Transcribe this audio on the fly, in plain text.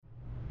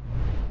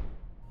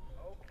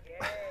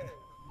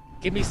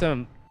Give me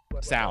some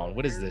sound.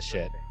 What is this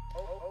shit?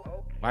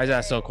 Why is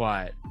that so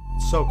quiet?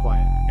 So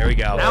quiet. Here we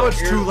go. Now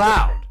it's too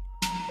loud.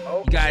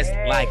 You guys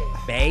like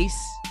bass?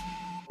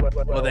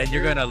 Well, then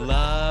you're gonna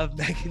love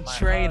Meghan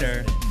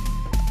Trainor.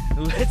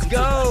 Let's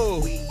go.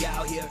 We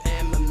out here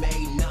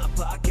MMA, not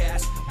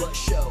podcast, but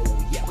show.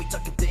 Yeah, we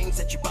talking things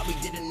that you probably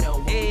didn't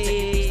know.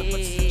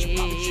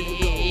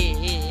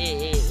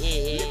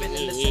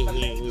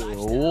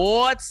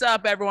 What's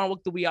up, everyone?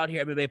 Welcome to We Out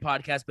Here MMA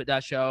podcast, but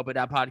not show, but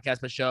not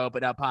podcast, but show,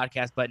 but not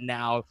podcast, but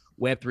now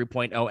Web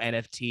 3.0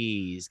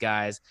 NFTs,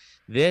 guys.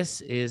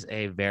 This is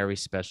a very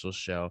special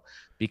show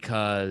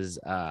because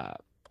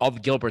all the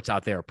Gilberts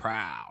out there are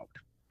proud.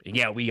 And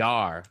yeah, we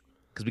are,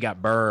 because we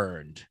got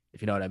burned,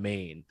 if you know what I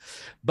mean.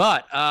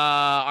 But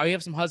we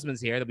have some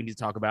husbands here that we need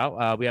to talk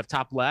about. We have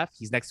top left.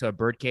 He's next to a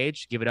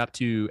birdcage. Give it up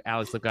to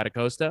Alex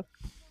Lipgata-Costa.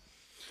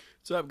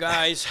 What's up,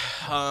 guys?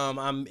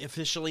 I'm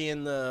officially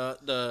in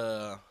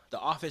the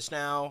office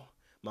now.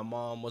 My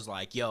mom was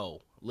like,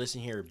 yo, listen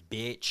here,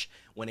 bitch.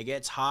 When it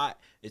gets hot,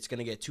 it's going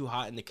to get too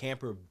hot in the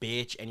camper,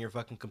 bitch, and your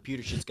fucking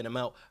computer shit's going to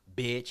melt,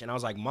 bitch. And I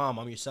was like, Mom,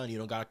 I'm your son. You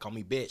don't got to call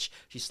me bitch.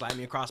 She slapped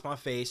me across my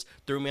face,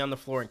 threw me on the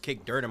floor, and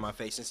kicked dirt in my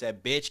face and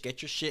said, bitch,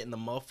 get your shit in the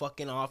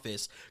motherfucking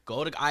office.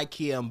 Go to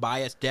IKEA and buy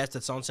a desk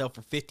that's on sale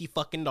for $50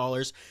 fucking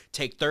dollars.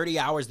 Take 30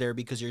 hours there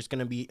because you're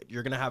going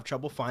to have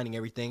trouble finding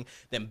everything.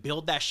 Then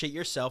build that shit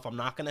yourself. I'm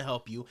not going to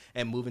help you,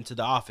 and move into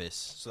the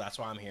office. So that's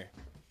why I'm here.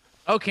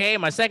 Okay,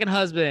 my second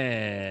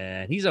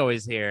husband. He's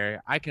always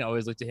here. I can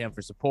always look to him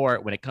for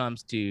support when it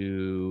comes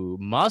to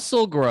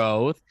muscle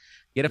growth.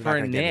 Get it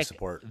for Nick,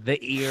 the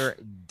ear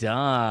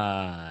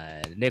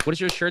done. Nick, what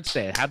does your shirt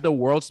say? Have the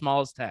world's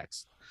smallest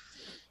text.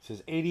 It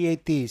says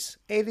 88 T's.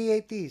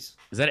 88 T's.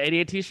 Is that an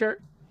 88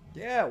 t-shirt?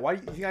 Yeah, why you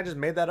think I just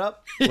made that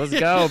up? Let's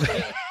go,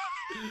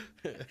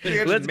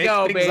 baby. Let's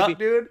go, baby. Up,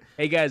 dude?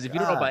 Hey, guys, if you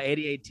don't know about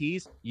 88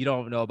 T's, you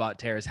don't know about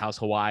Terrace House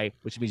Hawaii,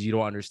 which means you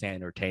don't understand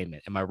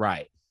entertainment. Am I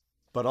right?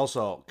 But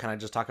also, can I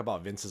just talk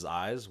about Vince's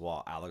eyes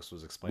while Alex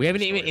was explaining? We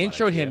haven't even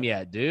introed him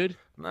yet, dude.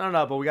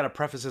 No, but we got to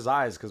preface his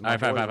eyes because my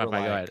fine, boys were go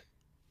like, ahead.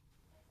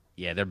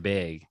 Yeah, they're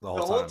big. The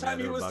whole time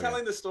he was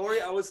telling the story,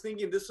 I was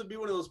thinking this would be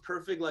one of those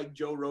perfect like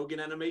Joe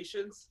Rogan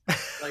animations.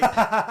 Like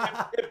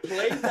it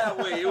played that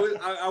way. It was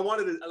I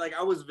wanted to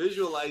I was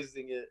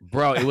visualizing it.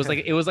 Bro, it was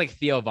like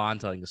Theo Von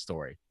telling the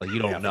story. Like you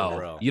don't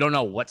know. You don't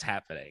know what's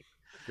happening.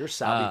 You're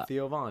savvy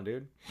Theo Von,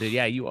 dude.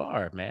 Yeah, you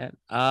are, man.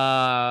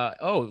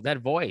 That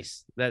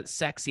voice, that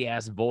sexy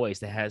ass voice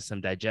that has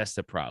some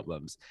digestive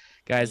problems.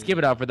 Guys, give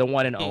it up for the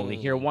one and only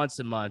here once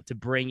a month to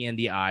bring in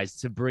the eyes,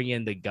 to bring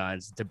in the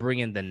guns, to bring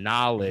in the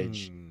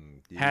knowledge.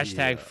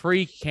 Hashtag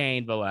free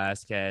Cain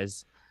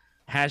Velasquez.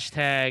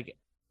 Hashtag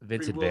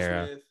Vincent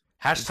Vera.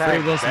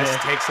 Hashtag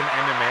best takes in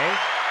MMA.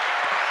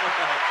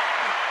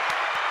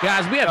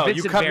 Guys, we have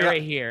Vincent Vera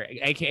here,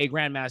 a.k.a.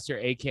 Grandmaster,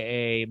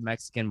 a.k.a.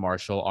 Mexican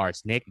martial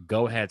arts. Nick,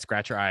 go ahead.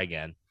 Scratch your eye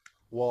again.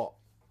 Well,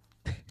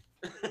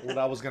 what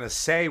I was going to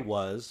say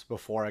was,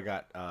 before I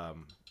got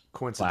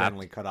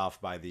coincidentally cut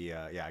off by the,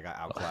 I got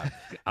outclapped.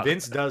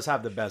 Vince does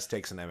have the best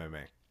takes in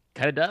MMA.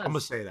 Kind of does. I'm going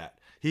to say that.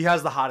 He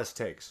has the hottest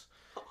takes.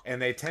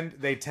 And they tend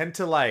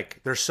to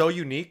they're so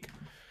unique.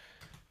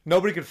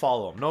 Nobody can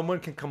follow them. No one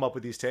can come up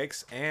with these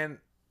takes. And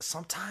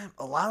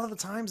a lot of the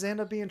times, they end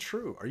up being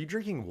true. Are you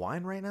drinking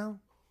wine right now?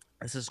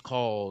 This is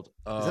called...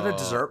 Is it a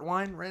dessert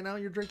wine right now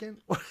you're drinking?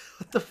 What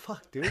the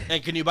fuck, dude?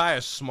 And can you buy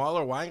a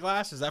smaller wine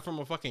glass? Is that from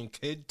a fucking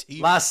kid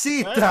TV? La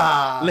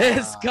Cita!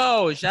 Let's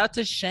go. Shout out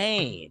to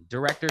Shane.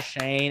 Director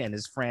Shane and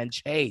his friend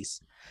Chase.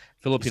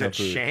 Filipino you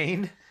said food.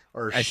 Shane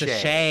or Shay? I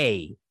said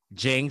Shay.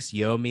 Jinx,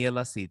 yo mia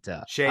la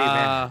cita. Shay,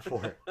 man.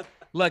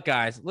 Look,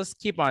 guys, let's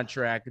keep on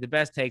track. The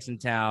best takes in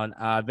town.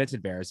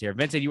 Vincent Vera's here.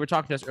 Vincent, you were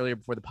talking to us earlier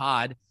before the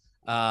pod.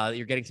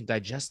 You're getting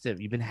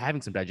you've been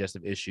having some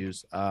digestive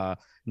issues.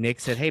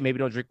 Nick said, hey, maybe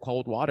don't drink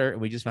cold water. And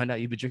we just found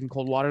out you've been drinking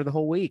cold water the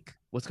whole week.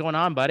 What's going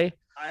on, buddy?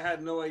 I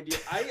had no idea.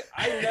 I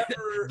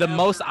never the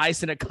most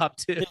ice in a cup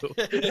too.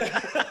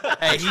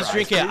 Hey, he's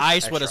drinking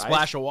ice with a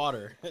splash of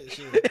water.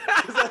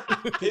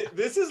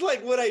 This is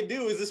like what I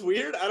do. Is this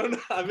weird? I don't know.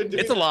 I've been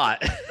doing it's a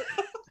lot.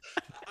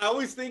 I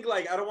always think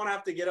I don't want to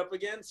have to get up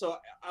again, so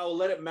I'll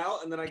let it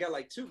melt, and then I got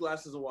 2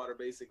 glasses of water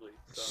basically.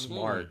 So.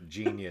 Smart,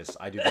 genius.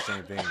 I do the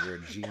same thing. You're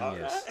a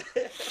genius.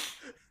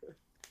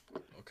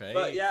 Okay.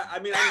 But yeah, I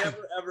mean, I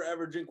never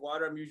ever drink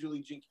water. I'm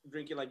usually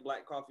drinking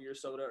black coffee or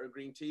soda or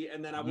green tea,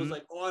 and then I was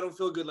like, oh, I don't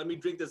feel good. Let me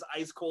drink this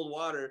ice cold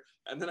water,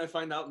 and then I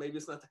find out maybe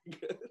it's not that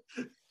good.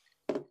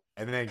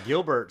 And then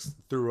Gilbert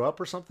threw up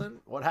or something.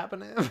 What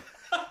happened to him?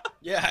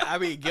 Yeah, I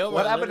mean, Gilbert.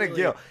 What happened to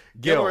Gil?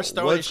 Gil was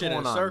throwing shit in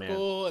a man?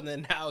 circle, and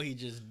then now he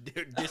just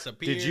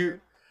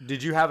disappeared.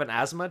 Did you have an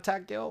asthma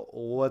attack, Gil?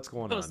 What's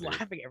going on? I was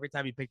laughing every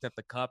time he picked up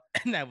the cup,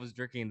 and I was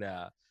drinking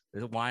the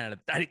wine out of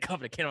a tiny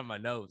cup that came on my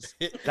nose.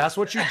 That's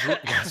what you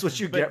drink. That's what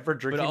you get for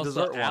drinking also,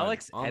 dessert wine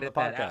Alex, on the edit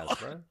that podcast, out.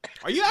 bro.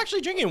 Are you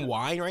actually drinking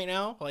wine right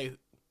now?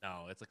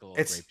 No, it's like a little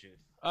grape juice.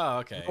 Oh,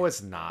 okay. No,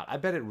 it's not. I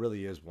bet it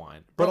really is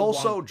wine. But Bro,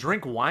 also,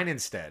 drink wine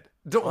instead.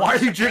 Why are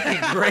you drinking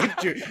grape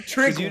juice?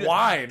 Drink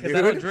wine, Because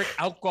I don't dude. drink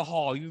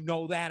alcohol. You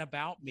know that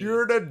about me.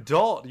 You're an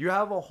adult. You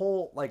have a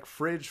whole like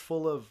fridge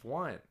full of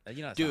wine.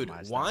 You know, it's not Dude,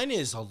 my stuff. wine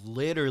is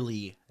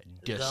literally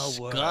The worst.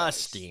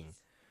 disgusting.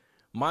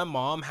 My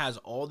mom has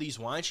all these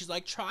wines. She's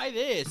like, try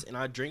this. And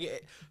I drink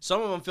it.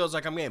 Some of them feels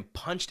like I'm getting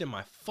punched in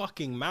my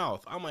fucking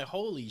mouth. I'm like,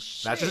 holy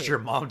shit. That's just your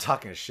mom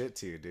talking shit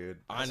to you, dude.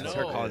 I That's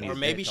her calling know. you Or a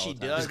maybe bitch all she the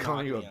time. does. She's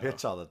calling you a knock me out.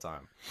 bitch all the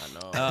time. I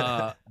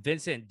know.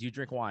 Vincent, do you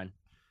drink wine?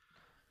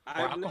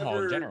 I've alcohol in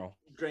never general.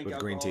 drank With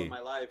green alcohol tea. in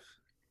my life.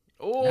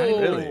 Oh, Not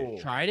even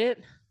Really? Tried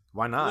it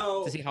Why not?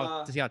 No, to see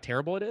how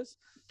terrible it is.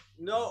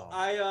 No,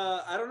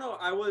 I don't know.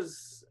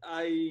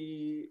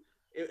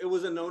 It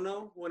was a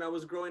no-no when I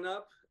was growing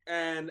up,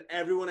 and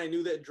everyone I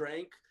knew that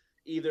drank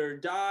either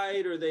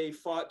died or they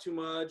fought too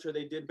much or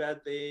they did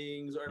bad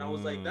things, and I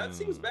was like, that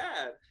seems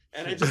bad.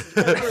 And I just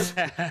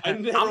I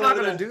never I'm not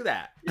gonna would've- do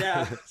that.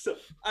 Yeah. So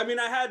I mean,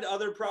 I had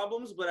other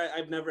problems, but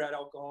I've never had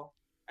alcohol.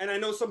 And I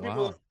know some people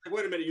Wow. are like,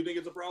 wait a minute, you think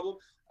it's a problem?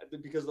 I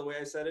think because of the way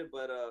I said it,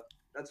 but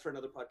that's for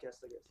another podcast,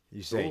 I guess.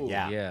 You say, Ooh,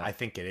 yeah, yeah. I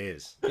think it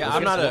is. Yeah, Well,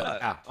 I'm guess not what? a.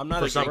 Yeah, I'm not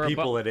for a some gamer,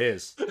 people it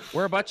is.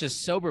 We're a bunch of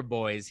sober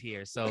boys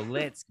here, so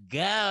let's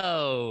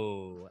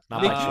go.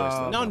 Not my Nick, choice,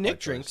 though. no, Not my Nick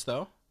choice. drinks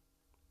though.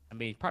 I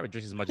mean, he probably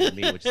drinks as much as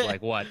me, which is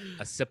like what,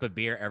 a sip of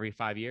beer every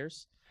 5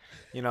 years.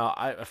 You know,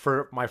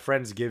 for my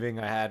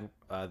Friendsgiving I had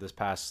this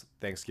past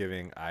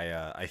Thanksgiving,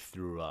 I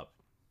threw up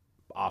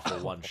off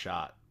of one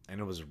shot, and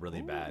it was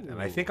really bad. And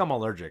I think I'm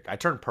allergic. I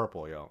turned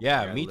purple, yo.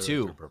 Yeah, Like, I me literally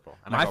too. turned Purple.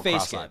 And I My go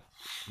face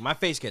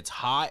cross-eyed. gets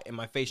hot and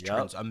my face Yup.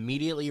 turns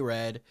immediately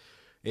red.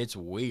 It's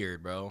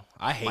weird, bro.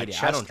 I hate My it. I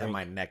chest don't and drink.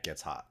 my neck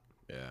gets hot.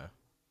 Yeah. You know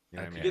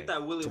what I You mean? get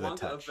that Willy To the Wonka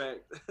touch.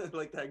 effect,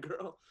 like that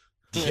girl.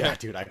 Yeah,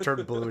 dude, I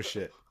turned blue as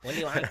shit.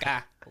 Willy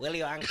Wonka. Willy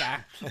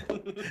Wonka.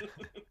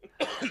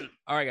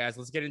 All right, guys,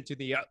 let's get into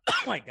the. Oh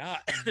my God.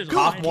 There's a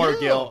Cough line. more,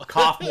 Gil.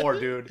 Cough more,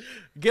 dude.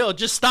 Gil,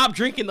 just stop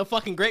drinking the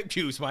fucking grape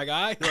juice, my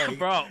guy. Like,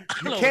 Bro, I You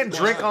don't know can't what's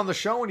drink going on the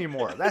show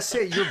anymore. That's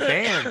it. You're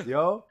banned,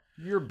 yo.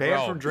 You're banned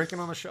Bro. from drinking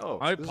on the show.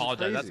 I This is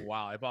apologize. That's crazy.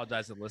 wild. I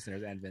apologize to the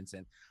listeners and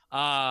Vincent.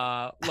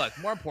 Look,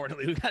 more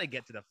importantly, we gotta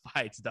get to the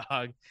fights,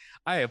 dog.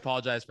 I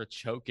apologize for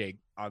choking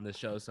on the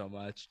show so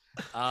much.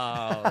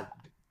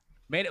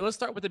 Let's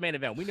start with the main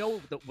event. We know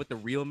what the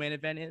real main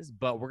event is,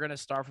 but we're gonna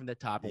start from the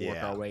top and work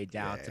Yeah. our way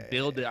down to Yeah.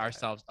 build it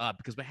ourselves up.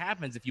 Because what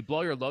happens if you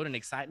blow your load in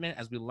excitement,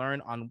 as we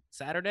learned on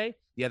Saturday,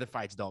 the other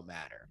fights don't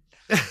matter.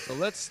 So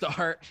let's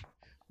start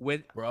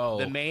with bro.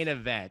 the main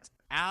event.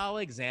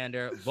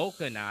 Alexander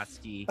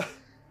Volkanovski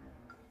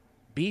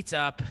beats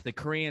up the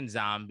Korean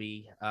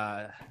Zombie.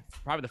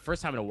 Probably the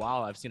first time in a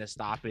while I've seen a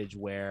stoppage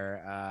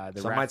where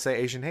the Some ref- might say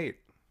Asian hate.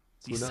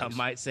 Who some knows?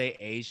 might say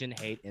Asian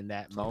hate in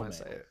that Some might moment.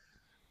 say it.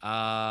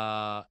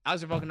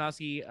 Alexander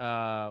Volkanovski,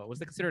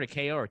 was it considered a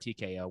KO or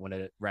TKO when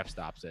a ref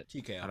stops it?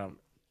 TKO. I don't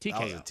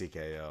That was a TKO.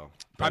 TKO.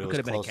 but Probably it could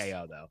have was been a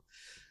close. KO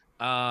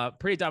though.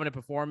 Pretty dominant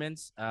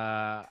performance.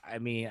 I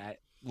mean,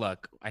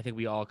 look, I think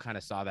we all kind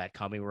of saw that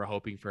coming. We were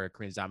hoping for a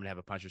Korean Zombie to have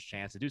a puncher's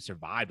chance. The dude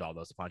survived all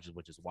those punches,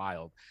 which is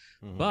wild.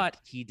 Mhm. But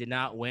he did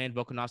not win.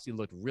 Volkanovski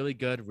looked really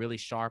good, really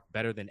sharp,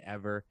 better than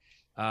ever.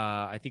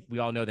 I think we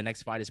all know the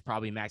next fight is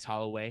probably Max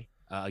Holloway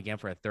again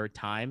for a third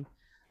time.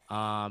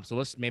 So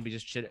let's maybe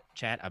just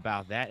chat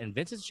about that. And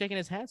Vincent's shaking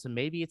his head, so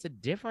maybe it's a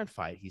different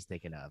fight he's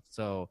thinking of.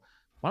 So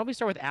why don't we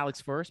start with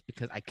Alex first,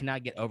 because I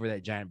cannot get over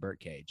that giant bird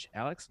cage.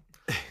 Alex,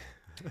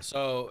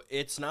 So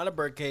it's not a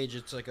bird cage.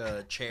 It's like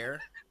a chair.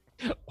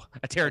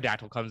 a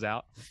pterodactyl comes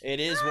out. It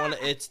is one.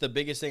 It's the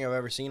biggest thing I've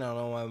ever seen. I don't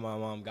know why my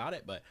mom got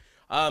it, but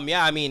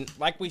yeah. I mean,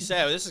 like we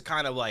said, this is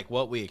kind of like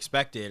what we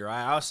expected,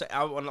 right?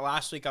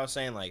 Last week I was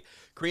saying like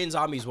Korean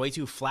Zombie's way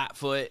too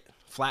flat-footed.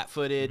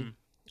 Mm-hmm.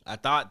 I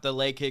thought the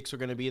leg kicks were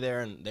gonna be there,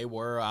 and they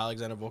were.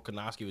 Alexander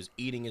Volkanovski was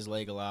eating his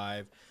leg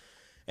alive,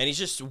 and he's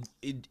just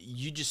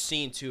you just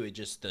seen too. It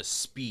just the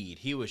speed.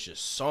 He was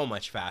just so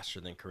much faster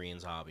than Korean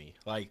Zombie.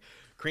 Like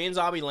Korean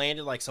Zombie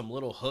landed like some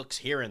little hooks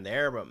here and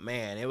there, but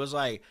man, it was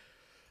like.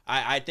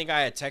 I think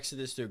I had texted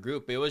this to a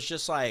group. It was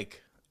just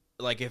like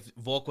if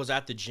Volk was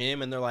at the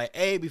gym and they're like,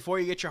 hey, before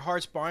you get your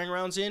hard sparring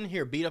rounds in,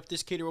 here, beat up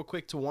this kid real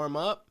quick to warm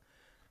up.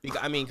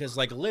 I mean, because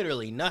like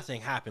literally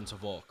nothing happened to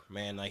Volk,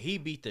 man. Like he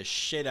beat the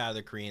shit out of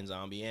the Korean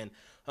Zombie, and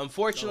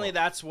unfortunately,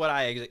 that's what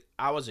I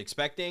was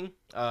expecting.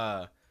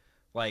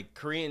 Like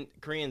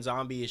Korean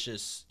Zombie is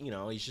just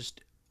he's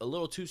just a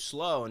little too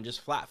slow and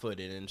just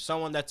flat-footed, and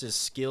someone that's as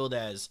skilled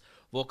as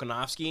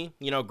Volkanovski,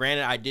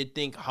 granted, I did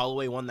think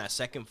Holloway won that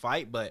second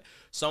fight, but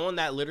someone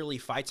that literally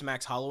fights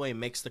Max Holloway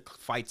and makes the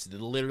fights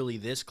literally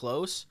this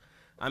close,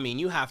 I mean,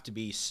 you have to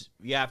be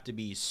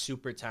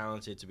super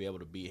talented to be able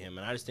to beat him,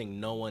 and I just think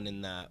no one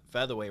in that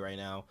featherweight right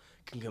now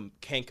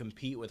can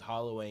compete with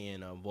Holloway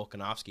and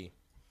Volkanovski.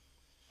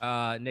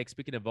 Nick,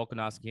 speaking of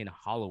Volkanovski and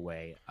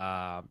Holloway,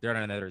 they're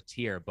on another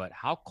tier, but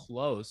how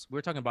close? We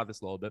were talking about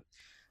this a little bit.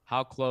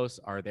 How close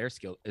are their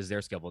skill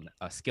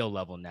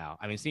level now?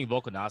 I mean, seeing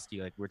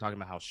Volkanovski, like we were talking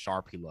about how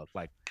sharp he looked.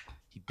 Like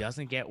he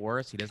doesn't get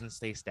worse, he doesn't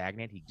stay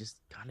stagnant, he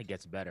just kind of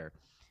gets better.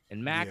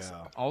 And Max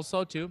Yeah.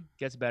 also too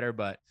gets better,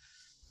 but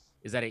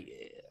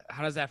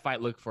how does that fight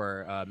look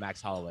for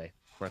Max Holloway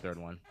for a third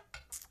one?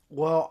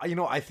 Well,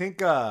 I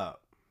think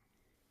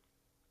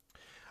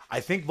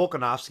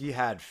Volkanovski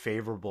had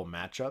favorable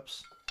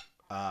matchups.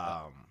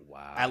 Wow.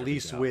 At here we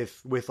least go.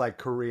 with like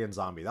Korean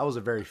Zombie. That was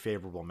a very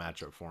favorable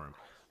matchup for him.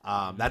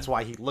 That's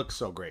why he looks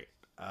so great.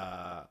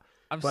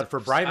 But for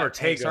Brian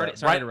Ortega, sorry to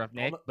Brian- interrupt,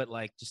 Nick, but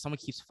like, just someone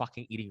keeps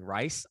fucking eating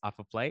rice off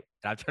a plate,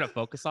 and I'm trying to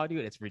focus on you,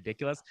 and it's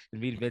ridiculous. And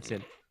me and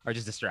Vincent are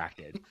just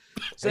distracted.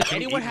 So if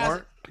Can you anyone eat has,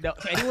 more? no,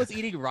 if anyone's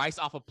eating rice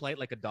off a plate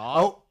like a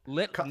dog,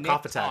 let Nick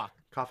cough attack. talk.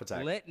 Cough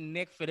attack. Let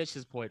Nick finish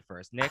his point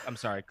first. Nick, I'm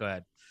sorry. Go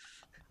ahead.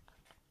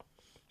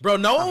 Bro,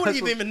 no one would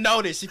even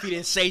notice if he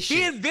didn't say He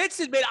shit. and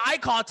Vincent made eye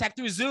contact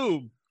through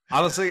Zoom.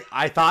 Honestly,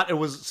 I thought it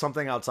was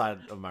something outside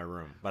of my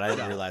room, but I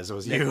didn't realize it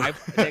was Nick, you. Nick,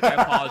 I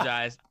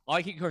apologize. All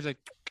I keep hearing is like,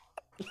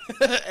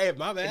 Hey,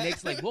 my and bad.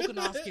 Nick's like,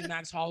 Volkanovski and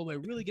Max Holloway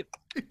really get.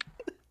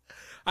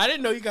 I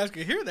didn't know you guys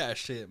could hear that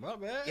shit. My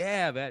bad.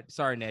 Yeah, man.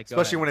 Sorry, Nick. Go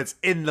Especially ahead. when it's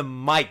in the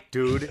mic,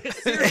 dude.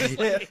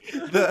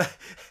 the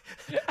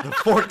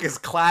fork is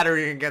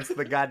clattering against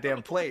the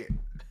goddamn plate.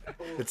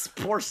 It's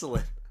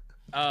porcelain.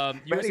 You were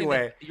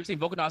anyway. you're saying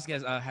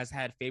Volkanovski has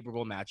had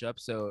favorable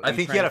matchups. So I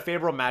think he had a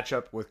favorable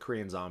matchup with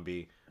Korean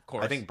Zombie. Of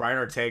course. I think Brian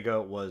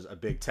Ortega was a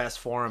big test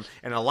for him.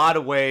 In a lot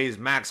of ways,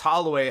 Max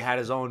Holloway had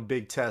his own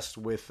big test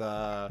with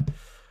Yair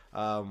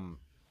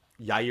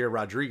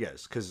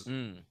Rodriguez because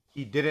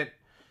he didn't.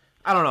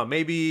 I don't know.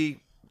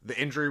 Maybe the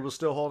injury was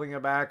still holding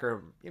him back,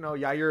 or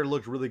Yair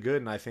looked really good,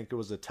 and I think it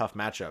was a tough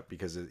matchup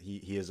because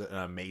he is an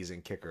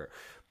amazing kicker.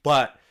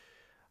 But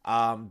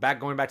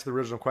going back to the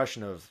original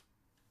question of,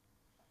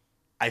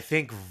 I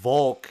think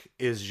Volk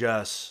is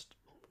just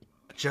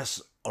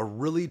a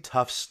really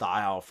tough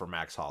style for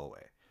Max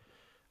Holloway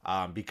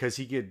because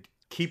he could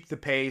keep the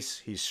pace.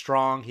 He's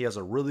strong. He has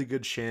a really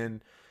good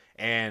shin,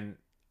 and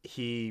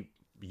he's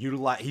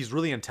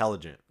really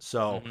intelligent.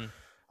 So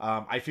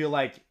I feel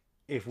like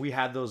if we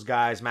had those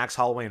guys, Max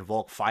Holloway and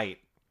Volk, fight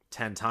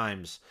 10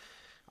 times,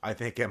 I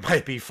think it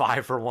might be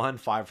 5 for one,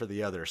 5 for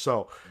the other.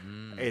 So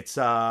it's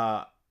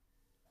I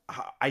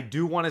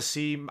do want to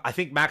see. I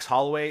think Max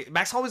Holloway's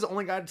the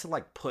only guy to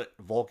like put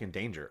Volk in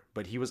danger,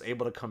 but he was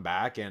able to come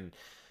back and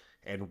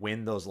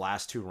win those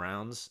last 2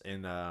 rounds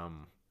in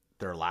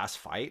their last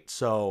fight.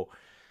 So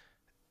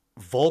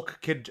Volk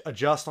could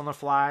adjust on the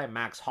fly.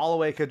 Max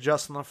Holloway could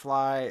adjust on the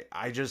fly.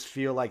 I just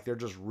feel like they're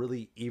just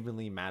really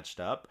evenly matched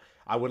up.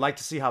 I would like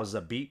to see how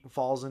Zabit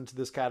falls into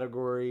this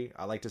category.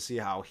 I'd like to see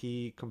how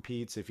he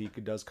competes if he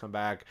does come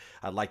back.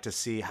 I'd like to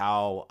see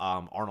how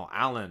Arnold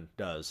Allen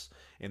does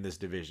in this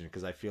division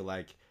because I feel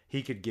like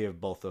he could give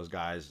both those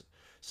guys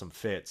some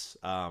fits.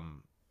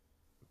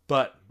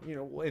 But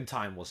in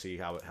time we'll see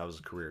how his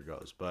career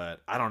goes.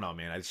 But I don't know,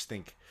 man. I just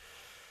think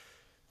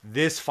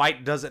this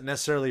fight doesn't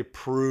necessarily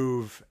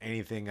prove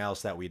anything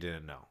else that we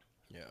didn't know.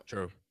 Yeah.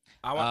 True.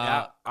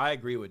 I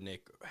agree with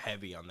Nick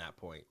heavy on that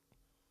point.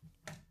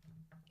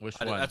 Which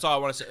one? That's all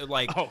I want to say.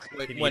 Like, Oh, Can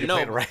you play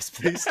the rice,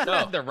 please?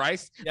 No. the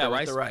rice. Yeah, the with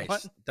rice. the rice.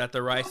 What? That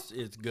the rice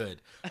is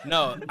good.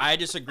 No, I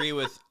disagree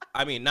with.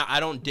 I mean,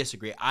 I don't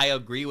disagree. I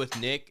agree with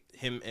Nick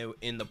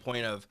in the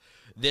point of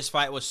this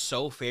fight was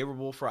so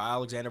favorable for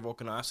Alexander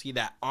Volkanovski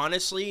that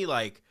honestly,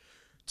 like,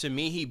 to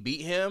me, he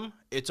beat him.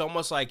 It's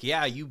almost like,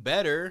 yeah, you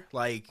better.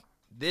 Like,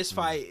 this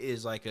fight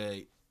is like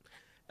I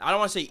don't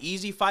want to say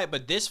easy fight,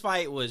 but this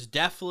fight was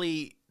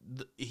definitely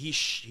he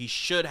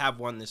should have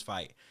won this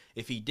fight.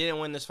 If he didn't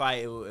win this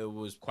fight, it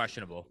was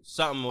Questionable.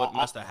 something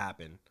must have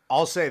happened.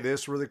 I'll say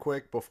this really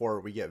quick before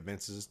we get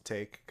Vince's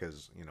take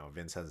because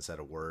Vince hasn't said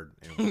a word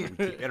and we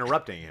keep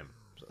interrupting him.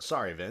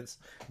 Sorry, Vince.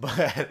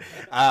 But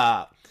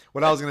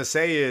what I was gonna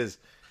say is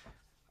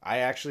I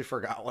actually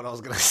forgot what I was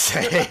gonna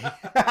say.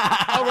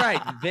 All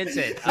right,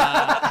 Vincent.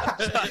 I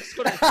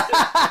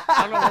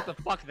don't know what the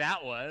fuck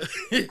that was,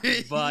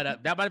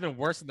 but that might have been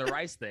worse than the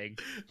rice thing.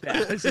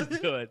 Yeah, let's just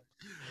do it.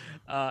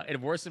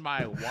 It worsened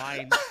my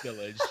wine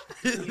spillage.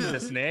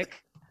 Jesus,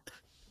 Nick.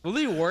 Will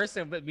it be worse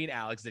than me and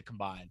Alex did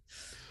combined?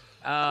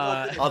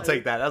 I'll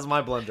take that. That's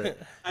my blunder.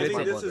 I think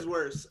My this blunder. is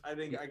worse. I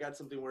think I got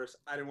something worse.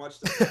 I didn't watch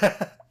this.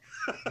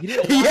 You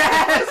didn't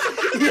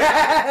watch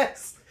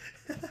Yes.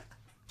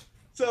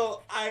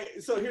 So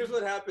here's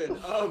what happened.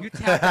 You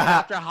tapped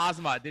out after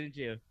Hazmat, didn't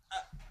you?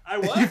 I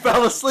was. You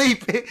fell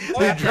asleep. The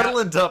yeah.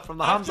 adrenaline dump from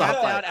the Hamza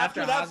After fight. that-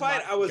 After that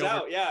fight, I was Gilbert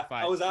out. Yeah,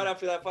 fight. I was out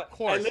after that fight. Of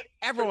course, And then-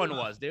 everyone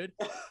was, dude.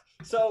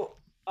 So,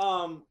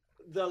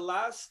 the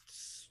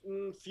last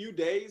few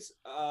days,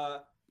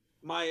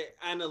 my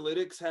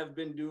analytics have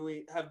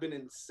been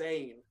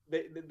insane.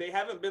 They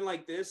haven't been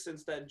like this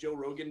since that Joe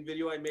Rogan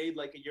video I made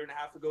like a year and a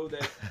half ago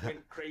that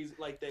went crazy,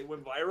 like they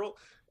went viral,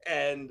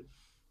 and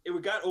it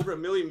got over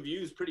 1 million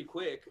views pretty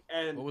quick.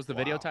 And What was the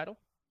video title?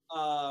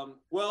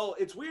 well,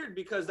 it's weird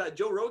because that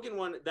Joe Rogan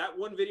one, that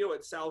one video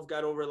itself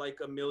got over like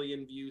 1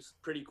 million views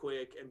pretty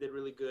quick and did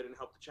really good and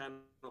helped the channel.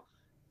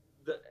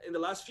 In the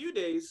last few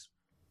days,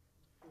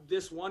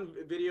 this one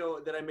video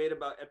that I made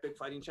about Epic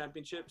Fighting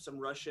Championship, some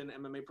Russian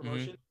MMA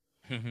promotion,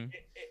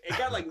 it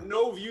got like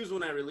no views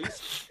when I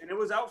released it, and it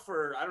was out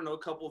for I don't know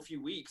a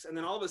few weeks, and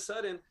then all of a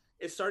sudden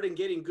it started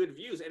getting good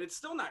views, and it's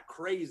still not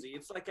crazy.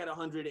 It's like at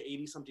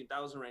 180 something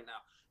thousand right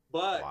now,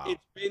 but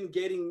it's been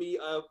getting me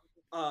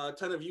a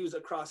ton of views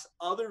across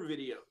other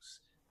videos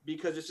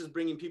because it's just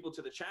bringing people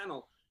to the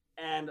channel,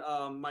 and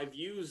my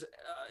views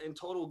in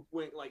total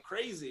went like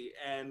crazy,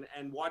 and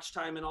watch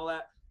time and all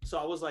that. So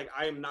I was like,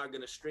 I am not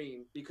going to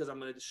stream because I'm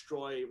going to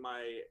destroy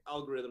my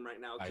algorithm right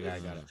now.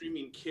 Because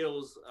streaming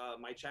kills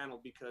my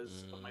channel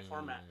because of my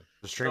format.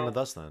 Just stream with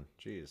us then.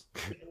 Jeez.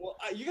 Well,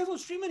 you guys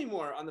don't stream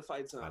anymore on the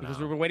Fight Zone. Because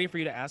we were waiting for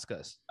you to ask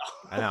us.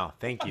 I know.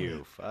 Thank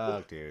you.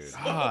 Fuck, dude.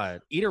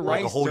 God, eat a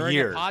rice a whole during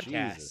year. a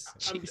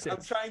podcast.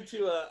 I'm trying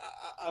to.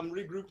 I'm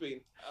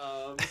regrouping.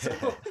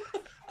 So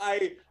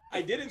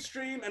I didn't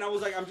stream, and I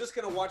was like, I'm just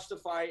gonna watch the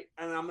fight,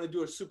 and I'm gonna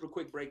do a super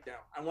quick breakdown.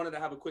 I wanted to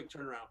have a quick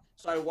turnaround,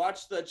 so I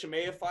watched the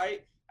Chimaev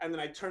fight, and then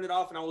I turned it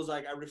off, and I was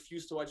like, I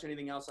refuse to watch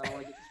anything else. I don't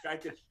want to get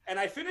distracted, and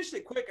I finished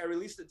it quick. I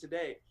released it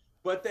today,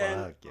 but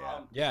then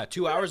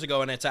 2 hours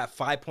ago, and it's at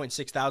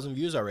 5.6 thousand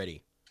views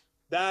already.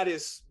 That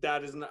is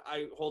not.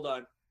 Hold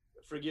on,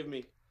 forgive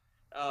me.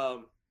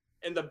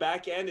 In the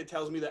back end, it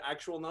tells me the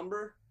actual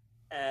number,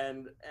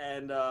 and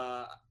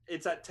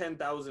it's at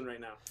 10,000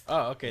 right now.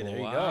 Oh, okay, there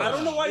you go. I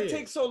don't know why it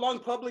takes so long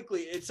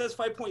publicly. It says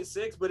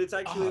 5.6, but it's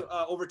actually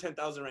over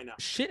 10,000 right now.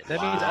 Shit,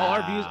 that means all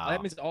our views.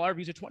 That means all our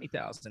views are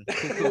 20,000.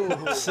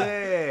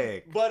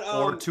 Sick. But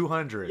or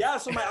 200. Yeah,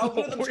 so my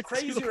algorithm's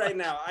crazy right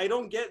now. I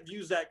don't get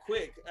views that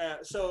quick.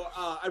 So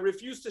I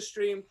refused to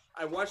stream.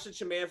 I watched the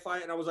Chimaev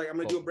fight, and I was like, I'm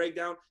gonna do a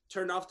breakdown.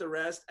 Turned off the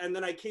rest, and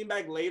then I came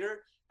back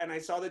later, and I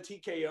saw the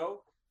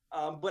TKO.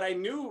 But I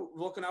knew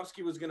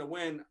Volkanovski was going to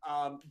win.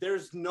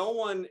 There's no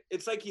one.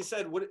 It's like he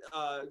said,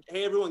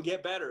 hey, everyone,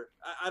 get better.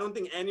 I don't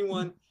think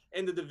anyone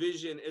in the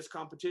division is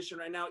competition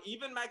right now,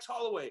 even Max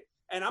Holloway.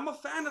 And I'm a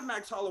fan of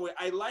Max Holloway.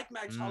 I like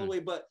Max Holloway,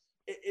 but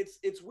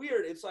it's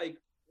weird. It's like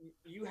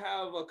you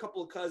have a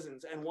couple of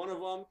cousins, and one of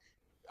them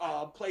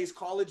plays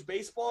college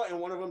baseball, and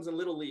one of them's in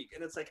Little League.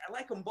 And it's like, I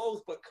like them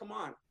both, but come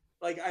on.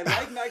 Like, I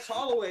like Max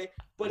Holloway,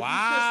 but he's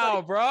just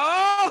like,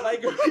 bro.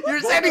 Like, you're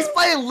saying he's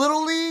playing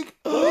Little League?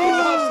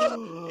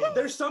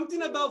 There's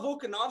something about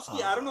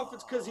Volkanovski. I don't know if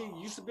it's because he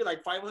used to be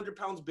like 500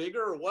 pounds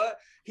bigger or what.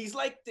 He's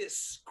like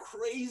this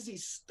crazy,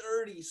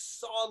 sturdy,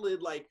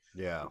 solid. Like,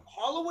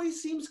 Holloway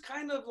seems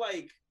kind of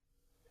like,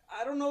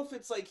 I don't know if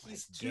it's like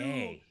he's too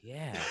gay.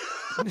 Yeah.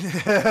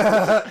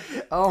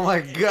 Oh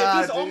my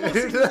god.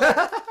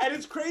 And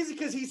it's crazy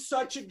because he's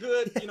such a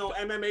good,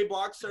 MMA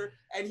boxer,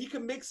 and he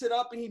can mix it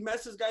up and he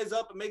messes guys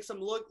up and makes them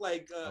look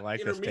like,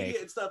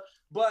 intermediate and stuff.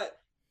 But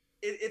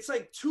it's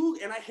like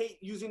and I hate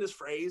using this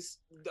phrase.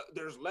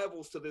 There's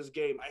levels to this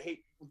game. I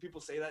hate when people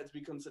say that. It's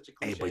become such a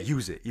cliche. Hey, but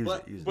use it.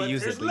 But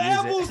there's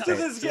levels to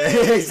this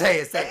game.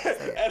 Say it.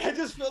 And I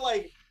just feel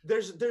like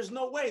there's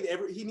no way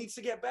he needs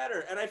to get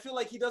better. And I feel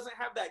like he doesn't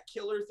have that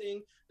killer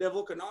thing that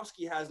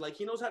Volkanovski has. Like,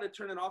 he knows how to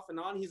turn it off and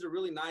on. He's a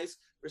really nice,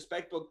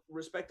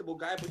 respectable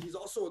guy, but he's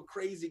also a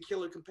crazy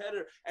killer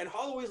competitor. And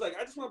Holloway's like,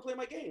 I just want to play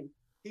my game.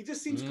 He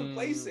just seems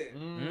complacent.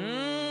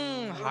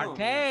 Hot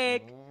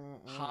take.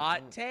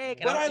 Hot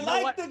take. But I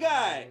like the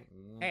guy.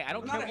 Hey, I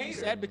don't care what you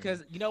said,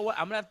 because you know what?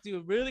 I'm gonna have to do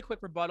a really quick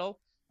rebuttal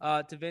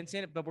to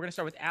Vincent, but we're gonna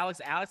start with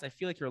Alex. Alex, I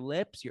feel like your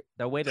lips,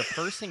 the way they're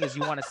pursing is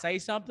you want to say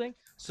something.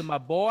 So my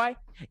boy,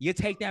 you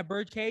take that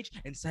birdcage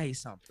and say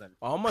something.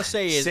 All I'm gonna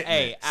say is,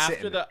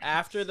 after the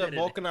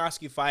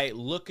Volkanovski fight,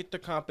 look at the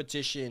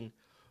competition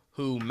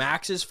who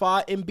Max has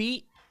fought and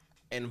beat,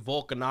 and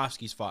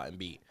Volkanovski's fought and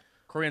beat.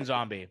 Korean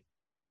Zombie.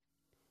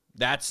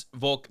 That's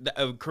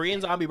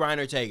Korean Zombie, Brian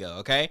Ortega.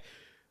 Okay,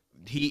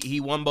 he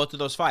won both of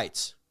those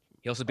fights.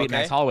 He also beat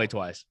Max Holloway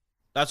twice.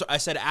 That's what I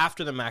said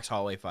after the Max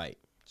Holloway fight.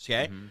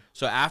 Okay,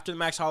 so after the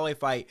Max Holloway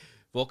fight,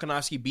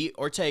 Volkanovski beat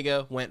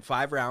Ortega, went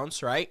 5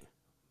 rounds, right?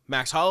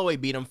 Max Holloway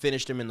beat him,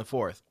 finished him in the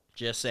 4th.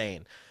 Just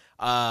saying.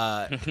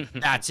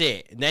 That's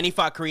it. And then he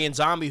fought Korean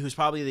Zombie, who's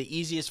probably the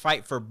easiest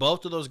fight for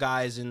both of those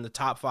guys in the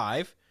top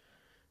 5.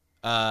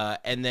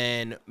 And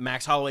then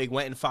Max Holloway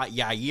went and fought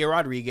Yair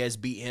Rodriguez,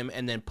 beat him,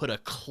 and then put a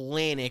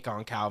clinic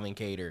on Calvin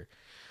Kattar.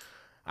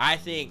 I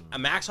think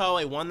Max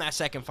Holloway won that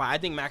second fight. I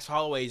think Max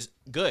Holloway's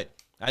good.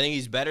 I think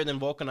he's better than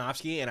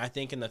Volkanovski, and I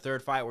think in the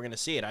third fight we're going to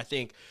see it. I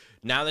think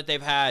now that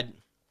they've had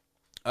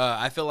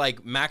I feel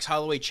like Max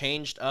Holloway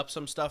changed up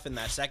some stuff in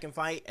that second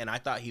fight, and I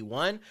thought he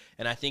won.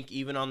 And I think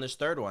even on this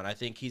third one, I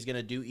think he's going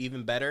to do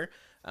even better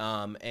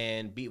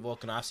and beat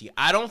Volkanovski.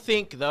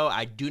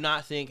 I do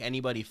not think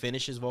anybody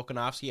finishes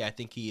Volkanovski. I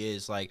think he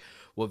is, like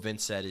what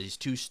Vince said, he's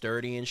too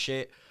sturdy and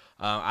shit.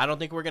 I don't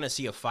think we're going to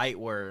see a fight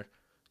where,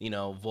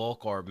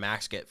 Volk or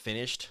Max get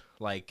finished,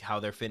 like how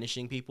they're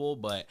finishing people.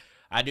 But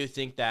I do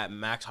think that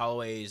Max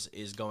Holloway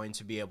is going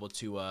to be able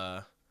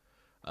to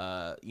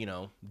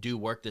do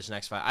work this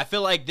next fight. I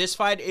feel like this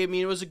fight, I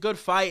mean, it was a good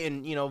fight,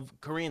 and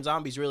Korean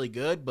Zombie's really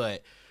good,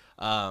 but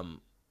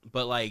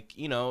like,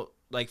 to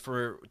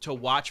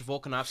watch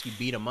Volkanovski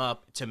beat him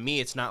up, to me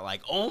it's not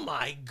like, oh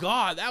my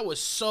god, that was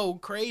so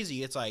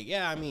crazy. It's like,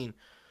 yeah, I mean,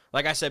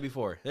 like I said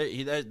before,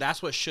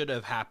 that's what should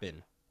have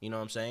happened. You know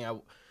what I'm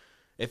saying?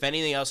 if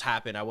anything else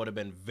happened, I would have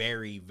been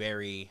very,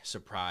 very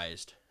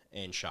surprised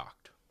and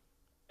shocked.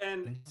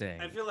 And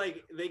Dang. I feel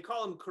like they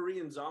call him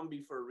Korean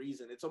Zombie for a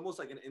reason. It's almost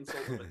like an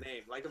insult of a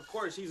name. Like, of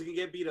course, he's gonna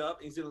get beat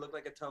up. He's gonna look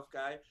like a tough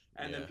guy,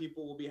 and then Yeah.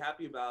 people will be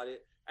happy about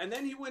it. And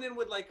then he went in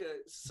with like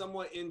a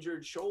somewhat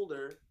injured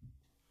shoulder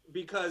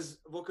because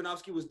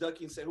Volkanovski was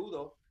ducking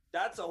Cejudo.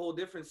 That's a whole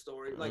different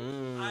story. Like,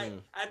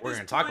 at We're this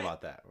gonna talk point-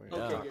 about that. We're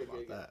gonna Okay, talk good,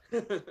 about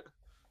good, that. good.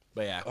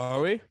 But yeah, Are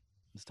we?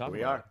 Let's talk.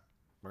 We about are. it.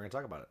 We're gonna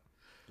talk about it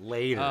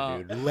later,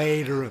 Oh. dude.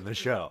 Later in the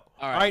show.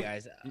 All right,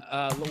 guys.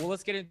 Well,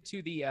 let's get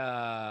into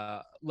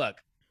the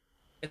look.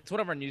 It's one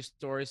of our news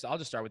stories, so I'll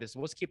just start with this.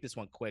 Let's keep this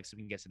one quick so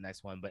we can get to the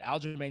next one. But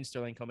Aljamain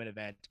Sterling co-main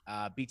event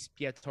beats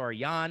Piotr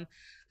Jan.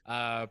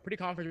 Pretty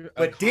confident.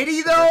 But did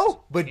he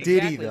though? But did he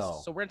Exactly.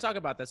 though? So we're gonna talk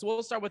about this. So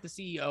we'll start with the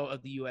CEO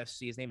of the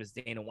UFC. His name is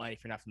Dana White.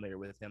 If you're not familiar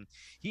with him,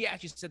 he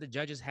actually said the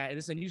judges had. And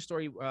this is a news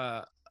story,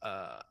 a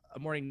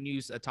morning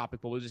news topic,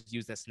 but we'll just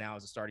use this now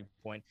as a starting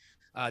point.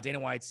 Dana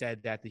White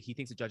said that he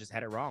thinks the judges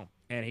had it wrong,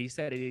 and he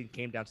said it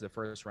came down to the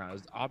first round. It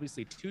was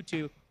obviously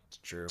 2-2. It's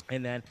true.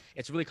 And then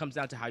it really comes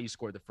down to how you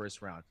scored the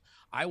first round.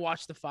 I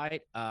watched the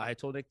fight. I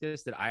told Nick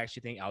this, that I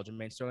actually think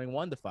Aljamain Sterling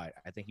won the fight.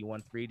 I think he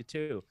won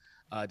 3-2.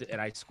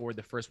 And I scored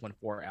the first one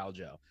for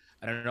Aljo.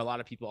 I don't know. A lot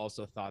of people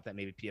also thought that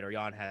maybe Peter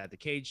Yan had the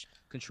cage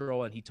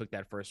control and he took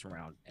that first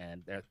round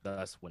and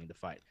thus winning the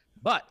fight.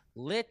 But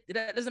it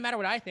doesn't matter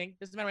what I think. It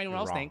doesn't matter what anyone You're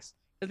else wrong. thinks.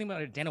 It doesn't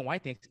matter what Dana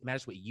White thinks. It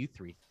matters what you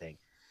three think.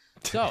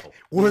 So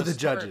We're we'll the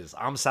start- judges.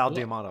 I'm Sal Well-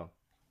 D'Amato.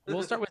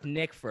 We'll start with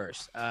Nick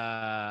first.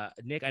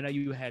 Nick, I know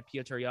you had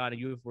Piotr Yan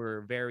and you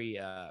were very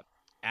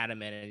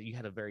adamant and you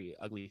had a very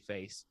ugly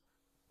face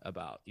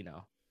about,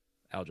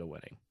 Aljo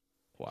winning.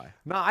 Why?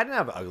 No, I didn't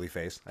have an ugly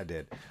face. I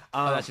did.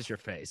 Oh, that's just your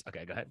face.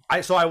 Okay, go ahead.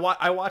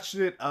 I watched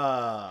it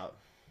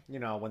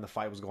when the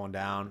fight was going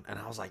down, and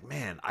I was like,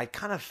 man, I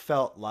kind of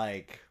felt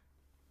like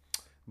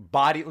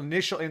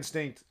initial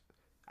instinct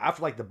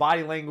after like the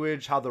body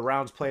language, how the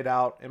rounds played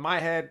out. In my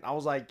head, I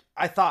was like,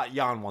 I thought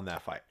Jan won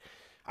that fight.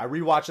 I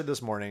rewatched it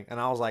this morning, and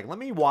I was like, let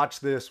me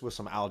watch this with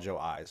some Aljo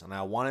eyes, and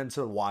I wanted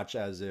to watch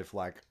as if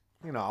like,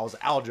 I was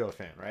an Aljo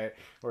fan, right?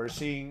 Or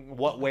seeing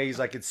what ways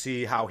I could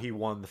see how he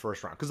won the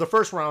first round. Because the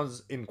first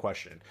round's in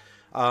question.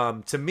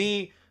 To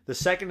me, the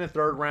second and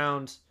third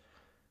rounds,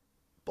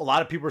 a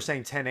lot of people are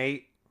saying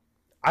 10-8.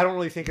 I don't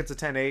really think it's a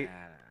 10-8.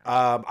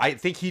 I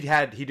think he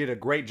did a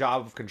great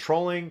job of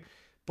controlling.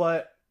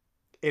 But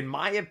in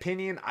my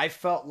opinion, I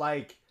felt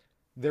like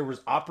there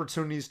was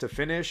opportunities to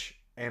finish.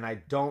 And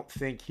I don't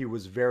think he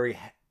was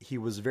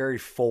very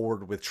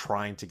forward with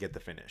trying to get the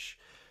finish.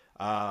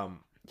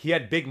 He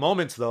had big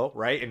moments though,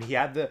 right? And he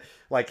had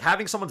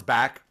having someone's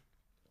back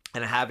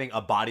and having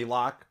a body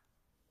lock,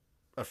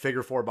 a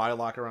figure four body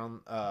lock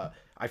around,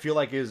 I feel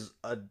like is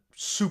a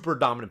super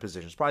dominant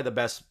position. It's probably the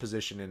best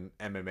position in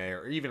MMA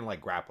or even like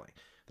grappling.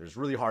 There's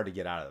really hard to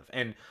get out of.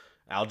 And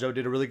Aljo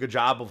did a really good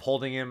job of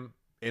holding him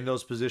in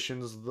those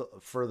positions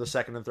for the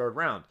second and third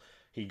round.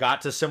 He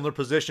got to similar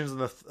positions in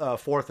the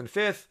fourth and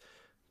fifth,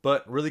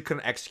 but really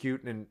couldn't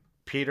execute. And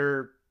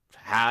Peter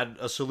had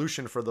a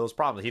solution for those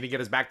problems. He didn't get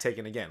his back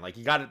taken again. Like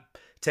he got it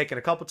taken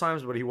a couple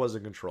times, but he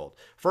wasn't controlled.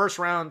 First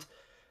round,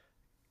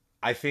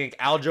 I think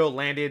Aljo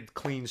landed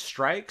clean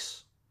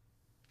strikes,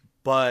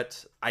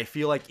 but I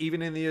feel like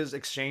even in these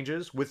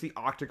exchanges with the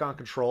octagon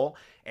control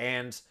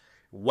and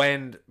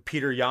when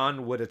Peter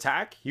Yan would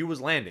attack, he was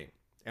landing.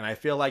 And I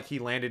feel like he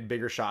landed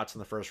bigger shots in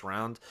the first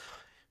round.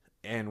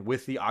 And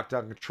with the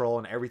octagon control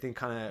and everything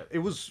it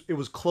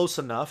was close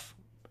enough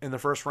in the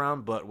first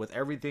round, but with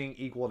everything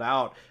equaled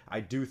out,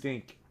 I do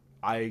think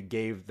I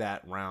gave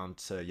that round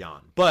to Yan.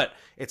 But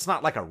it's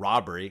not like a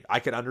robbery. I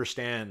could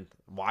understand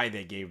why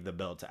they gave the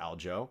belt to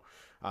Aljo.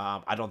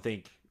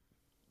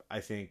 I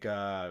think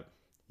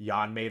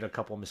Yan made a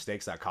couple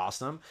mistakes that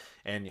cost him,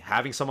 and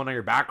having someone on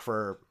your back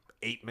for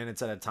 8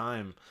 minutes at a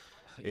time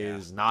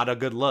is not a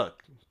good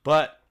look.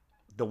 But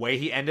the way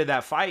he ended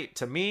that fight,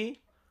 to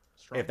me,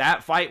 if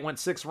that fight went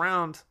 6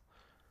 rounds,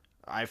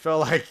 I felt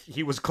like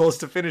he was close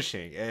to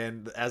finishing.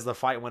 And as the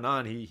fight went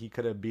on, he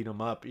could have beat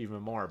him up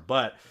even more.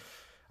 But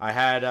I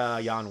had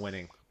Yan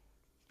winning.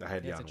 I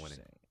had That's Yan winning.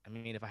 interesting. I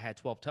mean, if I had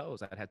 12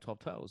 toes, I'd have 12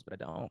 toes, but I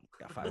don't.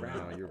 Got 5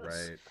 rounds. No, you're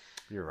right.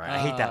 You're right. I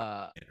hate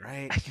that.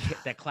 Right?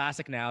 That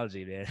classic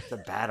analogy, man. It's a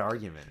bad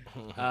argument.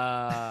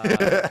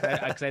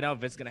 Because I know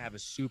Vince's gonna have a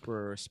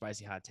super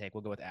spicy hot take.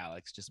 We'll go with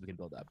Alex just so we can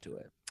build up to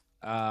it.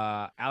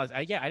 Alex,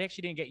 I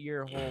actually didn't get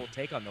your whole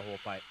take on the whole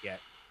fight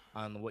yet,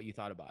 on what you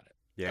thought about it.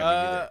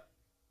 Yeah.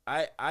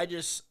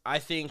 I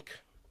think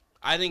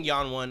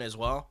Jan won as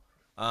well.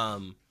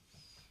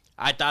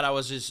 I thought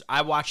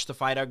I watched the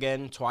fight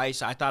again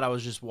twice. I thought I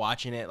was just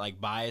watching it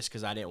like biased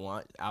because I didn't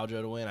want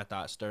Aljo to win. I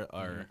thought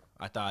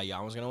I thought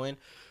Jan was gonna win.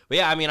 But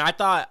yeah, I mean, I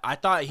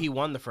thought he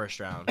won the first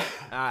round.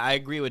 I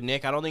agree with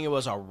Nick. I don't think it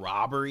was a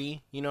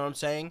robbery. You know what I'm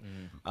saying?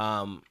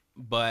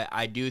 But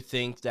I do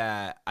think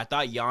that I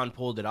thought Jan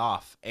pulled it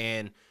off.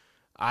 And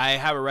I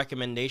have a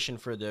recommendation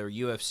for the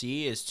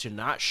UFC is to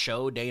not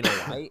show Dana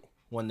White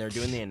when they're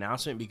doing the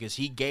announcement because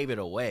he gave it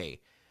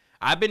away.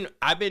 I've been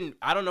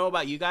I don't know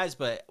about you guys,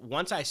 but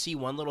once I see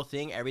one little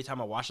thing every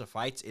time I watch the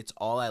fights, it's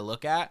all I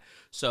look at.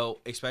 So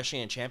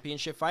especially in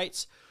championship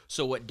fights.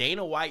 So what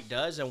Dana White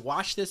does, and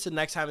watch this the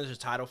next time there's a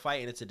title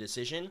fight and it's a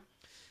decision.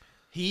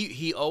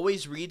 He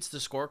always reads the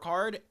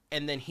scorecard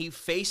and then he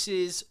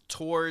faces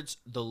towards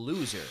the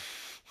loser,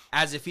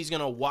 as if he's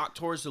gonna walk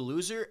towards the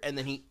loser, and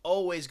then he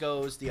always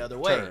goes the other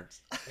way.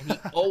 Turns. And he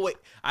always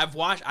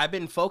I've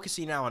been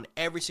focusing now on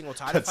every single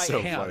title That's fight. so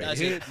and funny. does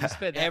Dude, it you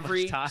spend that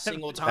every much time?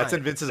 single time. That's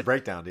in Vince's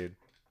breakdown, dude.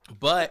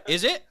 But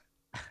is it?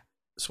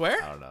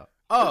 Swear? I don't know.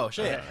 Oh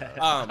shit.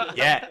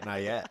 Yeah,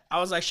 not yet. I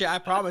was like, shit. I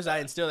promise I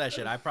didn't steal that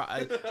shit.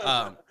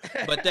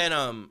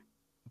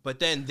 But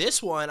then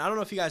this one, I don't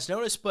know if you guys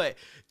noticed, but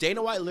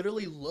Dana White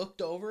literally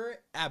looked over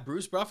at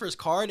Bruce Buffer's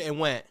card and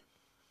went,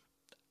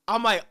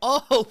 I'm like,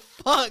 oh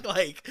fuck,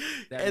 like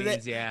That and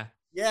means, then,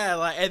 yeah,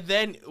 like, and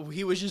then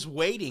he was just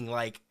waiting,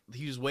 like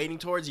he was waiting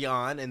towards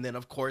Jan, and then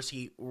of course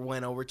he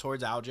went over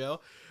towards Aljo,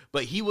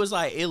 but he was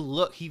like, he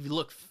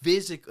looked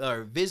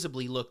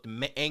visibly looked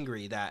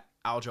angry that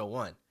Aljo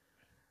won,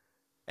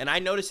 and I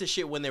noticed this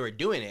shit when they were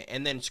doing it,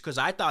 and then because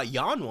I thought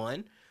Jan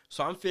won,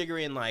 so I'm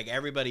figuring like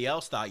everybody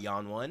else thought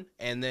Jan won,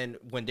 and then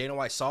when Dana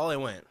White saw it,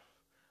 went,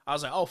 I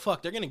was like, oh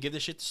fuck, they're gonna give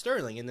this shit to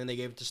Sterling, and then they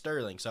gave it to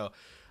Sterling, so.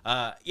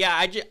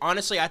 Yeah,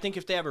 honestly, I think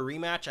if they have a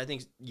rematch, I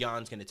think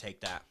Jan's going to take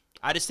that.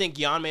 I just think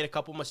Jan made a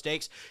couple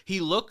mistakes. He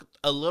looked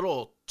a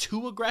little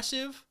too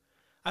aggressive,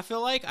 I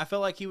feel like. I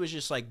felt like he was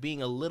just like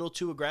being a little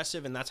too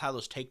aggressive, and that's how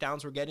those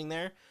takedowns were getting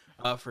there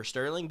for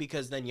Sterling,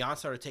 because then Jan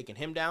started taking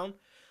him down.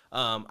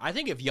 I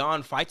think if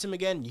Jan fights him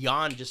again,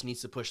 Jan just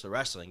needs to push the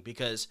wrestling,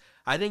 because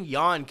I think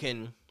Jan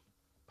can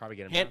probably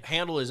get him.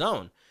 handle his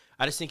own.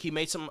 I just think he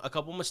made a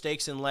couple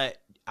mistakes and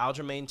let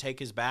Aljamain take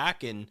his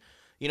back, and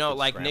you know,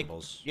 like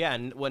scrambles. Nick, yeah,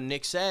 and what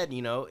Nick said,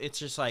 you know, it's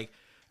just like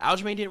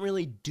Aljamain didn't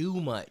really do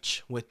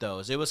much with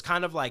those. It was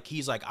kind of like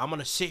he's like, I'm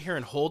gonna sit here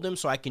and hold him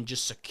so I can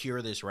just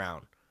secure this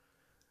round,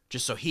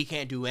 just so he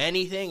can't do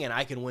anything and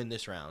I can win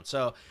this round.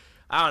 So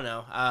I don't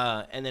know.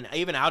 And then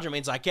even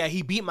Aljamain's like, yeah,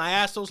 he beat my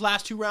ass those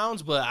last 2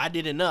 rounds, but I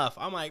did enough.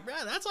 I'm like, bro,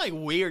 that's like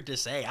weird to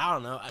say. I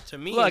don't know. To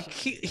me, Look,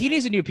 he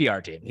needs a new PR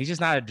team. He's just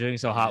not doing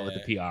so hot with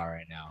the PR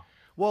right now.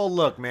 Well,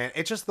 look, man,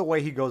 it's just the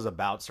way he goes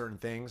about certain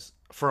things.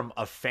 From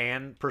a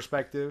fan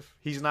perspective,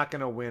 he's not going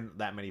to win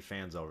that many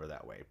fans over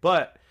that way.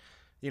 But,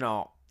 you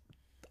know,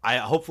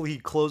 hopefully he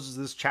closes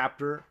this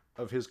chapter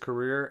of his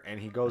career and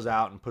he goes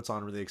out and puts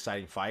on really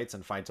exciting fights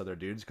and fights other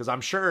dudes. Because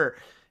I'm sure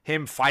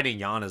him fighting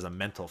Jan is a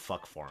mental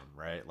fuck for him,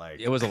 right? Like,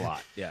 It was a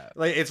lot, yeah.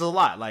 like it's a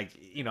lot. Like,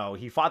 you know,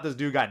 he fought this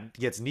dude,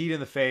 gets kneed in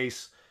the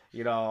face,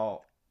 you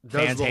know.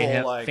 Fans hate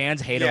him.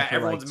 Fans hate him. Yeah, for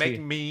everyone's like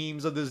making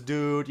memes of this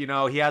dude. You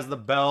know, he has the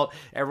belt.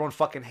 Everyone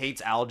fucking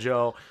hates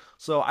Aljo.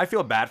 So I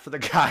feel bad for the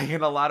guy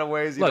in a lot of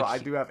ways. You Look, know, I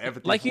do have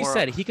empathy. Like for you him.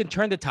 said, he can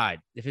turn the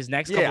tide. If his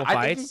next Yeah, couple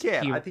I think he fights,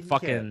 can. he I think he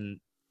fucking can.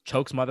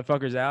 chokes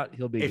motherfuckers out,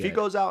 he'll be If good. he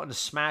goes out and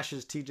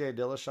smashes TJ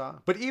Dillashaw,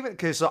 but even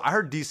because so I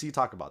heard DC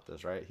talk about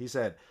this, right? He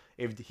said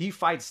if he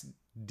fights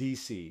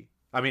DC,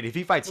 I mean if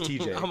he fights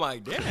TJ, I'm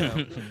like,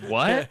 damn.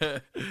 What?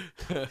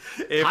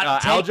 if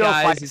Hot take, Aljo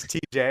guys. fights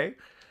TJ,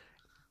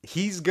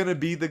 he's gonna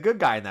be the good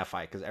guy in that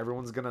fight because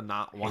everyone's gonna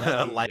not want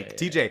to like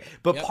TJ.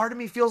 But Yep. part of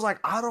me feels like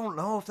I don't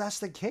know if that's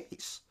the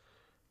case.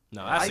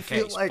 No, that's I the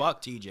feel case. like-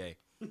 Fuck TJ.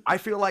 I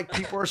feel like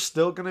people are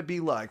still gonna be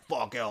like,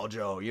 "Fuck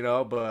Aljo," you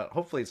know. But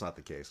hopefully it's not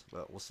the case.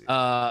 But we'll see.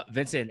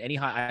 Vincent, any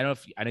hot?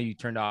 I know you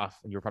turned off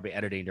and you were probably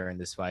editing during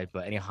this fight,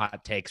 but any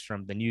hot takes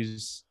from the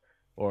news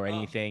or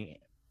anything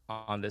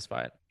on this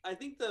fight? I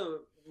think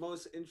the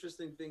most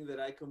interesting thing that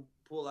I can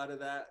pull out of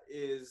that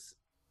is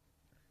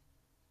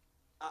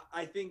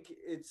I think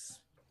it's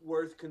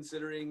worth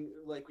considering,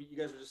 like what you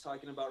guys were just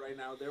talking about right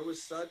now. There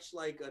was such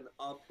like an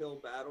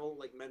uphill battle,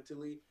 like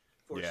mentally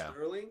for Yeah.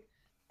 Sterling.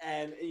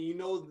 And you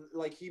know,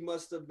 like he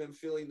must have been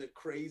feeling the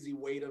crazy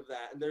weight of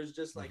that. And there's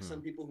just like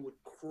some people who would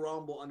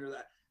crumble under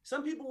that.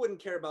 Some people wouldn't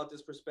care about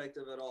this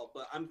perspective at all.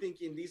 But I'm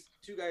thinking these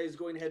two guys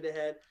going head to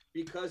head,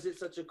 because it's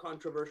such a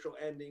controversial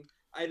ending,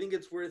 I think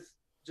it's worth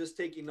just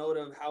taking note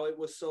of how it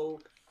was so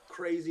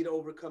crazy to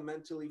overcome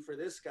mentally for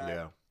this guy.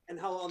 Yeah. And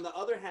how on the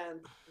other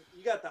hand,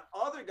 you got the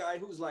other guy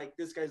who's like,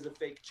 this guy's a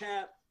fake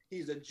champ.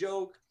 He's a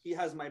joke. He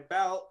has my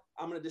belt.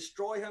 I'm going to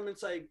destroy him.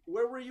 It's like,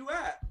 where were you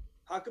at?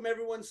 How come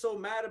everyone's so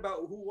mad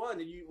about who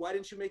won? And why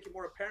didn't you make it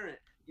more apparent?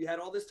 You had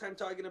all this time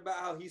talking about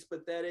how he's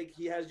pathetic.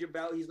 He has your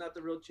belt. He's not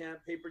the real champ,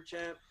 paper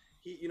champ.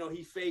 He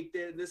faked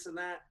it, this and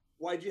that.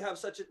 Why'd you have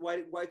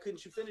why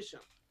couldn't you finish him?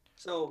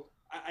 So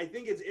I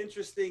think it's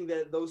interesting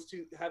that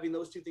having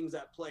those two things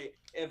at play.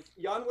 If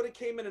Jan would have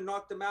came in and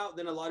knocked him out,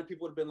 then a lot of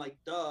people would have been like,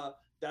 duh,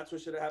 that's what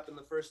should have happened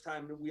the first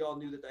time. We all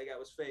knew that guy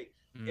was fake.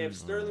 If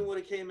Sterling would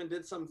have came and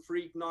did some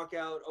freak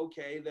knockout,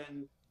 okay,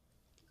 then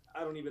I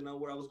don't even know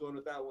where I was going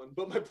with that one.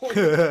 But my point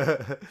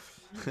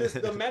is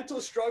the mental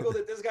struggle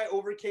that this guy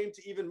overcame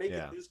to even make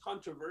it this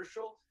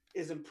controversial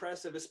is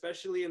impressive,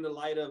 especially in the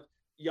light of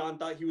Jan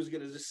thought he was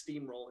going to just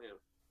steamroll him.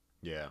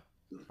 Yeah,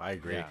 I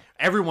agree. Yeah.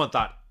 Everyone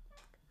thought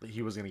that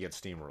he was gonna get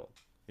steamrolled.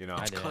 You know,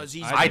 I didn't. Because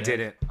he's I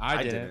didn't. I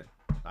I didn't. didn't.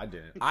 I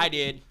didn't. I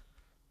did.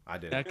 I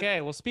did.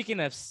 Okay, well, speaking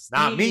of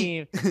Not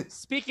me.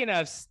 speaking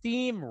of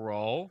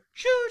steamroll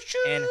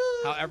and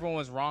how everyone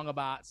was wrong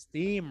about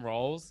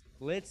steamrolls,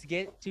 let's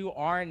get to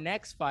our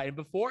next fight. And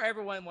before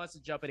everyone wants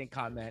to jump in and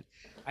comment,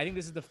 I think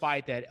this is the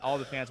fight that all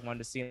the fans wanted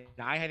to see. And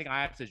I think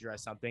I have to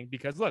address something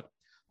because, look,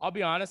 I'll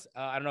be honest.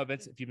 I don't know,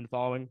 Vince, if you've been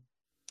following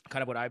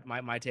kind of what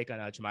my take on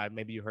Chimaev.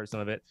 Maybe you heard some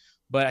of it,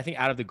 but I think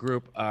out of the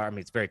group, I mean,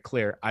 it's very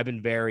clear. I've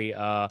been very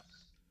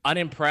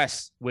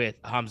unimpressed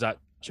with Khamzat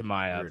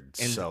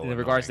Chimaev in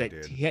regards that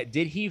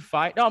did he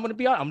fight? No, I'm gonna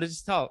be honest. I'm gonna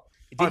just tell.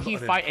 Did he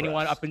fight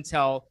anyone up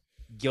until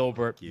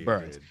Gilbert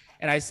Burns?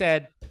 And I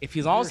said, if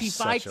as long as he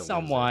fights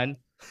someone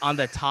on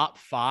the top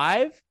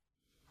 5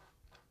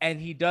 and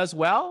he does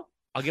well,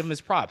 I'll give him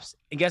his props.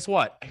 And guess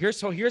what?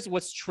 Here's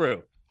what's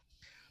true.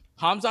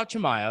 Khamzat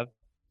Chimaev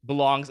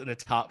belongs in the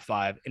top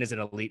 5 and is an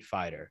elite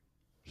fighter.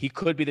 He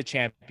could be the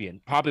champion,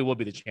 probably will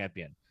be the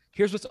champion.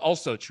 Here's what's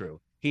also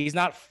true. He's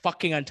not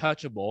fucking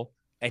untouchable,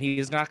 and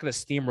he's not going to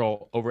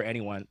steamroll over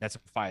anyone that's a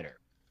fighter,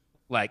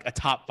 like a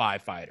top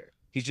 5 fighter.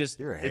 He's just,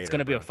 it's going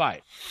to be a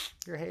fight.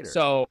 You're a hater.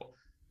 So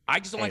I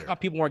just don't like how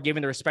people weren't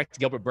giving the respect to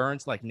Gilbert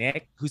Burns, like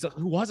Nick, who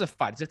was a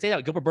fighter. To say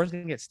that Gilbert Burns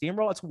going to get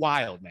steamrolled, it's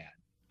wild, man.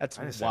 That's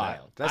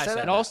wild.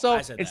 And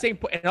also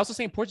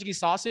saying Portuguese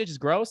sausage is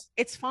gross.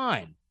 It's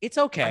fine. It's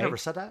okay. I never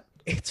said that.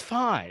 It's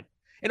fine.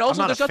 And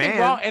also, there's nothing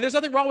wrong. And there's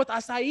nothing wrong with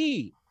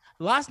acai.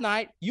 Last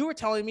night, you were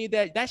telling me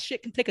that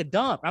shit can take a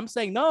dump. I'm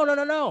saying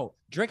no.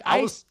 Drink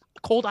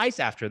cold ice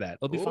after that.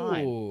 It'll be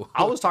fine.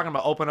 I was talking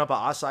about opening up an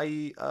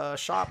acai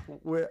shop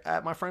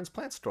at my friend's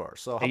plant store.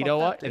 So you know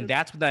what? And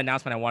that's the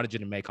announcement I wanted you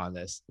to make on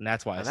this. And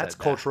that's why I said that's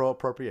cultural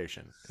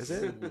appropriation. Is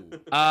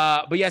it?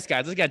 But yes,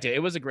 guys, let's get to it. It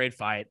was a great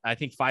fight. I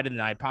think fight of the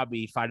night,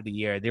 probably fight of the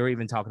year. They were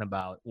even talking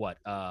about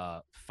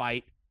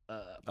fight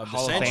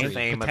Hall of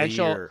Fame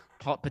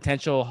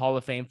potential Hall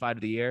of Fame fight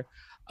of the year.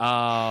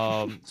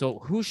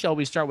 So who shall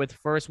we start with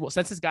first? Well,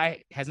 since this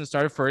guy hasn't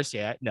started first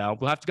yet, no,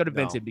 we'll have to go to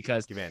Vincent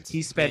because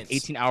he spent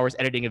 18 hours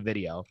editing a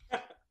video,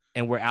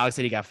 and where Alex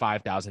said he got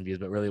 5,000 views,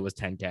 but really it was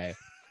 10K.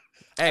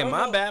 Hey,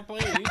 my bad,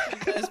 player.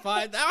 YouTube says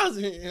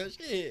 5,000.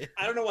 Shit.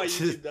 I don't know why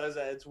YouTube does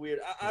that. It's weird.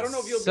 I don't know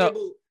if you'll be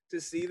able to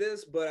see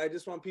this, but I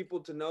just want people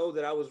to know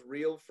that I was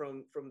real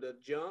from the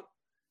jump.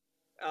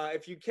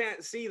 If you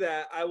can't see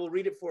that, I will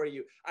read it for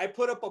you. I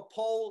put up a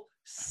poll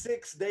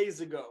 6 days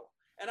ago.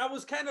 And I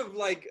was kind of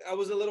like, I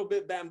was a little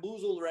bit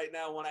bamboozled right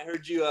now when I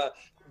heard you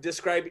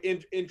describe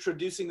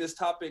introducing this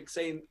topic,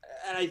 saying,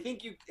 and I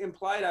think you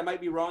implied, I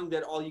might be wrong,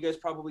 that all you guys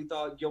probably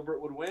thought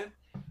Gilbert would win.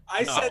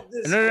 I said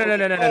this. No.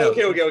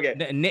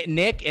 Okay.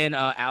 Nick and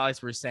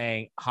Alex were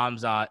saying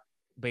Khamzat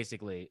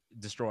basically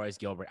destroys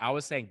Gilbert. I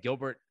was saying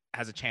Gilbert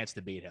has a chance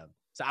to beat him.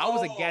 So I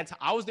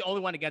was the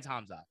only one against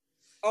Khamzat.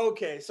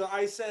 Okay, so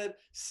I said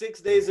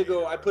 6 days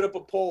ago, I put up a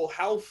poll.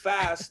 How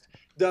fast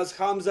does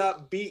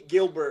Khamzat beat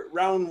Gilbert?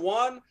 Round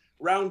 1,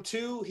 round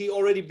 2, he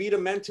already beat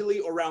him mentally,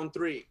 or round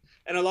 3?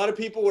 And a lot of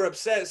people were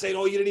upset, saying,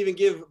 "Oh, you didn't even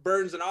give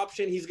Burns an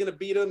option. He's gonna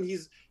beat him.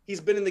 He's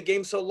been in the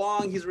game so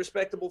long. He's a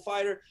respectable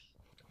fighter."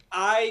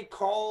 I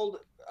called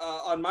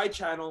on my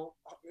channel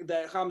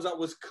that Khamzat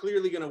was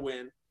clearly gonna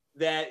win.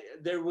 That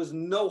there was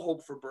no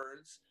hope for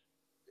Burns.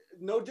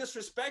 No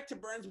disrespect to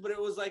Burns, but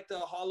it was like the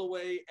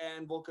Holloway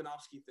and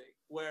Volkanovski thing,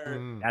 where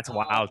that's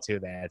wild too,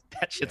 man.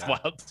 That shit's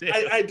wild too.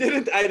 I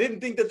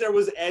didn't think that there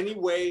was any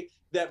way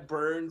that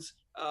Burns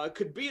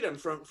could beat him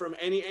from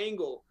any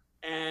angle.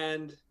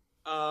 And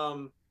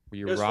were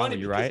you wrong? Were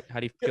you right? How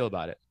do you feel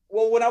about it?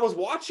 Well, when I was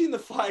watching the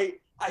fight,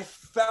 I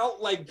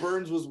felt like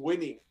Burns was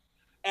winning.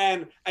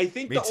 And I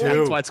think that's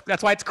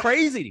why it's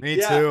crazy. Me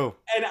too.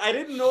 And I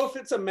didn't know if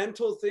it's a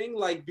mental thing,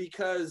 like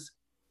because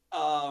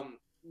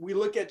we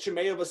look at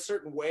Chimaev a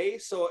certain way.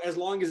 So as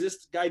long as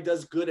this guy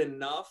does good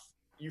enough,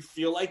 you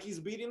feel like he's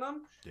beating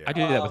him. Yeah. I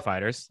do that with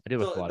fighters. I do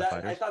with a lot of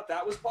fighters. I thought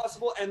that was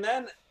possible. And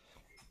then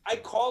I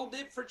called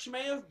it for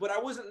Chimaev, but I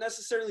wasn't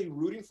necessarily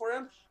rooting for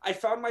him. I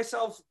found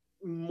myself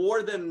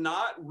more than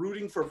not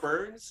rooting for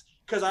Burns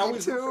because I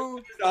always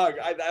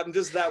I'm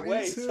just that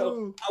way. Too.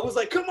 So I was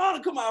like, come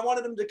on. I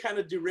wanted him to kind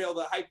of derail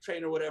the hype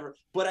train or whatever.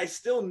 But I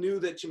still knew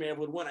that Chimaev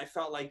would win. I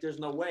felt like there's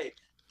no way.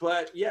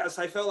 But yes,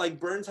 I felt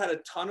like Burns had a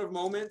ton of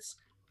moments.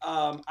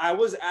 I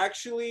was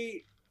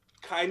actually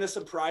kind of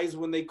surprised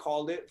when they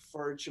called it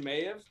for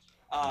Chimaev.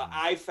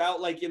 I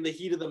felt like in the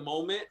heat of the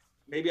moment,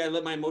 maybe I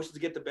let my emotions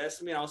get the best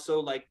of me. I was so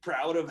like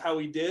proud of how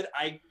he did.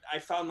 I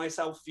found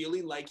myself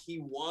feeling like he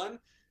won.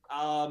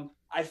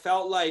 I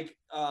felt like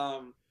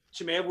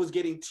Chimaev was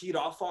getting teed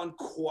off on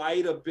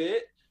quite a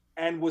bit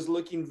and was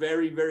looking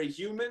very, very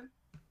human.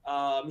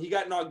 He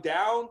got knocked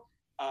down.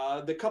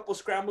 The couple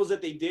scrambles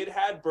that they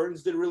had,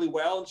 Burns did really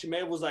well. And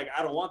Chimaev was like,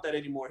 I don't want that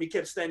anymore. He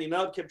kept standing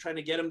up, kept trying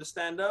to get him to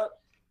stand up.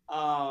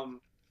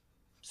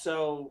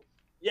 So,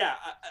 yeah,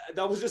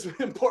 that was just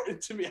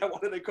important to me. I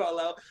wanted to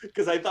call out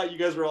because I thought you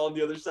guys were all on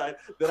the other side.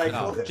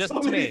 Just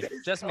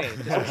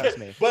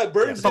me. But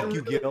Burns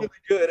did really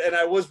good, and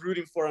I was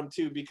rooting for him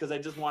too because I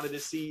just wanted to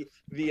see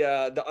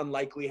the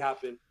unlikely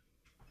happen.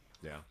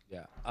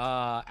 Yeah.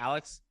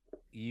 Alex,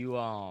 you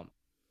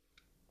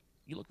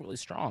look really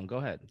strong. Go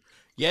ahead.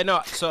 Yeah,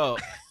 no. So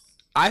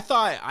I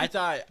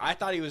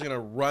thought he was gonna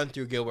run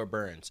through Gilbert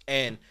Burns.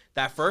 And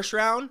that first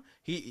round,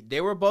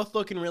 they were both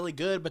looking really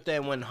good. But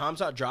then when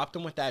Hamzat dropped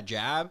him with that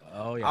jab,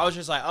 Oh, yeah. I was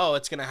just like, oh,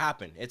 it's gonna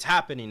happen. It's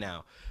happening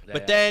now. Yeah,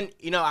 But yeah.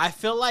 then I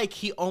feel like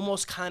he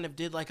almost kind of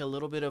did like a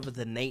little bit of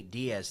the Nate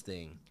Diaz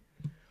thing,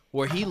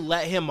 where he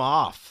let him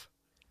off,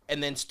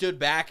 and then stood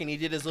back and he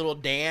did his little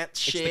dance It's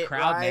shit. the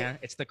crowd, right? man.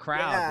 It's the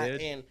crowd, Yeah,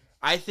 dude. and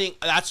I think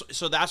that's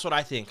what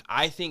I think.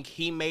 I think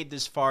he made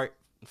this fart.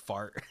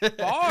 Bar.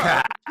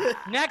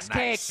 Next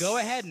take. Go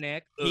ahead,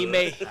 Nick. He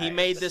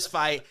made this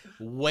fight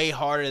way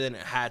harder than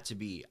it had to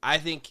be. I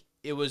think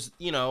it was,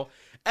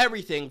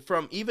 everything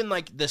from even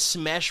like the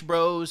Smash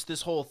Bros,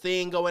 this whole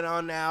thing going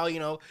on now,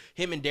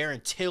 him and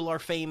Darren Till are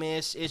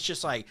famous. It's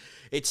just like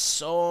it's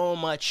so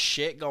much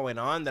shit going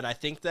on that I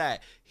think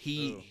that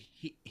he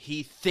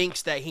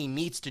thinks that he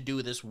needs to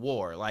do this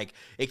war. Like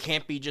it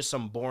can't be just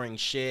some boring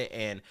shit.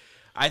 And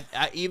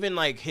I even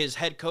like his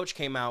head coach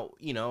came out,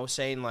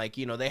 saying like,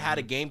 they had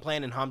a game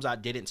plan and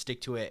Hamzat didn't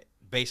stick to it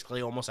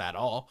basically almost at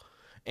all.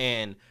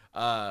 And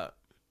but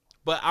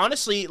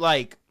honestly,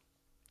 like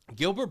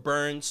Gilbert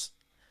Burns,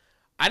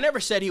 I never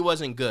said he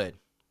wasn't good,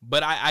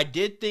 but I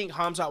did think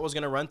Hamzat was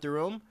gonna run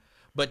through him.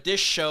 But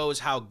this shows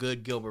how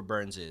good Gilbert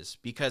Burns is,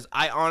 because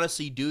I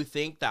honestly do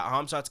think that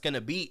Hamzat's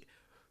gonna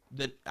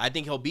I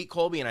think he'll beat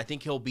Colby and I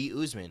think he'll beat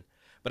Usman.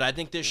 But I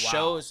think this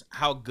shows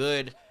how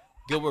good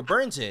Gilbert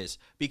Burns is,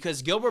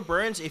 because Gilbert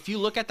Burns, if you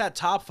look at that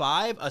top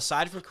 5,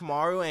 aside from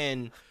Kamaru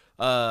and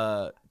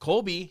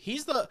Colby,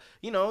 he's the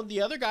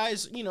other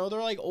guys, they're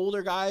like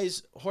older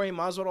guys. Jorge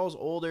Masvidal's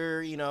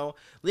older,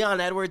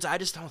 Leon Edwards, I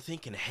just don't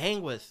think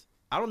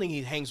I don't think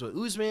he hangs with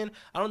Usman.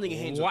 I don't think he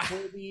hangs with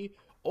Colby,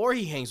 or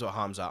he hangs with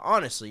Hamza.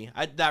 Honestly,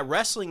 that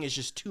wrestling is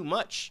just too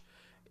much.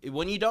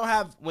 When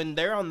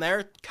they're on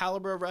their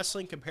caliber of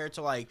wrestling compared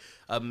to like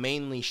a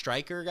mainly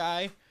striker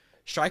guy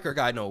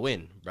no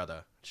win,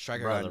 brother.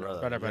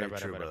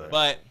 Brother.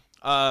 But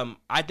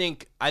I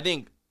think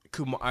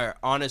Kumar,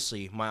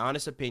 honestly, my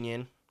honest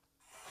opinion,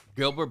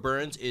 Gilbert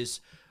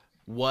Burns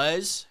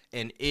was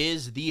and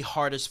is the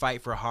hardest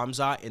fight for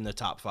Hamzat in the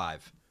top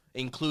 5,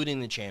 including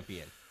the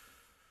champion.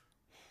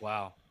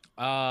 Wow.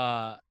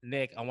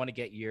 Nick, I want to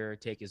get your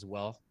take as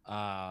well.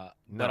 But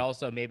No.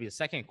 also maybe a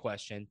second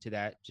question to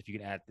that, if you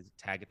can add the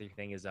tag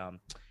thing is, I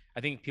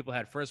think people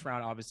had first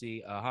round,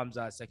 obviously,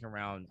 Hamzat, second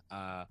round,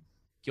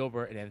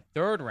 Gilbert, and then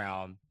third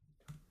round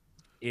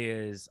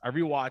is I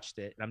rewatched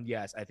it, and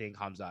I think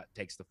Hamzat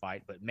takes the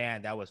fight, but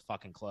man, that was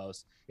fucking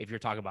close. If you're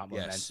talking about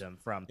momentum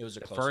from It was a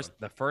close one.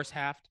 the first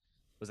half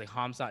was like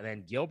Hamzat, and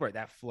then Gilbert.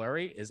 That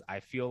flurry I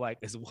feel like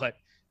is what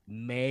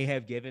may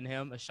have given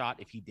him a shot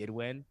if he did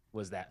win,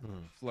 was that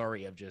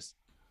flurry of just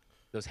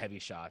those heavy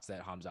shots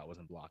that Hamzat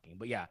wasn't blocking.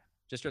 But yeah,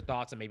 just your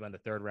thoughts on maybe on the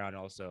third round,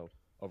 and also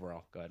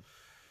overall. Good.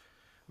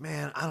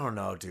 Man, I don't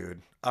know,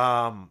 dude.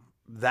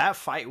 That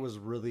fight was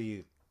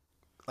really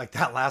like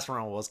that last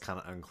round was kind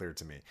of unclear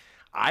to me.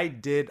 I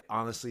did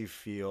honestly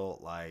feel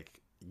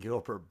like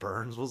Gilbert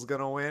Burns was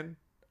gonna win.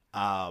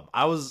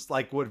 I was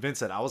like what Vince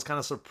said. I was kind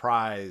of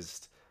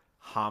surprised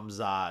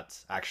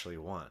Hamzat actually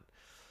won.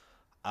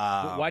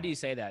 Why do you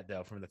say that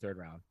though? From the third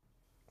round,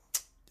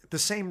 The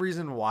same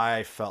reason why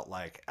I felt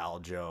like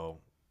Aljo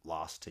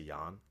lost to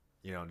Jan.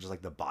 Just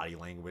like the body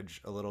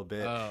language a little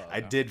bit. Oh, I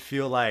okay. did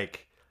feel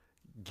like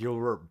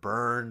Gilbert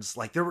Burns,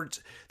 like there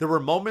were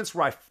moments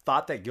where I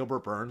thought that Gilbert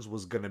Burns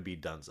was gonna be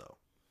Dunzo,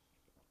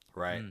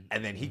 right?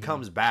 And then he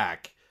comes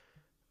back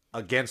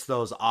against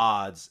those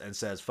odds and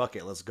says, "Fuck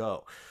it, let's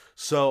go."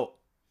 So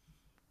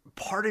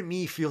part of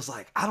me feels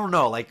like, I don't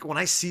know, like when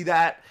I see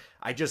that,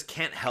 I just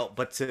can't help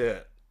but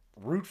to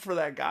root for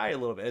that guy a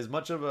little bit. As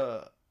much of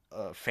a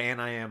fan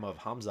I am of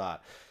Hamzat,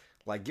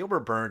 like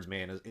Gilbert Burns,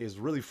 man, is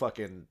really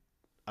fucking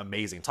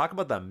amazing. Talk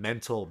about the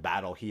mental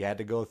battle he had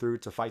to go through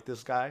to fight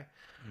this guy,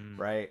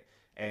 right?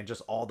 And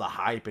just all the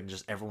hype and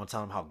just everyone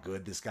telling him how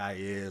good this guy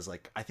is.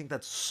 Like, I think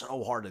that's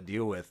so hard to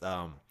deal with.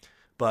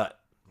 But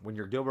when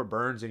you're Gilbert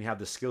Burns and you have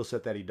the skill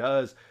set that he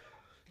does,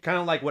 kind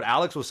of like what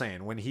Alex was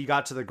saying, when he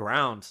got to the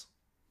ground,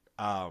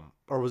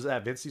 or was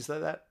that Vince you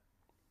said that?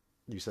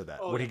 You said that.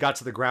 Oh, When he got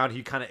to the ground,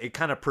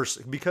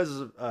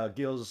 because of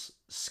Gil's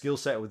skill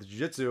set with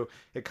jiu-jitsu,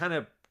 it kind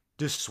of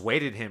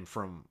dissuaded him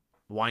from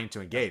wanting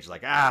to engage.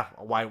 Like,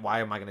 why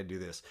am I going to do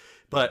this?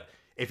 But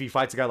if he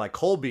fights a guy like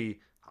Colby,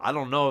 I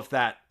don't know if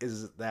that's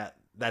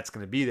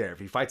going to be there. If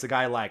he fights a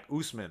guy like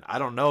Usman, I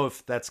don't know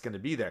if that's going to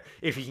be there.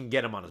 If he can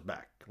get him on his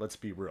back. Let's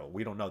be real.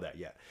 We don't know that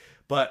yet.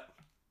 But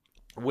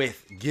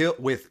with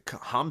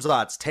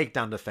Hamzat's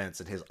takedown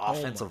defense and his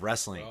offensive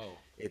wrestling, bro.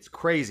 it's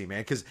crazy,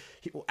 man. Because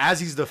as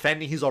he's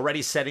defending, he's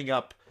already setting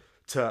up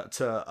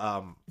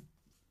to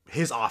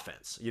his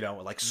offense,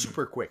 like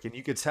super quick. And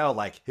you could tell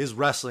like his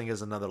wrestling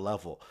is another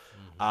level.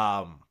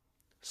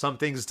 Some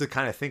things to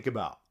kind of think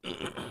about.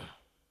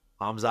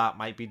 Hamzat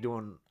might be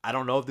doing, I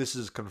don't know if this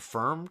is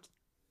confirmed,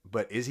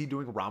 but is he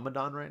doing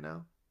Ramadan right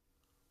now?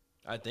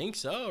 I think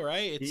so,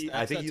 right?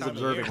 I think he's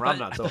observing I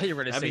Ramadan. So thought you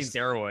were gonna that say means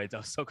steroids. I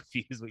was so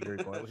confused what you were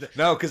going with.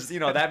 no, because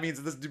that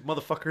means this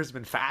motherfucker has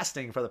been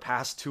fasting for the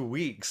past 2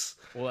 weeks.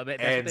 Well, I mean,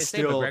 that's And what they say.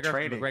 still McGregor,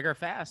 training. McGregor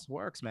fast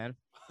works, man.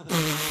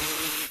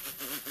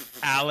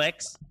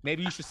 Alex,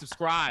 maybe you should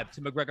subscribe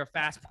to McGregor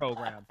Fast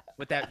program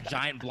with that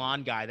giant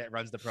blonde guy that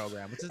runs the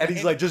program. What's his And name?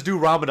 he's like, just do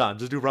Ramadan.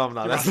 Just do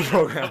Ramadan. That's the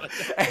program.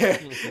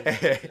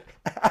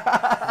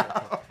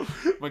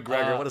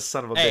 McGregor, what a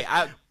son of a Hey,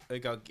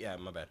 bitch. yeah,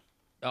 my bad.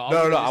 Oh, No,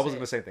 I say- wasn't going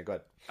to say anything. Go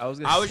ahead. I was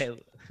I gonna was- say.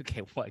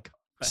 Okay, what?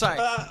 Sorry,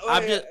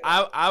 wait,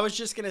 I was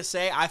just gonna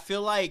say I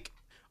feel like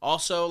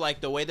also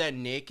like the way that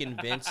Nick and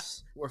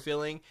Vince were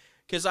feeling,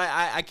 because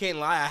I can't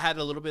lie, I had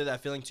a little bit of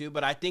that feeling too,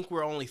 but I think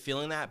we're only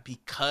feeling that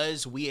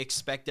because we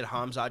expected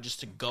Hamza just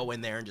to go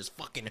in there and just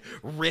fucking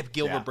rip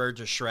Gilbert Yeah, Burns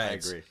to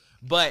shreds. I agree.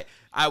 But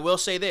I will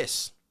say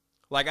this,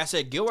 like I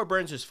said, Gilbert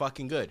Burns is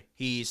fucking good.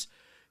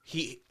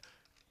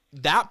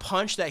 That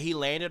punch that he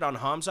landed on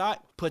Hamzat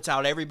puts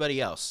out everybody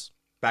else.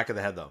 Back of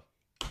the head, though.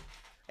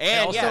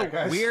 And also, yeah,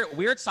 guys.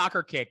 weird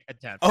soccer kick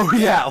attempt. Oh,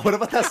 yeah. What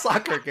about that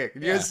soccer kick?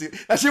 You guys see?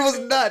 That shit was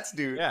nuts,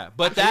 dude. yeah,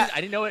 but that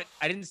I didn't know it.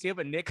 I didn't see it,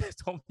 but Nick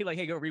told me like,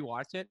 "Hey, go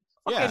rewatch it."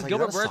 Yeah, Okay, it's like,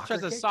 Gilbert is that a Burns tries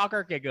soccer a kick?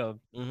 soccer kick him.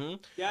 mm-hmm.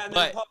 Yeah, and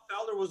then But- Pop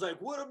Fowler was like,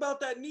 "What about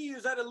that knee?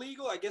 Is that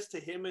illegal?" I guess to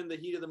him in the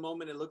heat of the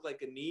moment, it looked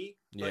like a knee.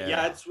 But Yeah.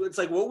 yeah, it's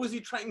like, what was he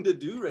trying to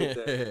do right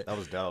there? That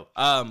was dope.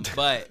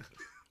 But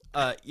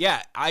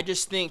yeah, I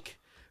just think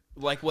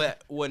like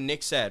what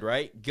Nick said,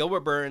 right? Gilbert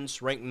Burns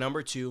ranked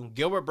number 2.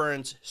 Gilbert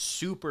Burns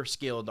super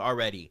skilled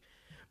already,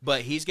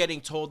 but he's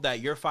getting told that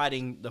you're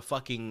fighting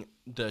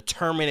the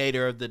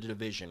Terminator of the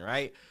division,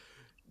 right?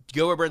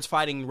 Gilbert Burns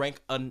fighting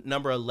rank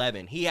number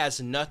 11. He has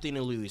nothing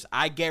to lose.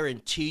 I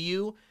guarantee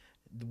you,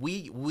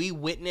 we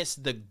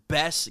witnessed the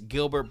best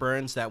Gilbert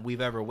Burns that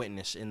we've ever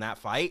witnessed in that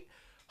fight.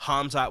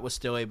 Hamzat was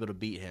still able to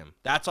beat him.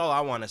 That's all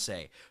I want to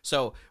say.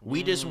 So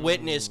we just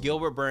witnessed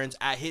Gilbert Burns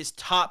at his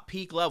top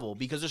peak level,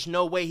 because there's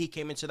no way he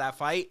came into that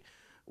fight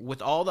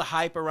with all the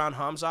hype around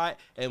Hamzat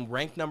and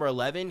ranked number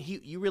 11.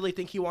 You really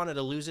think he wanted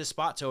to lose his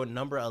spot to a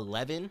number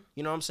 11?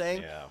 You know what I'm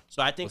saying? Yeah.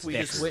 So I think What's we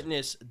next? just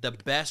witnessed the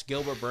best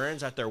Gilbert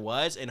Burns that there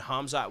was, and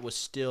Hamzat was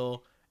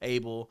still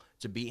able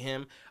to beat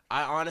him.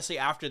 I honestly,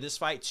 after this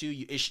fight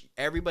too,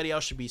 everybody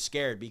else should be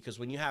scared, because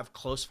when you have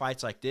close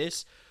fights like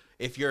this,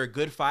 if you're a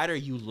good fighter,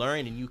 you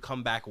learn and you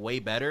come back way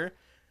better.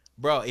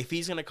 Bro, if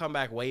he's gonna come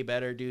back way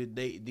better, dude,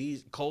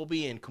 these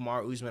Colby and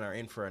Kamaru Usman are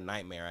in for a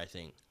nightmare, I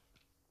think.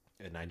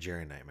 A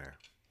Nigerian nightmare.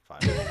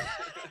 5.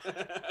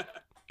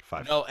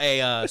 5. No,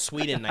 a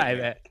Sweden I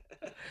nightmare.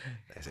 bet.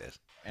 This is.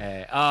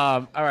 Hey,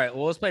 all right.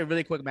 Well, let's play a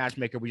really quick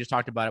matchmaker. We just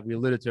talked about it. We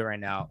alluded to it right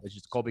now. It's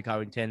just Colby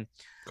Covington.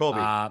 Colby.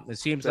 It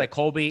seems like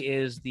Colby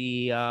is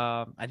the.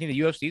 I think the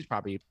UFC is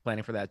probably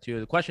planning for that too.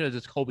 The question is,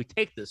 does Colby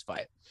take this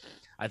fight?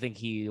 I think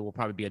he will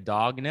probably be a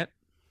dog in it.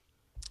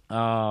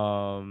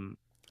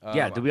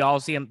 Yeah. Do we all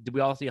see him? Do we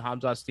all see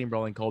Hamza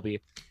steamrolling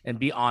Colby? And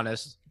be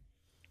honest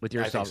with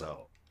I think yourself.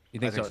 so. You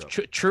think, I think so?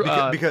 so. True.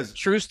 Because-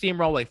 true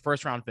steamroll, like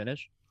first round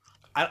finish.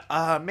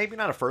 Maybe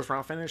not a first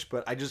round finish,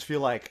 but I just feel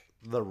like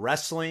the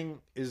wrestling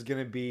is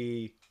gonna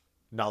be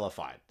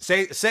nullified.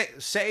 Say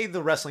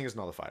the wrestling is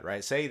nullified,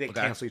 right? Say they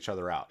Okay. cancel each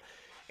other out.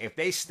 If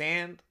they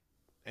stand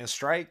and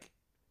strike,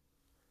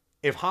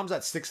 if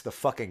Hamzat sticks to the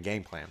fucking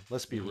game plan,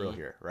 let's be real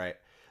here, right?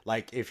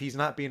 Like if he's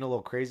not being a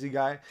little crazy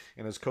guy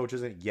and his coach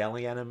isn't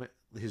yelling at him,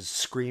 his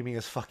screaming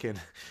his fucking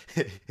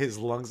his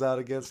lungs out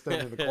against him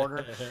in the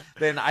corner,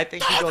 then I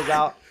think he goes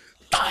out.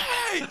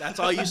 That's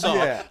all you saw.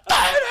 Yeah.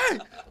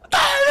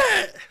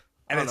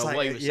 And I don't it's know like,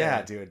 what you were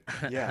yeah, saying.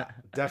 dude, yeah,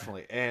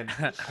 definitely. And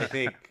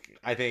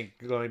I think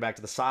going back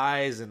to the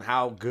size and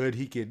how good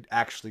he could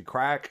actually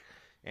crack,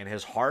 and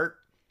his heart,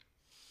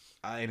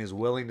 and his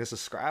willingness to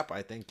scrap,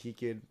 I think he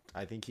could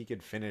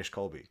finish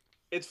Colby.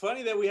 It's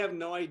funny that we have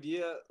no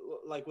idea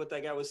like what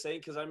that guy was saying,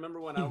 because I remember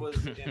when I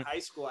was in high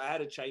school, I had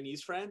a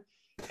Chinese friend,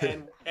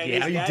 and Yeah,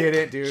 No, his you dad-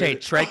 didn't, dude. Hey,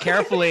 tread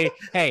carefully.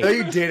 Hey, No,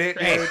 you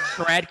didn't. hey, Dude.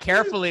 tread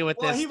carefully with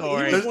Well, this he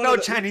story. There's one no of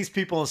the- Chinese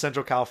people in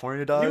Central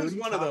California, dog. He What was are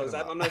you one of talking those.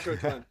 about? I'm not sure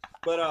which one,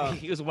 but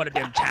He was one of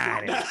them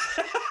Chinese.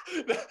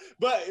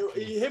 but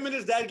him and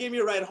his dad gave me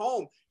a ride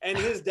home, and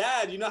his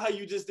dad, you know how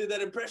you just did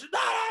that impression?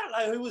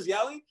 Like he was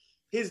yelling.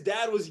 His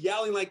dad was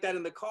yelling like that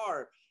in the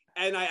car,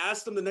 and I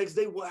asked him the next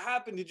day, "What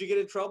happened? Did you get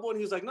in trouble?" And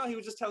he was like, "No, he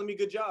was just telling me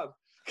good job."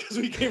 Because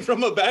we came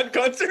from a band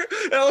concert,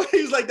 and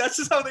he's like, "That's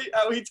just how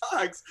he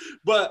talks."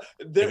 But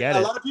there, get a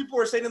it. lot of people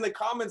were saying in the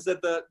comments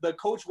that the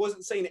coach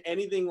wasn't saying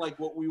anything like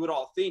what we would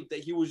all think. That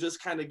he was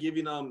just kind of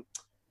giving them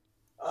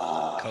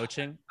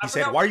Coaching. I He said,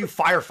 forgot "Why are you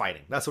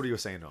firefighting?" That's what he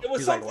was saying. To him. It was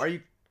He's like, something- "Why are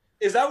you?"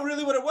 Is that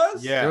really what it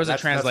was? Yeah, There was a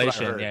that's what I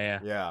translation, heard. yeah.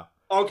 Yeah.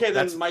 Okay, then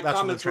That's- my that's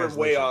from the comments were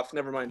way translation. off.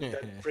 Never mind.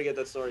 Forget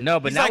that story. No,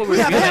 but He's now like, we're we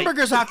have revealing-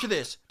 hamburgers after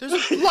this. There's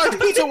a large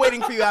pizza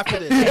waiting for you after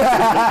this.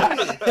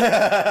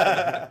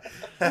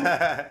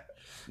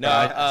 No,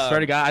 I swear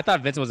to God, I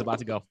thought Vincent was about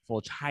to go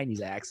full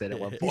Chinese accent at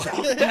one point.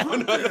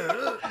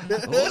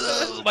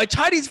 My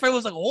Chinese friend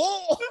was like,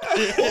 "Whoa!"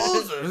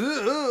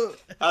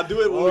 I'll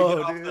do it when we Whoa,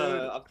 get off dude.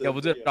 the Yeah,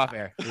 we'll do it off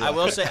air. I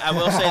will say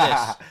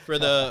this for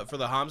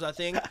the Hamza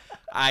thing.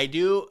 I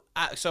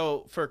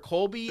So for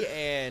Colby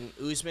and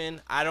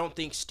Usman, I don't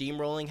think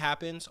steamrolling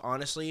happens.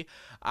 Honestly,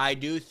 I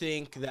do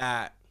think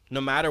that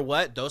no matter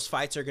what, those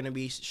fights are going to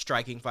be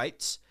striking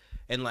fights.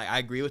 And like I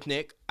agree with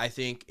Nick. I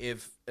think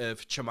if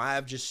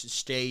Chimaev just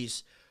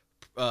stays,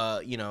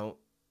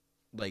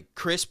 like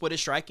crisp with his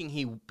striking,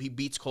 he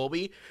beats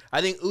Colby. I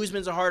think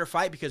Usman's a harder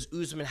fight because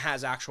Usman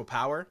has actual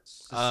power.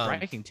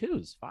 Striking too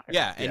is fire.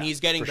 Yeah, and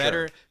he's getting for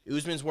better.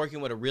 Usman's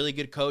working with a really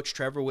good coach,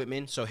 Trevor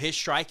Whitman, so his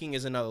striking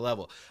is another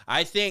level.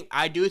 I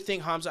do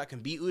think Khamzat can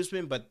beat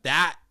Usman, but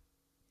that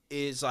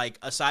is like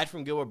aside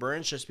from Gilbert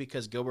Burns, just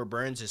because Gilbert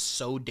Burns is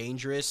so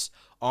dangerous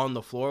on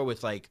the floor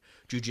with like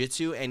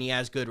jiu-jitsu and he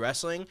has good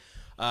wrestling.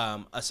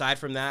 Aside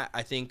from that,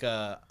 I think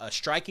a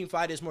striking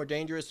fight is more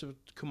dangerous with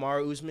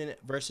Kamaru Usman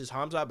versus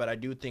Khamzat, but I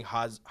do think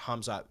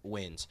Khamzat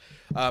wins.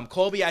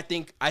 Colby, I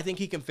think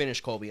he can finish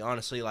Colby,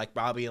 honestly, like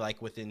probably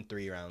like within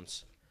 3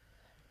 rounds.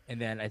 And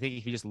then I think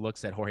if he just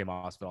looks at Jorge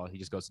Masvidal, he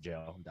just goes to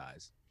jail and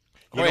dies.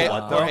 You know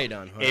what, though? Jorge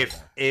done.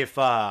 If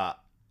I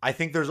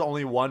think there's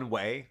only one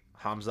way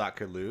Khamzat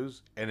could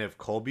lose, and if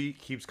Colby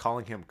keeps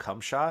calling him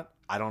cum shot,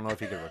 I don't know if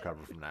he can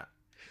recover from that.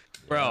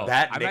 Bro,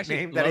 That I'm actually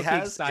nickname that he low-key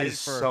has excited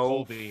is for so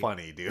Colby.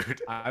 funny,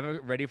 dude. I'm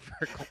ready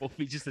for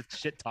Colby just to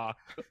shit talk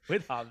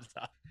with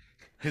Hamza.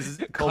 His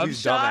Colby's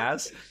shot?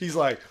 dumbass. He's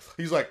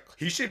like,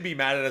 he should be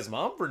mad at his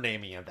mom for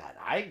naming him that.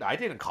 I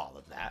didn't call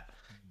him that.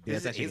 Yeah,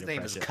 His, that's actually his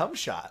name is impressive. Cum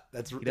Shot.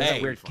 That's He does Hey,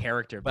 a weird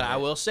character, But I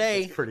will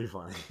say, It's pretty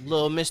funny.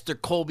 little Mr.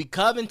 Colby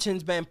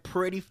Covington's been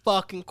pretty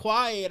fucking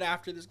quiet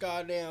after this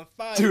goddamn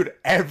fight. Dude,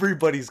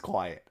 everybody's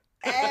quiet.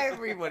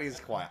 Everybody's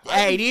quiet.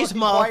 Hey, I'm these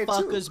fucking quiet, too.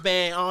 motherfuckers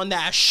been on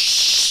that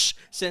shh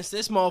since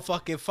this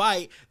motherfucking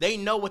fight. They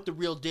know what the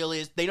real deal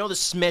is. They know the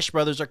Smash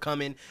Brothers are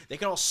coming. They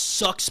can all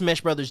suck Smash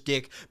Brothers'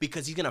 dick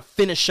because he's gonna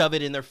finish shove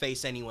it in their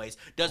face anyways.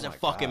 Doesn't my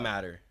fucking God.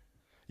 matter.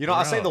 You know,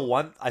 I'll say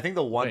Bro. I think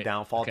the one Wait,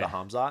 downfall okay. to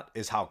Hamzat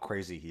is how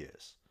crazy he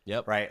is.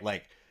 Yep. Right?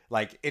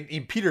 Like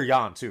in Peter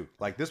Yan too.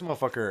 Like this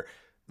motherfucker,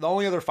 the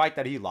only other fight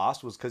that he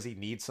lost was because he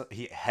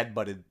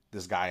headbutted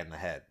this guy in the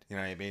head. You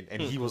know what I mean?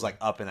 And he was like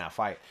up in that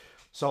fight.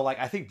 So like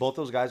I think both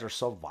those guys are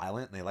so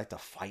violent and they like to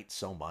fight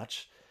so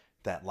much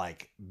that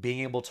like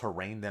being able to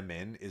rein them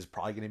in is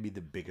probably going to be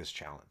the biggest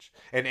challenge.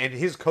 And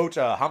his coach,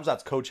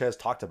 Hamzat's coach, has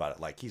talked about it.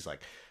 Like he's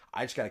like,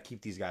 I just got to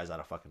keep these guys out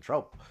of fucking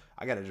trouble.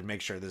 I got to just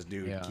make sure this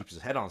dude keeps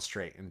his head on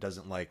straight and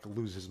doesn't like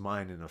lose his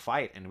mind in a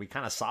fight. And we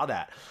kind of saw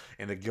that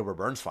in the Gilbert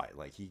Burns fight.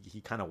 Like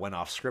he kind of went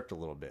off script a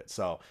little bit.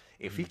 So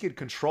if he could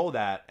control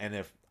that, and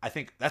if I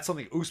think that's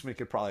something Usman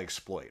could probably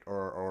exploit,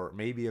 or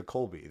maybe a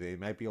Colby, they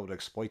might be able to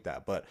exploit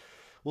that. But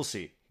we'll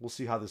see. We'll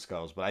see how this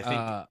goes. But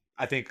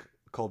I think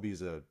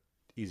Colby's a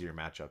easier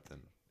matchup than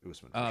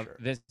Usman for sure.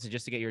 Vince,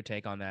 just to get your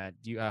take on that,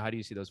 how do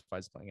you see those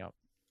fights playing out?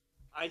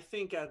 I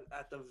think at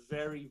the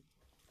very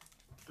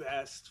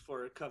best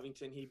for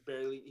Covington,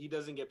 he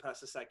doesn't get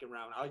past the second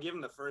round. I'll give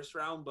him the first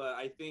round, but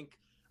I think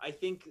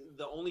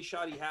the only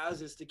shot he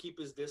has is to keep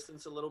his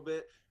distance a little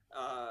bit.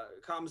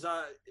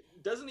 Khamzat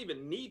doesn't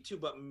even need to,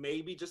 but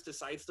maybe just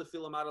decides to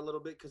feel him out a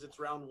little bit because it's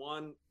round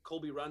one.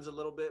 Colby runs a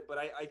little bit, but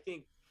I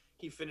think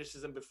he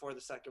finishes him before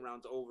the second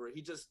round's over.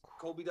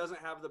 Colby doesn't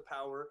have the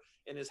power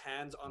in his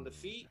hands on the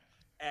feet,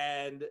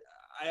 and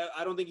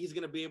I don't think he's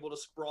going to be able to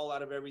sprawl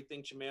out of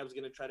everything Chimaev's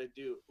going to try to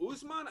do.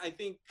 Usman, I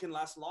think, can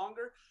last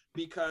longer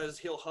because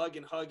he'll hug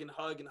and hug and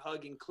hug and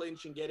hug and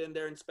clinch and get in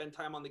there and spend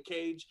time on the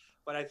cage.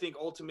 But I think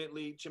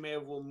ultimately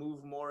Chimaev will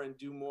move more and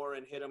do more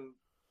and hit him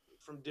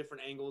from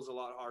different angles a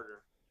lot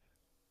harder.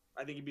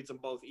 I think he beats them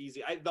both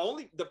easy.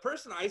 The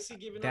person I see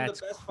giving him the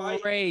best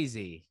fight.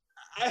 Crazy.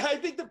 I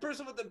think the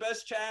person with the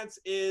best chance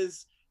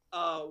is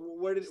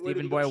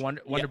Stephen Boy,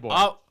 Wonder Boy.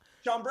 Oh,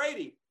 Sean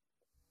Brady.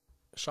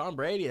 Sean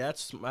Brady,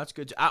 that's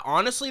good.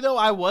 Honestly though,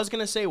 I was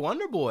gonna say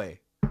Wonder Boy.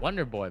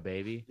 Wonder Boy,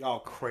 baby. Y'all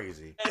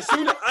crazy.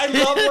 I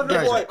love Wonder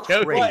guys Boy. are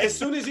crazy. But as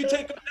soon as you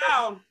take him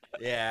down,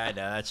 Yeah, I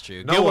know that's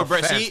true. No Gilbert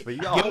Burns, offense, see, but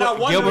y'all- I'm not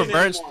Gilbert wondering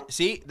Burns. anymore.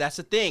 See, that's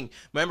the thing.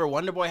 Remember,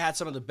 Wonder Boy had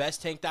some of the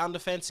best takedown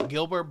defense.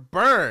 Gilbert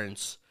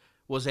Burns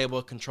was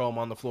able to control him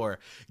on the floor.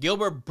 Dude,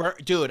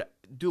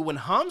 when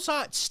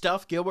Khamzat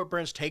stuffed Gilbert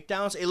Burns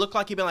takedowns, it looked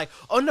like he'd been like,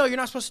 "Oh no, you're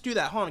not supposed to do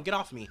that. Hold on, get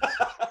off me."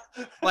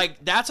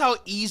 Like that's how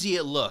easy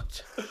it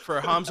looked for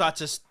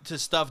Khamzat to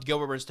stuff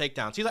Gilbert Burns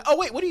takedowns. He's like, "Oh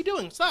wait, what are you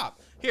doing? Stop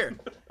here."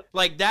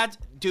 Like that,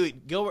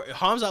 dude.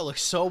 Khamzat looked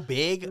so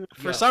big.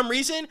 For some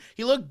reason,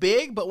 he looked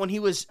big, but when he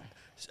was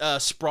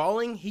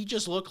sprawling, he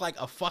just looked like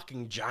a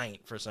fucking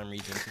giant for some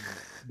reason.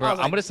 Bro, I was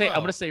I'm like,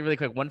 gonna say really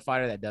quick, one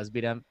fighter that does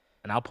beat him,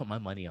 and I'll put my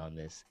money on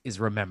this, is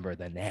Remember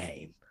the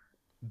Name.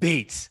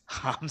 Beats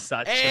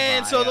Khamzat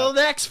And so the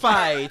next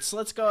fights,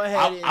 let's go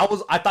ahead.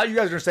 I thought you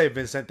guys were gonna say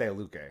Vicente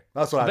Luque.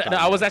 That's what I thought. No,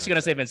 I was actually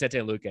gonna say Vicente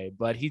Luque,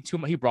 but he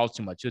brawls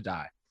too much. He'll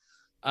die.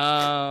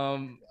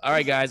 All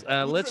right, guys.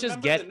 Let's just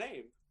Remember get the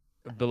name.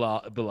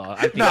 Bilal.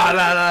 I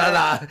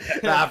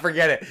think Nah,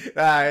 forget it.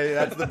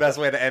 That's the best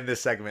way to end this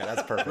segment.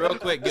 That's perfect. real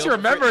quick, Just Gilbert,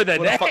 remember the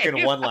What a name.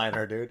 fucking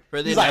one-liner, dude.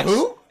 For the He's like, next-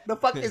 who? The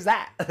fuck is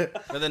that?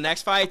 for the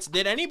next fights,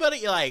 did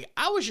anybody I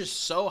was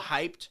just so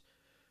hyped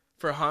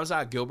for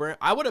Hamzat Gilbert,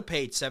 I would have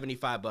paid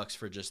 $75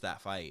 for just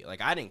that fight.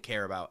 Like, I didn't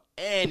care about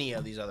any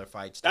of these other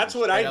fights. to That's be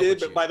what straight I up did. with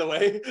But you. by the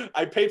way,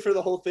 I paid for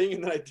the whole thing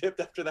and then I dipped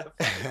after that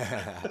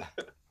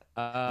fight.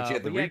 But you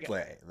had the but yeah,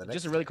 replay. the just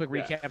next a really quick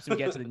Yeah. recap so we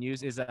get to the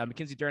news is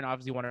Mackenzie Dern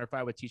obviously wanted to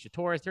fight with Tisha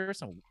Torres. There was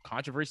some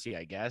controversy,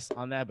 I guess,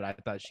 on that, but I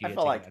thought she. I had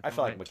felt taken like that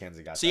fight.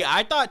 Mackenzie got. See, that.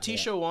 I thought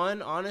Tisha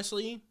won,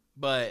 honestly.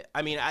 But,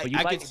 I mean, I But you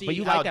could like, see but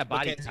you how like that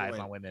body Mackenzie type win.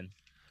 on women.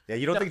 Yeah,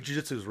 you don't think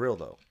jiu-jitsu is real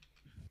though.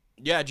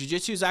 Yeah,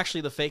 jiu-jitsu is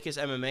actually the fakest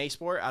MMA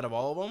sport out of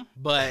all of them.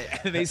 But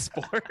They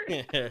sport.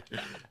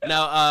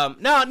 no,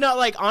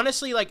 like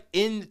honestly, like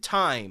in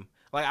time,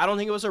 like I don't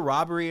think it was a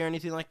robbery or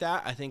anything like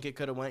that. I think it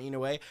could have went either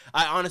way.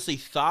 I honestly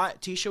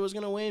thought Tisha was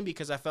gonna win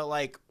because I felt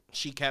like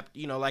she kept,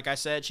 like I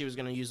said, she was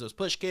gonna use those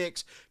push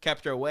kicks,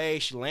 kept her away.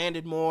 She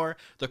landed more.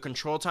 The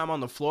control time on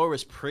the floor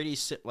was pretty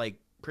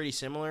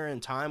similar in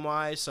time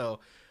wise. So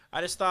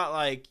I just thought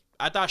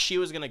I thought she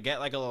was gonna get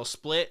like a little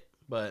split,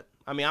 but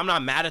I mean I'm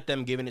not mad at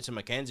them giving it to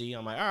Mackenzie.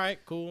 I'm like, all right,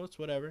 cool, it's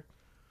whatever.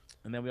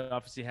 And then we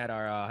obviously had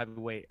our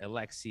heavyweight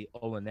Alexei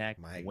Olenek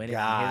My winning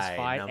guy, his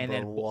fight, and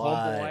then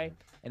number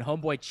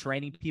homeboy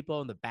training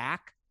people in the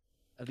back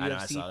of the I know, I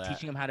UFC, saw that.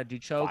 teaching them how to do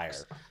Fire.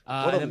 chokes.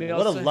 What and then we a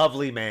also-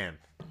 lovely man,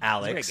 he's a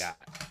Alex. great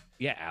guy.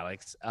 Yeah,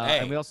 Alex. Hey.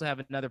 And we also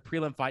have another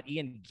prelim fight.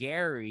 Ian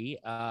Gary.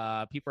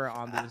 People are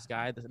on this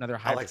guy. There's another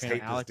high Alex trainer.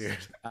 hates Alex. this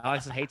dude.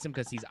 Alex hates him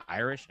because he's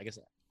Irish. I guess.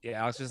 Yeah,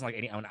 Alex doesn't like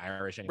anyone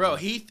Irish anymore. Bro,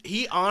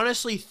 he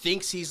honestly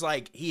thinks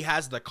he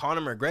has the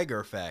Conor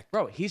McGregor effect.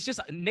 Bro, he's just.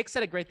 Nick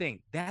said a great thing.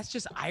 That's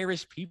just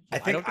Irish people. I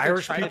think don't they're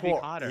Irish trying to be people.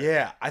 hotter.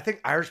 Yeah, I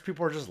think Irish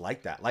people are just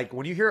like that. Like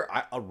when you hear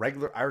a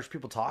regular Irish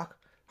people talk,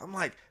 I'm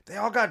like, they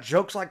all got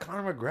jokes like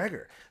Conor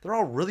McGregor. They're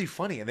all really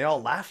funny and they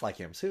all laugh like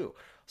him too.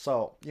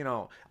 So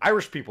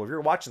Irish people, if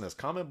you're watching this,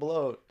 comment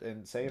below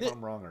and say if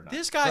I'm wrong or not.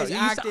 This Bro, guy's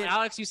acting.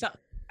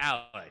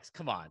 Alex,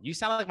 come on. You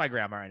sound like my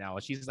grandma right now.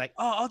 She's like,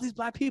 oh, all these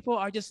black people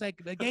are just like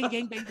gang,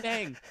 gang, bang,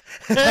 bang.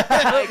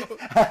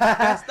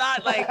 That's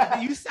not like,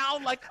 you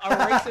sound like a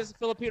racist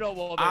Filipino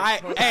woman.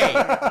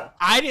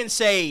 I didn't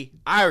say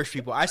Irish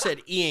people. I said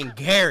Ian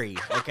Gary.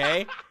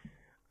 Okay,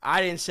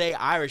 I didn't say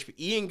Irish.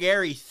 Ian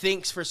Gary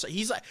thinks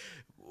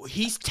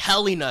he's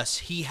telling us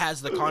he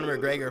has the Conor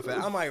McGregor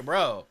effect. I'm like,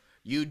 bro,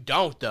 you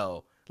don't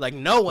though. Like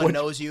no one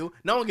knows you.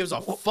 No one gives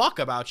a fuck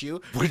about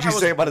you. What did you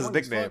say about his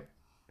nickname?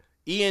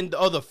 Ian,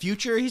 the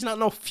future. He's not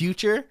no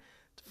future.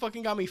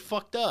 Fucking got me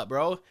fucked up,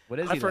 bro. What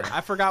is I he then?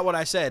 I forgot what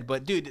I said,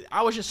 but dude,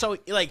 I was just so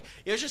it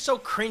was just so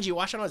cringy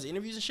watching all his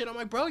interviews and shit. I'm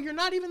like, bro, you're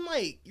not even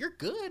like, you're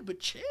good,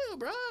 but chill,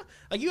 bro.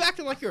 Like you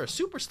acting like you're a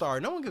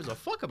superstar. No one gives a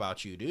fuck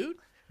about you, dude.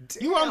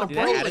 You were on the Dude,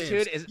 that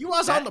attitude prelims. is- You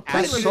was that on the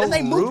That's prelims, so and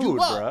they moved rude, you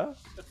up. bro.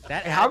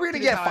 That How are we gonna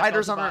attitude is get how I felt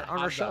fighters on about our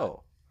Hamza.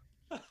 show?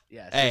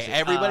 Yeah, Hey, seriously.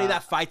 everybody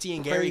that fights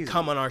Ian Gary, crazy.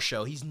 come on our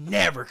show. He's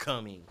never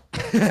coming.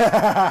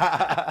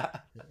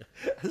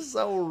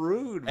 So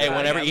rude. Hey, man.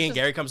 whenever yeah, Ian just-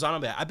 Gary comes on,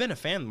 I'm like, I've been a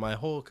fan my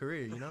whole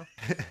career, you know.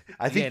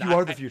 I think Yeah, you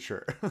are I- the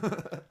future.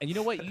 And you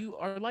know what? You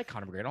are like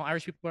Conor McGregor. All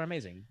Irish people are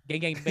amazing.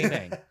 Gang, gang, bang,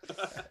 bang.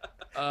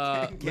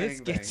 Let's Gang,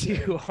 get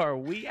bang. to our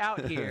We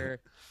Out Here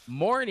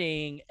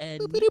morning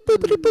and Too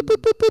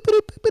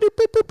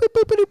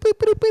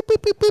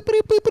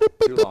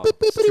long.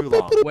 It's too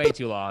long. way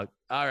too long.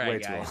 All right, Way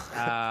too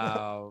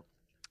guys.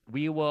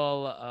 We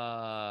will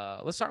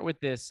let's start with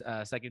this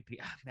second pick.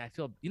 Man, I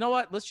feel, you know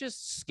what? Let's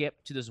just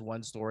skip to this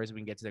one story so we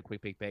can get to the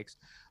quick pick picks.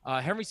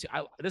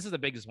 This is the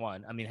biggest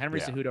one. I mean, Henry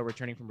Yeah. Cejudo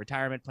returning from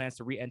retirement, plans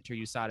to re-enter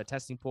USADA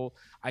testing pool.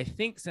 I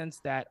think since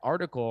that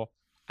article,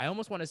 I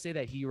almost want to say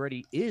that he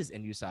already is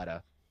in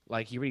USADA.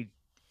 Like he already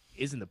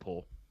is in the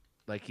pool.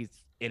 Like he's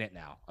in it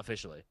now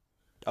officially.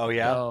 Oh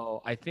yeah.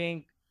 So I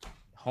think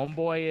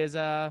Homeboy is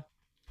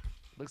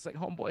looks like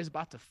Homeboy is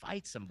about to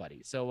fight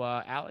somebody. So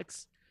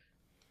Alex,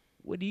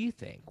 what do you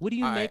think? What do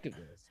you All make right. of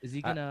this? Is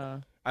he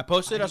gonna? I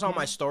posted us on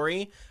my Yeah.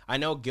 story. I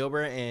know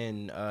Gilbert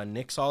and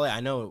Nick saw it. I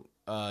know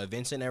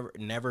Vincent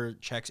never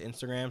checks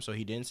Instagram, so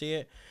he didn't see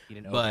it. He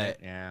didn't But- open it.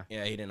 Yeah.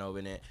 Yeah, he didn't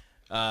open it.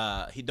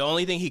 The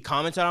only thing he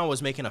commented on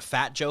was making a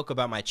fat joke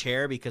about my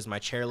chair because my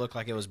chair looked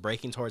like it was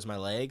breaking towards my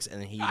legs,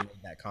 and he made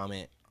that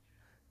comment.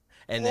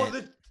 And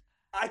then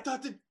I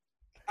thought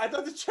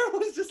the chair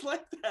was just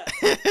like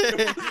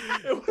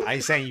that. I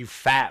ain't saying you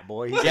fat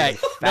boy. He's yeah, saying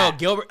you no, fat.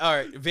 Gilbert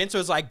or Vince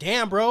was like,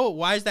 "Damn, bro,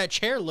 why does that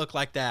chair look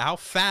like that? How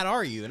fat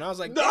are you?" And I was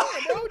like, No.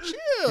 "Damn, bro, He's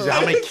chill." like,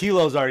 how many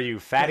kilos are you,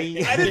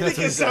 fatty? I didn't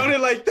think it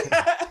sounded like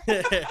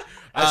that.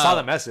 I saw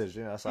the message.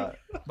 Yeah, I saw it.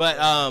 But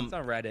It's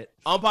on Reddit.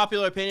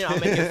 unpopular opinion, I'll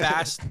make it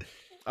fast.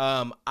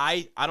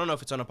 I don't know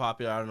if it's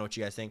unpopular. I don't know what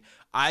you guys think.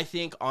 I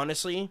think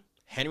honestly,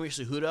 Henry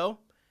Cejudo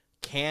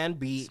can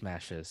beat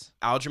Smashes.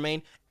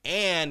 Aljamain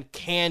and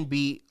can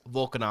beat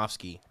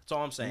Volkanovski. That's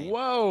all I'm saying.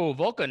 Whoa,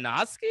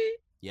 Volkanovski?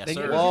 Yes, Then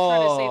sir. you're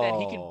trying to say that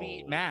he can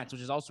beat Whoa. Max,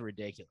 which is also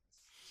ridiculous.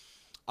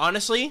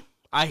 Honestly,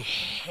 I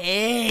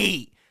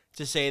hate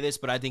to say this,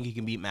 but I think he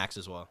can beat Max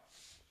as well.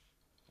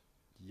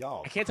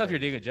 Y'all. I can't tell if you're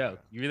doing a joke.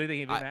 You really think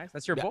he can beat I- Max?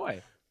 That's your yeah.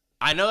 boy.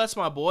 I know that's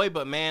my boy,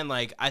 but man,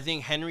 like I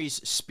think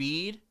Henry's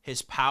speed,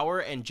 his power,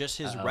 and just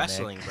his Uh-oh,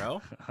 wrestling, Nick.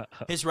 bro.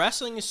 His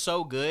wrestling is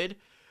so good.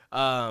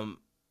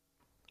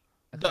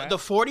 The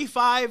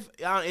 45,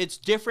 it's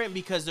different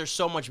because they're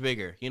so much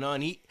bigger, you know.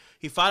 And he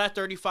fought at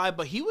 35,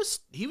 but he was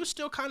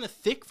still kind of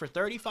thick for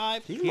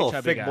 35. He's a little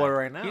chubby thick guy. boy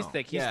right now. He's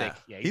thick. He's Yeah.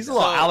 thick. Yeah, He's a thick.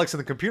 little So- Alex in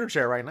the computer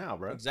chair right now,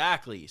 bro.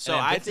 Exactly. So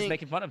And I Vince is think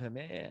making fun of him.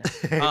 Yeah.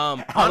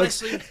 Alex-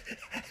 honestly,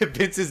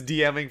 Vince is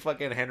DMing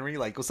fucking Henry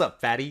like, "What's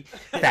up, fatty,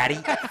 fatty,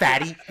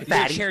 fatty, Does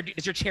fatty,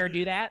 your chair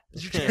do that?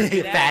 Does your chair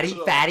do that? fatty,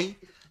 fatty."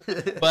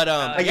 but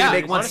I can yeah,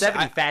 make honestly,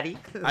 170, fatty.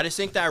 I just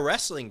think that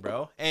wrestling,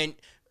 bro, and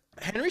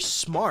Henry's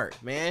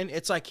smart, man.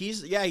 It's like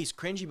he's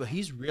cringy, but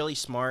he's really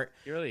smart.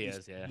 He really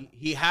is. Yeah.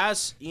 He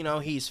has,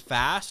 he's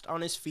fast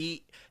on his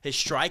feet. His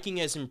striking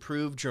has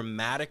improved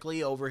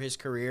dramatically over his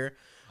career.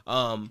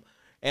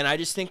 And I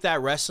just think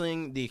that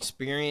wrestling, the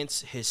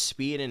experience, his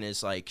speed, and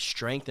his like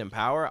strength and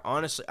power,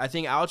 honestly, I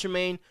think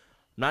Aljamain, I'm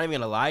not even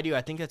gonna lie to you,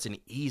 I think that's an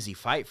easy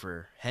fight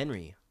for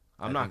Henry.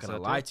 I'm not gonna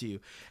lie to you.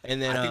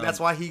 And then I think that's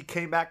why he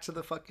came back to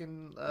the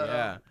fucking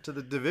to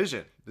the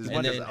division as And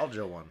much as then-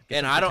 Aljo won.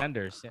 and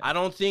Contenders, yeah. I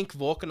don't think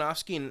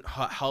Volkanovski and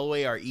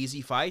Holloway are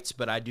easy fights,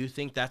 but I do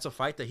think that's a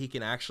fight that he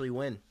can actually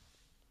win.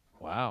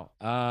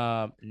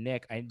 Wow.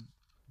 Nick, I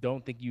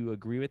don't think you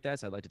agree with that,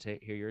 so I'd like to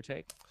hear your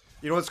take.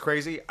 You know what's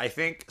crazy? I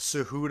think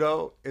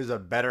Cejudo is a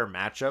better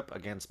matchup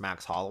against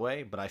Max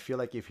Holloway, but I feel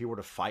like if he were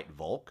to fight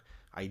Volk,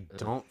 I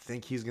don't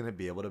think he's gonna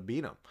be able to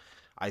beat him.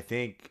 I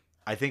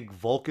think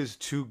Volk is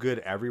too good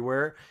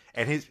everywhere,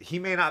 and he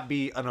may not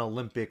be an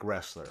Olympic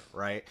wrestler,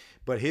 right?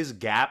 But his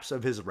gaps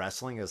of his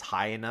wrestling is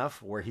high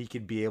enough where he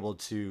could be able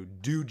to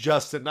do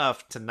just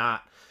enough to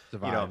not,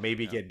 Survive,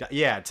 maybe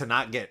to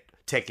not get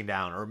taken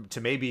down, or to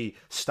maybe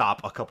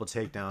stop a couple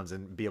takedowns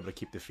and be able to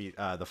keep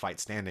the fight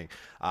standing.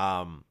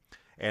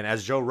 And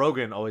as Joe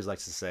Rogan always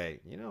likes to say,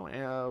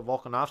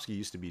 Volkanovski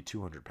used to be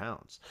 200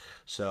 pounds.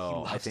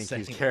 So I think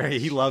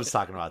he loves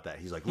talking about that.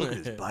 He's like, look at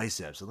his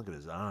biceps and look at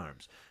his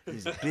arms.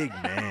 He's a big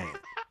man.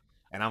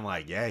 And I'm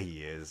like, yeah,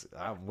 he is.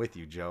 I'm with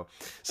you, Joe.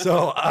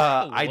 So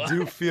I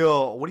do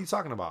feel, what are you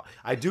talking about?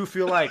 I do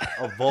feel like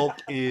a Volk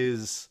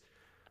is,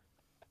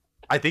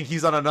 I think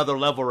he's on another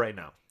level right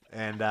now.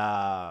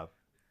 And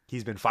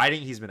he's been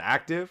fighting. He's been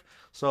active.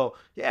 So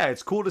yeah,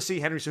 it's cool to see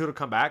Henry Cejudo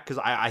come back,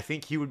 because I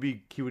think he would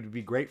be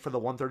great for the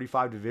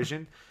 135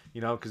 division,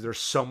 because there's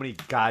so many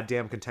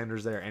goddamn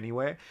contenders there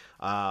anyway.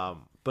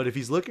 But if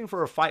he's looking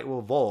for a fight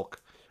with Volk,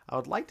 I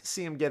would like to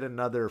see him get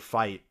another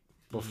fight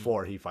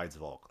before he fights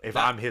Volk. If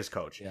I'm his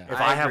coach, if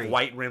I have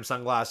white rim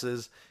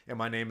sunglasses and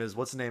my name is,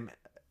 what's the name?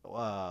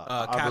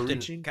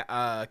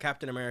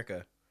 Captain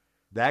America.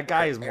 That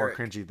guy is more Eric.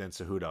 cringy than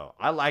Cejudo.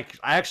 I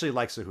actually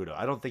like Cejudo.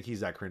 I don't think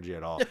he's that cringy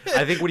at all.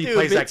 I think when he Dude,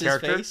 plays that Vince's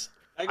character, face.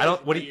 I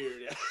don't- when he-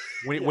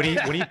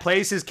 when he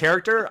plays his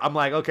character, I'm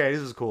like, okay,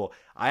 this is cool.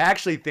 I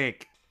actually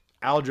think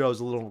Aljo's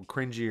a little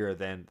cringier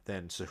than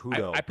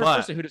Cejudo. I prefer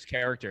Cejudo's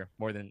character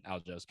more than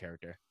Aljo's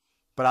character.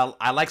 But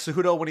I like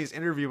Cejudo when he's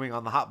interviewing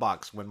on the Hot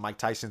Box, when Mike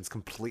Tyson's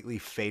completely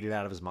faded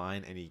out of his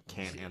mind and he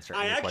can't answer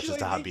any questions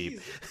to Habib.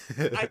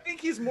 I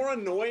think he's more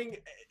annoying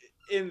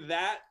in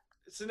that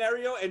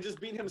scenario and just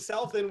being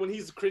himself than when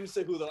he's cringe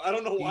Cejudo. I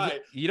don't know why.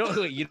 You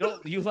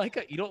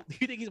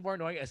think he's more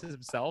annoying as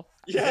himself?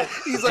 Yeah.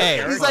 He's like,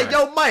 Hey,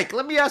 yo, Mike,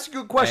 let me ask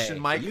you a question,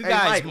 Hey, Mike. you Hey,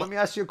 guys Mike, let me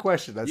ask you a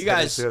question. That's You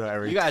guys Henry Cejudo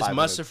every must 5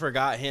 minutes. have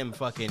forgot him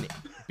fucking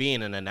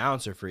being an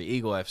announcer for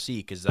Eagle FC,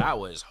 because that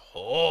was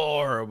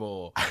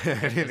horrible. I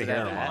didn't hear him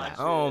that on. bad?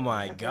 Oh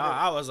my god,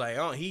 I was like,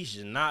 oh, he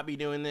should not be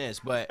doing this.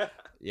 But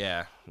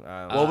yeah,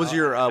 What was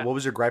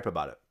your gripe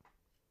about it?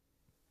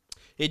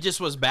 it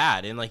just was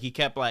bad, and like he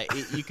kept like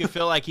you could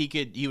feel like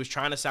he was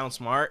trying to sound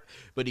smart,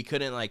 but he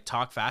couldn't like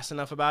talk fast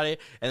enough about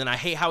it. And then I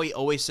hate how he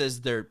always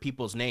says their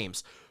people's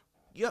names.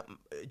 Yep,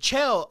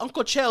 Chell,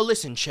 Uncle Chell,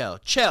 listen, Chell,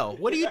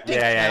 what do you think, Chell?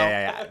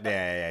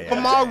 Yeah.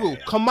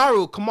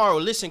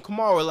 Kamaru, listen,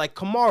 Kamaru, like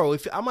Kamaru.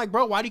 If I'm like,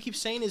 bro, why do you keep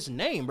saying his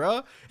name,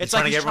 bro? It's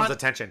like trying to get everyone's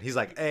attention. He's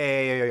like,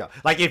 hey.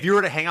 Like if you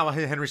were to hang out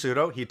with Henry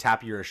Cejudo, he'd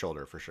tap your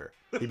shoulder for sure.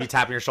 He'd be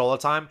tapping your shoulder all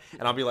the time,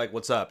 and I'll be like,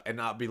 what's up?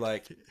 And I'll be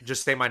like,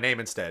 just say my name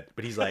instead.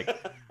 But he's like,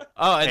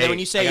 oh, and hey, then when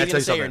you say I you're gotta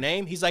gonna tell say you your something.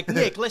 name, he's like,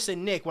 Nick,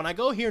 listen, Nick. When I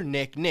go here,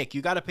 Nick,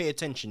 you gotta pay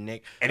attention,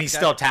 Nick. and he Okay?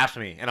 still taps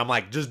me, and I'm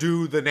like, just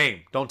do the name.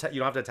 You don't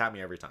have to tap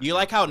me every time. You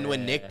like how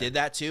when Nick did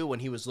that too?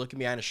 When he was looking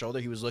behind his shoulder,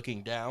 he was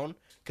looking down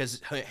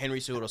because Henry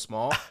Cejudo's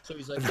small. So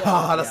he's like, No,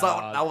 that wasn't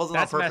on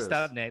That's purpose. messed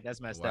up, Nate.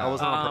 That's messed That up.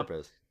 wasn't on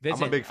purpose.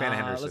 Vincent, I'm a big fan of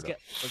Henry let's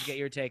Cejudo. get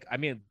your take. I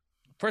mean,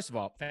 first of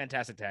all,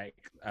 fantastic take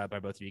by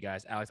both of you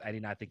guys. Alex, I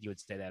did not think you would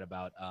say that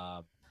about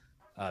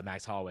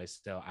Max Holloway,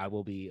 so I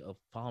will be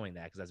following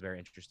that because that's very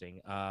interesting.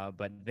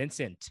 But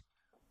Vincent,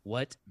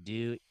 what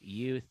do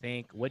you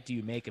think? What do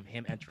you make of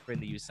him entering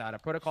the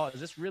USADA protocol? Is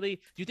this really?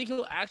 Do you think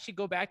he'll actually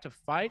go back to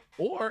fight,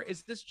 or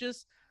is this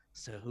just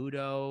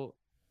Cejudo,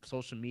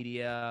 social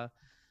media,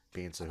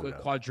 Being Cejudo.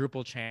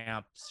 quadruple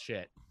champs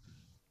shit?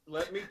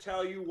 Let me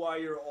tell you why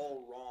you're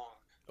all wrong.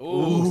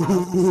 ooh,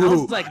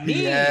 Sounds like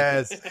me.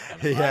 Yes.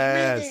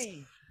 Yes.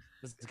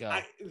 Let's go.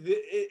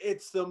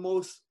 It's the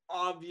most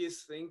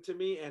obvious thing to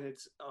me, and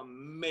it's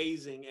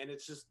amazing. And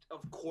it's just,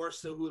 of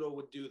course, Cejudo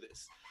would do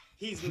this.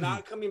 He's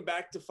not coming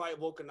back to fight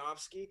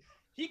Volkanovski.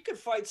 He could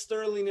fight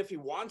Sterling if he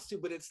wants to,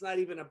 but it's not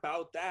even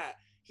about that.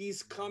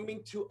 He's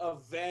coming to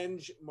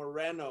avenge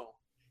Moreno.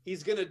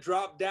 He's gonna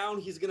drop down.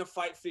 He's gonna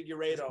fight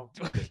Figueiredo.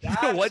 That's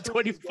who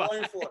he's 125.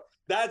 going for.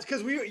 That's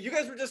because you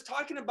guys were just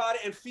talking about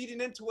it and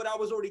feeding into what I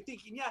was already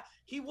thinking. Yeah,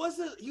 he was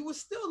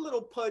still a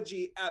little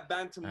pudgy at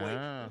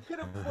bantamweight. He could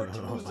afford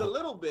to lose a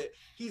little bit.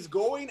 He's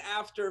going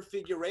after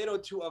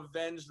Figueiredo to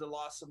avenge the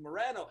loss of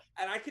Moreno,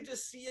 and I could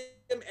just see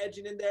him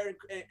edging in there.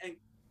 And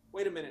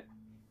wait a minute.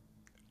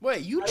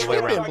 Wait, you Other way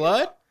tripping, around.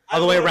 blood?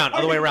 Other way around.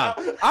 Other way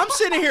around. I'm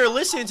sitting here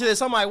listening to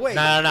this. I'm like, wait.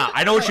 No.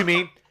 I know what you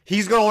mean.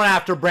 He's going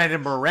after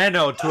Brandon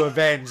Moreno to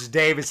avenge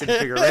Davison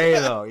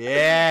Figueiredo.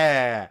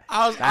 Yeah.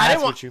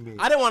 That's what you mean.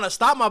 I didn't want to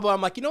stop my boy.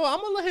 I'm like, you know what? I'm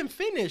going to let him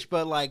finish.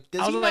 But, like,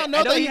 does he not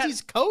know that he's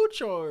his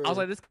coach? Or I was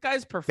like, this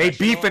guy's They professional.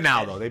 beefing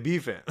now, though. They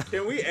beefing.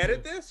 Can we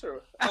edit this?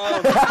 Or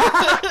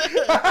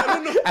I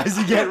don't know. As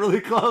you get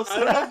really close. I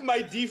don't know if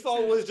my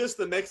default was just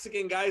the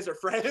Mexican guys are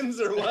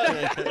friends or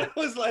what. It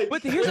was like,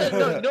 But here's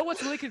no, you know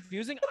what's really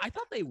confusing? I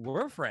thought they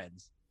were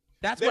friends.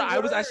 That's They what I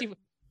was were? actually.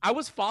 I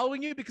was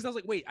following you because I was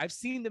like, wait, I've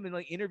seen them in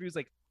like interviews,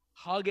 like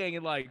hugging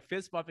and like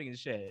fist bumping and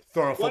shit.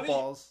 Throwing One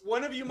footballs.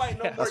 one of you might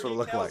know Yeah, more that's what it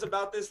looked details like.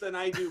 about this than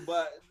I do,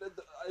 but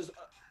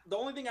the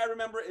only thing I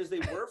remember is they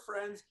were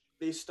friends.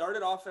 They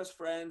started off as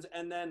friends,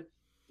 and then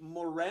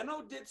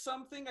Moreno did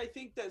something. I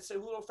think that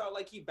Cejudo felt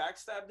like he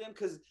backstabbed him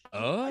because I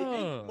Oh.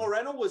 think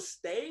Moreno was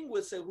staying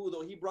with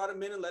Cejudo. He brought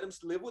him in and let him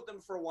live with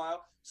them for a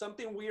while.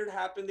 Something weird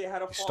happened. They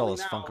had a He stole falling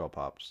his out. Funko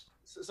Pops.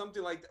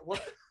 Something like that.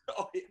 What?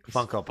 Oh, yeah.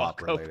 Funko Pop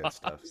Funko related Pops.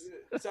 stuff.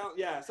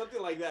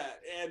 Something like that.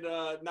 And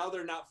now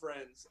they're not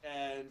friends.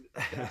 And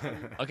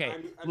Okay,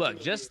 I'm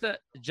look, thinking-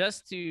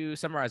 just to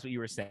summarize what you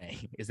were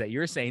saying is that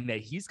you're saying that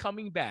he's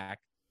coming back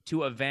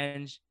to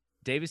avenge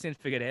Davison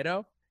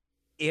Figueiredo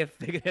if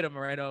Figueiredo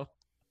Moreno.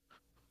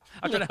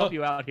 I'm trying to help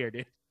you out here,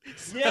 dude.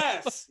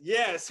 Yes.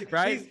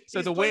 Right? So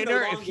he's the playing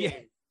winner, long if he-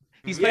 game.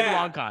 He's playing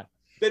Yeah. long con.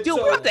 But Dude,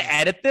 so- we don't have to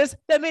edit this.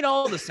 That made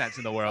all the sense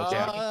in the world,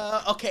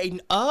 Jackie. Okay.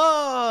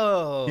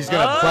 Oh. He's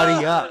going to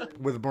buddy up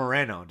with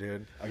Moreno,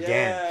 dude. Again.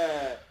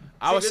 Yeah.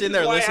 I was See, sitting this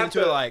is there why I listening have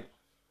to it like,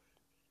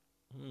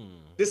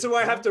 This is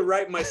why I have to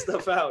write my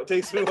stuff out. It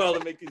takes me a while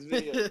to make these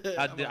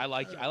videos. Dude, I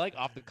like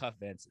off the cuff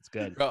Vince. It's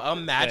good. Bro,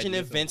 imagine Yeah,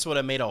 if Vince would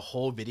have made a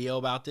whole video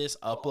about this,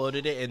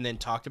 uploaded it, and then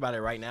talked about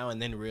it right now,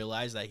 and then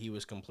realized that he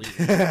was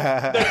completely.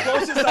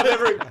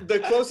 The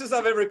closest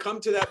I've ever come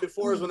to that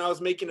before is when I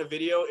was making a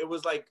video. It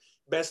was like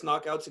best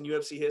knockouts in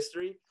UFC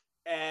history,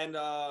 and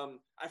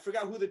I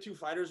forgot who the two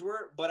fighters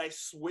were, but I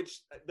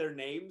switched their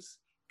names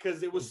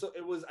because it was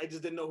I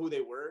just didn't know who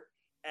they were,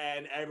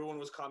 and everyone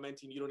was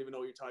commenting, "You don't even know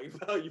what you're talking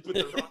about. You put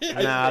the wrong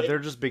guy's Nah, name." they're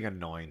just being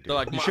annoying, dude. They're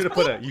like, you should have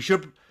put a you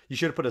should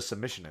have put a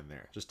submission in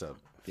there just to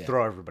Yeah.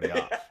 throw everybody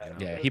off. You know?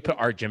 Yeah, he put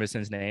Art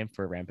Jimerson's name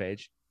for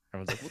Rampage.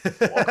 Everyone's like, what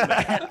the fuck,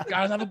 man?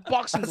 Guys have a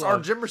boxing That's glove.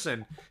 Art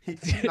Jimerson. He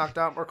knocked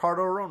out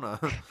Ricardo Arona.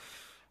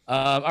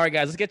 All right,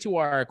 guys, let's get to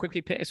our quick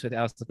picks with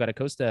Alex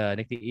Costa,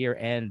 Nick the Ear,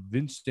 and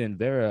Vincent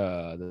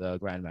Vera, the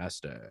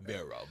Grandmaster.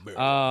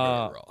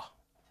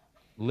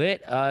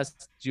 Let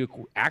us do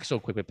actual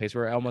quick picks.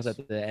 We're almost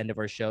at the end of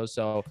our show,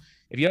 so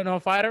if you don't know a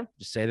fighter,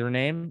 just say their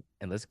name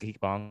and let's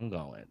keep on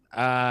going.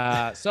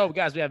 So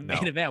guys, we have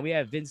main event. We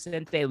have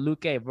Vicente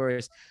Luque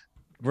versus.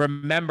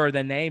 Remember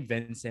the name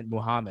Vincent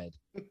Muhammad.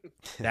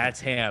 That's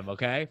him,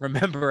 okay?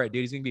 Remember it,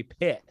 dude. He's gonna be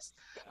pissed.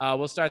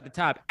 We'll start at the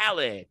top.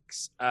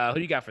 Alex, who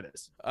do you got for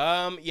this?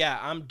 Yeah,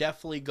 I'm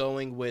definitely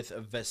going with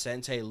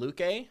Vicente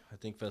Luque. I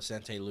think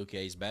Vicente Luque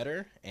is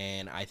better,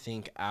 and I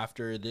think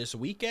after this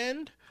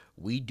weekend,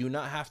 we do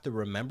not have to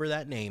remember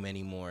that name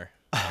anymore.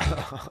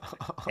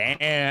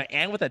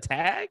 And with a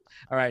tag?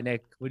 All right,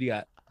 Nick, what do you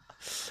got?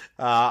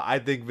 I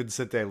think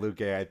Vicente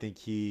Luque.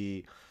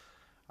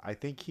 I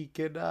think he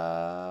could.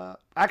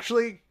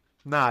 Actually,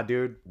 nah,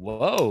 dude.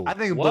 Whoa. I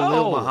think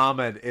Belal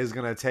Muhammad is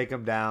gonna take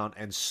him down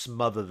and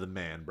smother the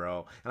man,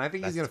 bro. And I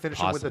think he's That's gonna finish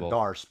him with a possible.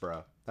 Darce,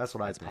 bro. That's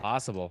what That's I think.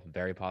 possible.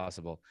 Very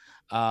possible.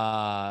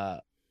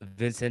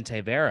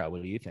 Vincente Vera,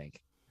 what do you think?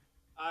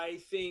 I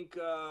think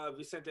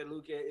Vicente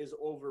Luque is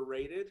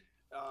overrated.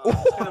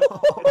 It's kind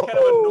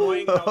of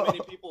annoying how many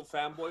people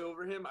fanboy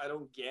over him. I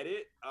don't get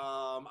it.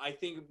 I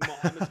think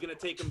Muhammad's gonna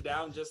take him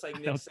down, just like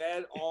Nick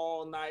said,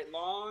 all night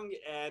long,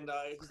 and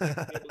he's not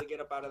gonna be able to get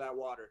up out of that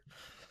water.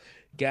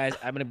 Guys,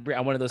 I'm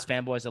one of those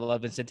fanboys that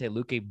love Vicente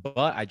Luque,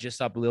 but I just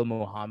saw Belal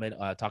Muhammad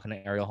talking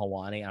to Ariel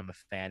Helwani. I'm a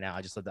fan now.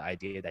 I just love the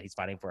idea that he's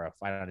fighting for a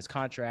fight on his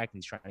contract and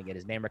he's trying to get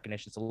his name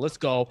recognition. So let's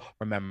go.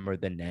 Remember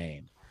the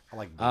name. I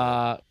like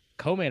Belal.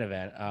 Co-main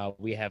event,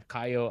 we have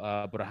Caio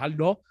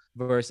Borralho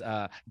versus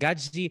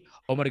Gaji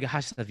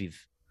Omargahasaviv.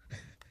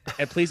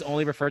 And please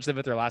only refer to them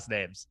with their last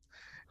names.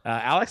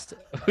 Alex,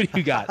 who do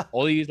you got?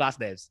 Only use last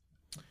names.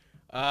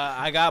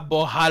 I got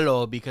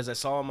Borralho because I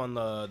saw him on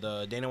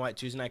the Dana White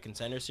Tuesday Night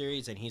Contender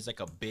Series, and he's like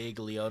a big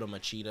Lyoto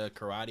Machida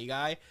karate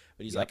guy,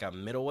 but he's like a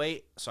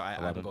middleweight, so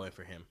I'm going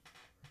for him.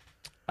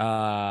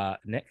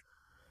 Nick?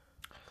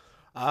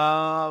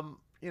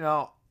 You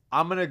know,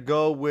 I'm gonna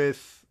go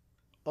with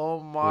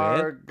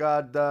Omar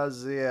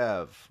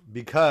Gadaziev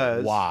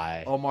because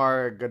Why?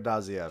 Omar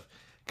Gadaziev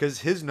because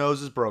his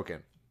nose is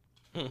broken.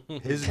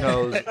 His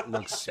nose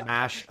looks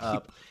smashed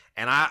up,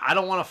 and I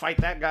don't want to fight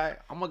that guy.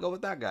 I'm gonna go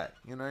with that guy.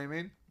 You know what I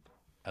mean?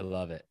 I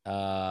love it.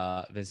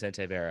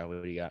 Vicente Vera,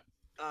 what do you got?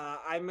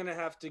 I'm gonna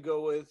have to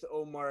go with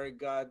Omar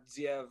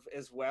Gadziev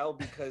as well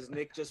because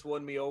Nick just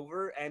won me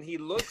over, and he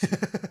looks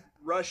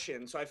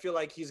Russian, so I feel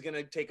like he's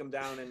gonna take him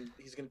down and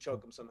he's gonna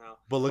choke him somehow.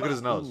 But look at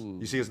his nose. Ooh.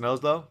 You see his nose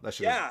though? That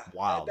shit Yeah, is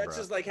wild, that's bro.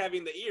 just like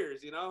having the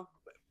ears, you know.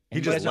 He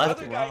And just you guys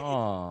left are it.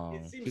 wrong.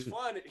 It seems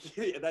fun.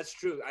 Yeah, that's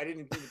true. I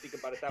didn't even think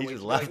about it that He way.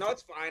 just He's like, left no, it.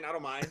 it's fine. I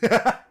don't mind.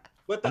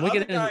 But the I'm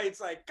looking other at guy,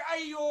 it's like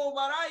Cayo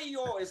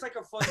Barayo. It's like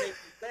a fun name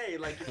to say.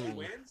 Like if he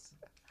wins.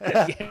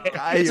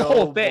 It's a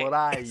whole thing.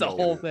 Gallo It's a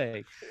whole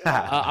thing.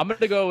 I'm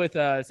gonna go with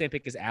same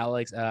pick as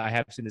Alex. I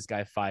have seen this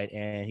guy fight,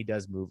 and he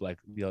does move like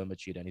Leo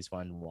Machida, and he's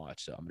fun to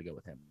watch. So I'm gonna go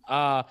with him.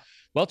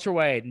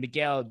 Welterweight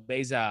Miguel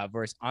Beza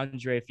versus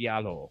Andre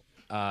Fiallo.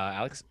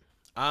 Alex.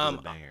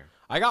 Banger.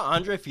 I got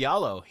Andre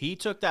Fiallo. He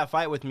took that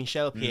fight with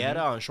Michel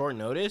Pieta on short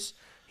notice.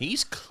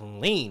 He's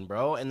clean,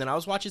 bro. And then I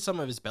was watching some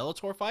of his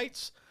Bellator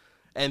fights,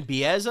 and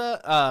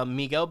Bieza,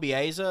 Miguel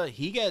Bieza,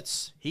 he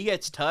gets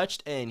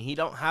touched, and he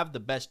don't have the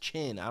best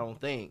chin, I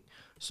don't think.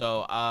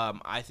 So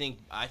I think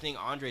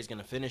Andre's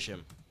gonna finish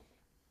him.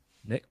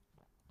 Nick.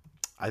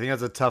 I think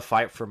that's a tough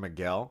fight for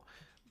Miguel,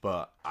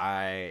 but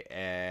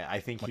I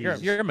think he's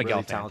You're a Miguel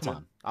really fan. talented.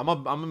 Come I'm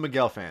a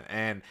Miguel fan,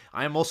 and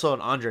I am also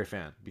an Andre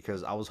fan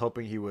because I was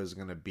hoping he was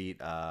gonna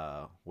beat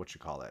what you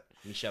call it,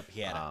 Michel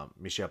Pieta.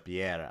 Michel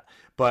Piera.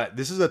 But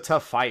this is a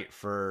tough fight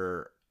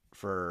for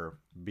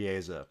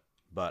Bieza,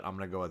 but I'm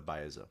gonna go with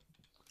Baeza.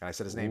 And I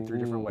said his name 3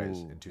 different ways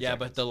in 2 Yeah,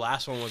 seconds. but the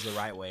last one was the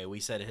right way. We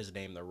said his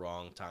name the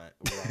wrong time.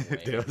 Wrong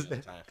way. Did we?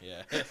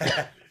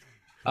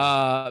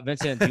 Yeah.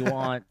 Vincent, do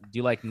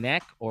you like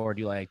neck or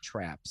do you like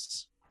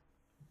traps?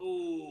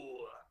 Ooh,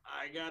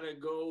 I gotta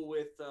go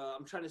with.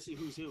 I'm trying to see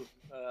who's who.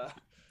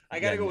 I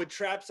gotta go with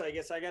traps. I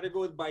guess I gotta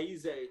go with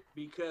Baize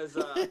because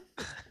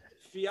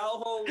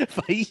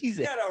Fialho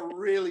Easy. got a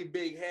really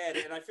big head,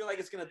 and I feel like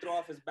it's gonna throw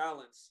off his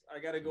balance. I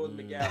gotta go with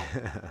Miguel.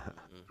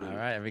 All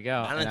right, there we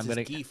go. And I'm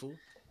gonna go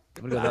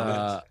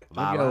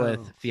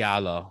with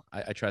Fiallo.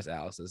 I trust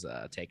Alex's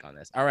take on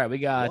this. All right, we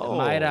got Whoa.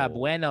 Mayra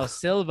Bueno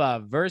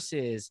Silva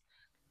versus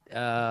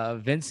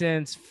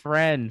Vincent's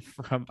friend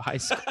from high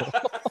school.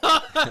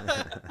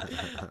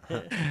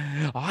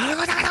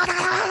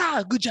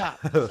 Good job.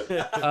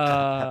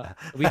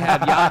 We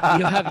have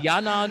you have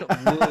Yanan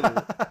Wu.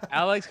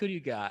 Alex, who do you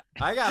got?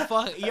 I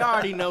got you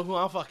already know who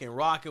I'm fucking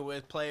rocking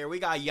with, player. We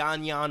got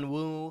Yan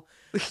Wu.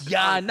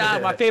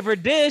 Yana, my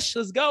favorite dish.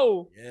 Let's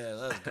go. Yeah,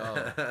 let's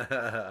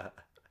go.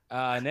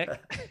 Nick.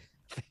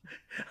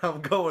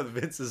 I'm going with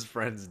Vince's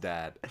friend's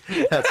dad.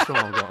 That's who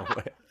I'm going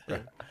with.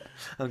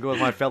 I'm going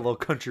with my fellow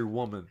country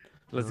woman.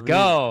 Let's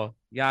go.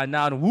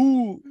 Yanan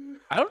Wu.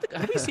 I don't think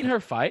have you seen her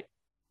fight?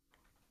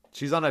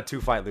 She's on a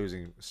 2-fight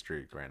losing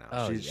streak right now.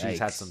 Oh, she's had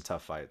yikes. some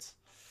tough fights.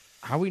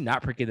 How are we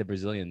not picking the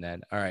Brazilian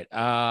then? All right.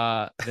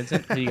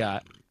 Vincent, who you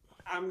got?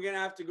 I'm gonna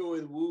have to go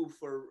with Wu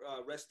for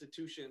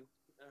restitution.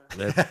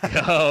 Let's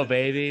go,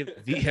 baby.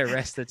 Via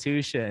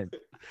restitution.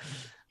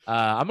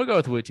 I'm gonna go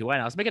with Wu too. Why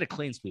not? Let's make it a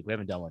clean sweep. We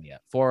haven't done one yet.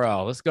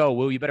 4-0. Let's go,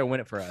 Wu. You better win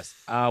it for us.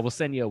 We'll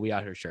send you a We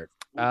Out Here shirt.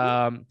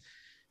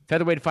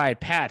 Featherweight fight: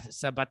 Pat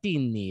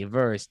Sabatini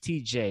versus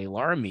TJ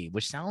Laramie,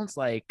 which sounds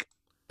like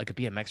a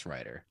BMX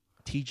rider.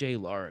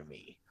 TJ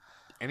Laramie.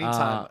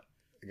 Anytime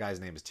the guy's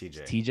name is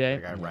TJ. TJ? The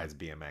guy Yeah. rides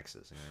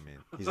BMXs. You know what I mean?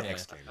 He's an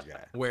X Games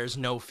guy. Wears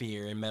no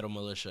fear in Metal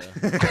Militia.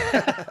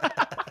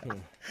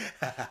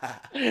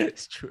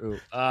 It's true.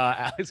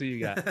 Alex, who you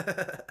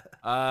got?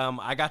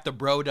 I got the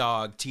bro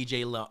dog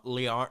TJ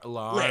Let's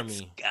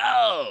Laramie.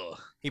 go.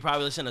 He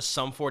probably listened to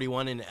Sum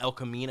 41 in El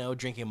Camino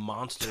drinking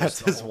monsters. That's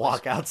the his whole-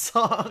 walkout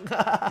song.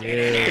 Dude.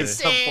 It's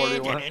Sum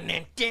 41.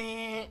 Nick,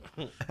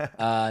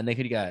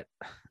 who do you got?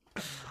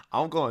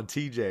 I'm going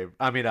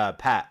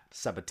Pat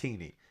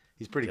Sabatini.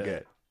 He's pretty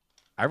good.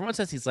 Everyone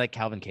says he's like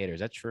Calvin Cater. Is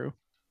that true?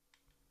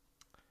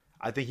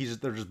 I think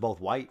they're just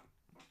both white.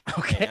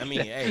 Okay. I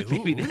mean, hey,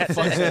 who Maybe that's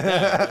fucks it.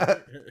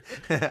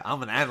 with that?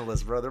 I'm an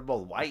analyst, bro. They're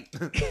both white.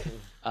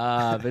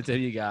 Vincent, who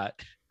you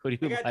got? Who do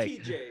I you got like?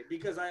 TJ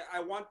because I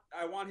want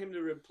him to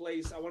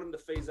replace. I want him to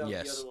phase out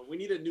Yes. the other one. We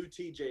need a new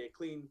TJ, a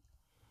clean.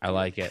 I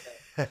like it.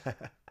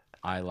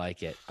 I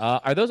like it.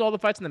 Are those all the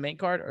fights in the main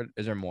card, or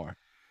is there more?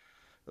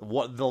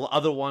 What the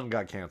other one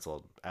got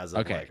canceled as of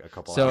Okay. like a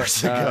couple So,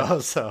 hours ago,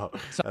 so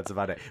that's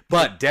about it.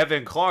 But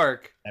Devin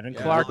Clark, Evan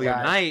Yeah. Clark, William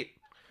guy. Knight,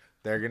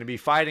 they're going to be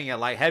fighting at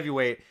light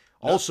heavyweight.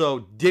 Also,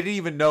 didn't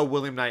even know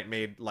William Knight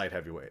made light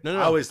heavyweight. No.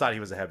 I always thought he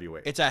was a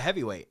heavyweight. It's a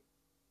heavyweight.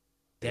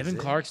 Devin Is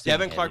it? Clark's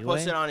Devin doing Clark heavyweight?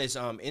 posted on his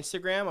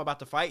Instagram about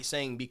the fight,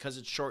 saying because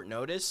it's short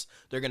notice,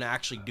 they're gonna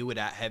actually do it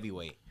at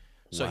heavyweight.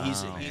 So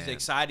he's Wow.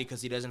 excited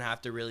because he doesn't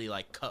have to really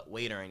like cut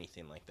weight or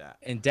anything like that.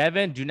 And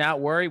Devin, do not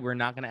worry. We're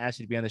not going to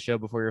ask you to be on the show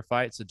before your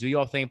fight. So do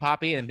your thing,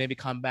 Poppy, and maybe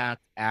come back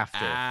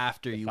after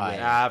After the you fight. win.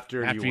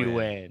 after you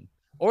win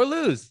or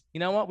lose. You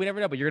know what? We never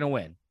know, but you're going to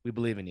win. We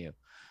believe in you.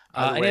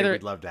 Either Any way, other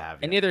we'd love to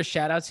have you. any other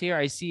shout outs here?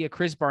 I see a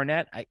Chris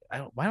Barnett.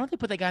 Why don't they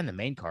put that guy in the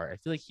main card? I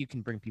feel like you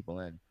can bring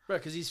people in. Bro,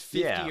 because he's 50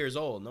 Yeah. years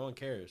old. No one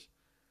cares.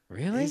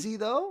 Really? Is he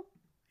though?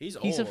 He's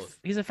He's old.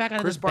 he's a fat guy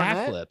that Chris does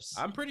Barnett? backflips.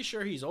 I'm pretty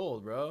sure he's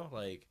old, bro.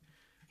 Like,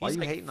 Why are he's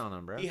you like, hating on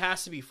him, bro? he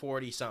has to be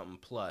 40 something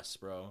plus,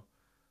 bro.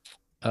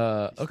 He's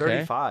Okay.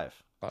 35.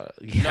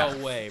 Yeah, No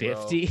way, bro.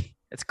 50.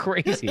 That's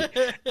crazy.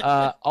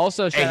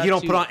 Also, shout Hey, out you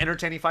don't to- put on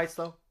entertaining fights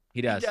though. He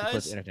does. He He puts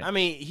does. entertain. I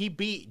mean, he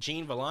beat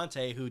Gene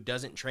Vellante, who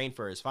doesn't train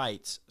for his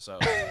fights. So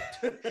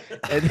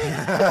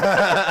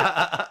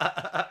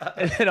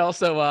And then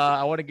also,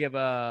 I want to give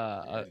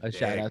a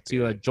shout out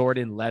to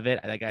Jordan Levitt.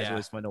 That guy's Yeah.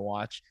 always fun to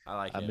watch. I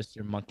like it.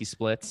 Mr. Monkey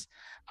Splits.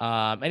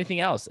 Anything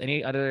else?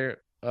 Any other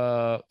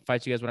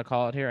fights you guys want to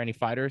call out here? Any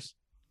fighters?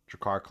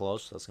 Drakkar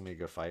Close. That's gonna be a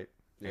good fight.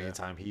 Yeah.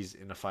 Anytime he's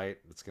in a fight,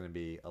 it's gonna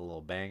be a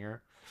little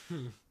banger.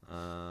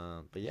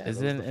 But yeah,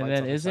 Isn't- those are the and fights then I'm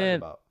excited isn't-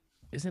 about.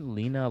 Isn't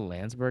Lena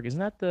Landsberg? Isn't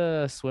that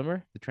the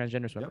swimmer, the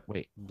transgender swimmer? Yep.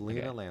 Wait.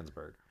 Lena okay.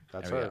 Landsberg.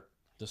 That's There we her. go.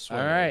 The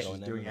All right. She's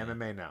doing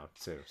MMA now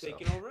too. So.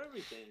 Taking over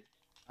everything.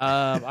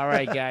 All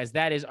right, guys,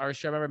 that is our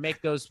show. Remember, make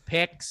those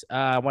picks.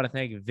 I want to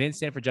thank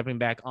Vincent for jumping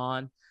back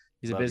on.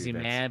 He's a Love you, busy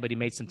Vince. man, but he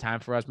made some time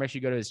for us. Make sure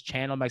you go to his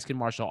channel, Mexican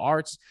Martial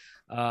Arts.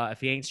 If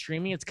he ain't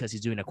streaming, it's because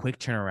he's doing a quick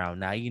turnaround.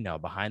 Now you know,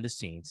 behind the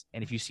scenes.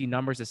 And if you see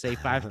numbers that say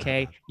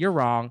 5K, you're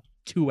wrong.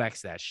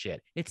 2x that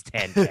shit. It's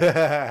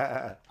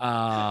 10K.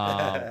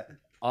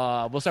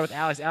 We'll start with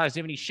Alex. Alex, do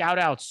you have any shout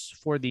outs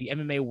for the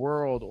MMA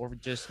world or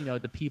just,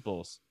 the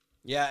peoples?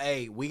 Yeah,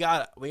 hey, we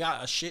got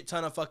a shit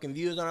ton of fucking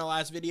views on our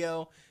last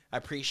video. I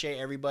appreciate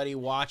everybody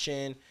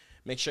watching.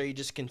 Make sure you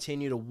just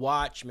continue to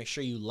watch. Make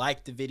sure you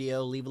like the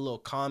video. Leave a little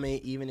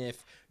comment, even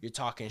if you're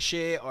talking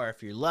shit or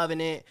if you're loving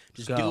it.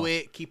 Just Go. do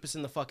it. Keep us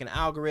in the fucking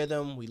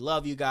algorithm. We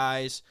love you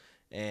guys,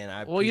 and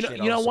I Well, you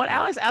appreciate know all the what, support.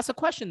 Alex? Ask a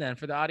question then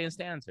for the audience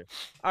to answer.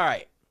 All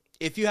right.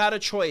 If you had a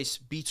choice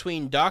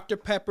between Dr.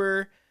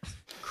 Pepper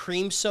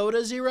Cream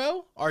Soda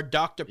Zero or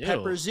Dr. Ew.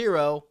 Pepper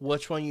Zero,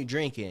 which one you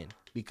drinking?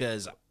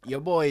 Because your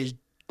boy is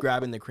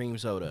grabbing the cream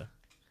soda.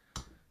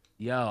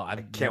 Yo, I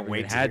can't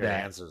wait to had hear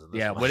that. answers in this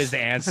Yeah, one. what is the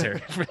answer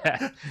for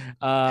that?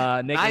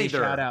 Nick, any Neither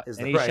shout out? is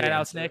the Any right shout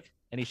outs, answer. Nick?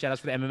 Any shout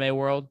outs for the MMA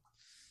world?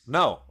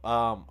 No,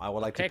 I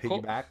would like Okay, to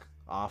cool. piggyback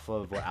off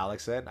of what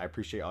Alex said. I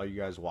appreciate all you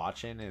guys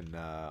watching and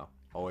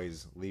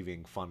always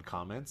leaving fun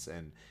comments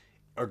and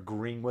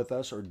agreeing with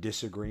us or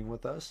disagreeing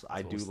with us.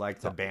 I do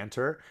like the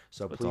banter,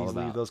 so what it's all please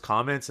leave about. those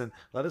comments and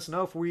let us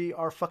know if we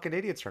are fucking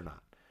idiots or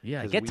not.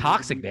 Yeah, 'Cause get we need to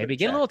toxic, be baby. good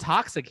Get a check. little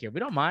toxic here. We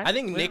don't mind. I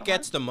think We Nick don't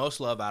gets the most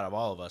love out of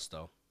all of us, though.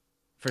 mind.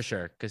 For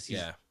sure, because he's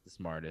Yeah. the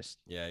smartest.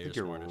 Yeah, I you're think the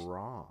you're smartest.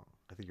 wrong.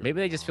 I think you're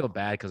Maybe they just feel wrong.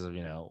 bad because of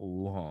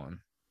Wuhan.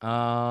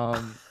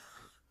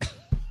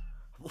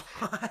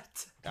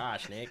 What?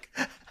 Gosh, Nick.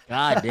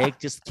 God, Nick,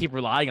 just keep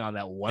relying on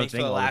that one Thanks thing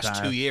for the all last the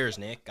time. 2 years,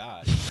 Nick.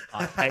 God.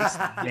 Thanks,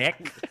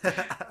 Nick.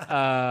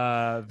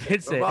 What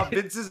Vincent. about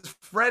Vince's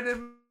friend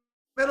in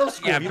middle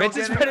school? Yeah, You don't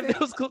Vincent's get friend in anything?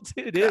 middle school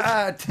too, dude.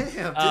 God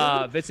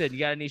damn, dude. Vincent, you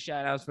got any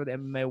shout outs for the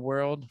MMA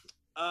world?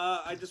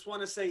 I just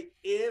want to say,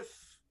 if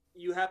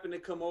you happen to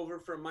come over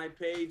from my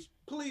page,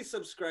 please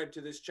subscribe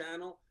to this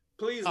channel.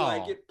 Please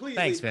like it. Please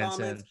thanks, leave comments.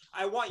 Vincent.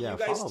 I want Yeah, you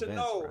guys follow to Vince,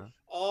 know, bro.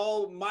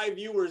 all my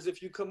viewers, if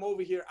you come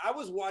over here, I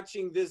was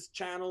watching this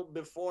channel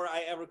before I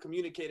ever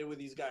communicated with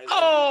these guys.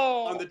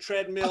 On the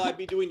treadmill, I'd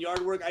be doing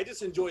yard work. I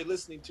just enjoy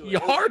listening to it.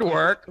 Yard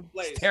work?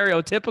 Place.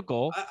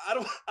 Stereotypical. I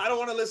don't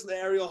want to listen to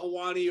Ariel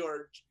Hawani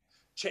or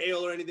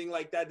Chael or anything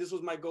like that. This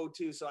was my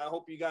go-to, so I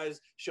hope you guys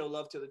show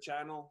love to the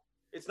channel.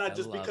 It's not I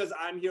just love because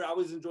I'm here. I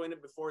was enjoying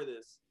it before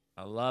this.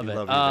 I love We it.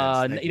 love you,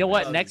 Vince. Thank You you, know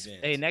what? Vince. Next, Love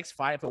you, Vince. next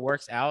fight, if it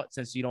works out,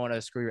 since you don't want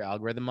to screw your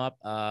algorithm up,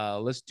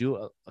 let's do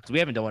it because we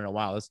haven't done one in a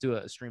while. Let's do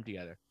a stream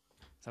together.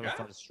 Let's have a Yeah.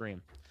 fun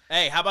stream.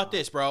 Hey, how about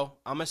this, bro?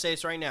 I'm gonna say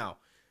this right now.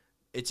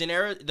 It's in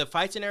the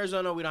fight's in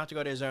Arizona. We don't have to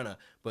go to Arizona,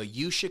 but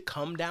you should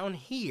come down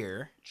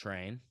here,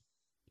 Train.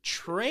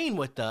 train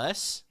with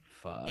us,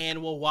 Fuck.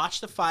 and we'll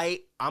watch the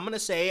fight. I'm gonna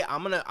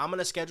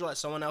schedule at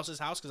someone else's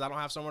house because I don't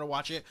have somewhere to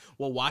watch it.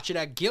 We'll watch it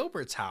at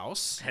Gilbert's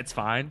house That's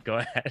fine. Go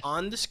ahead.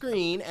 on the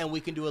screen, and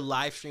we can do a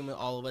live stream with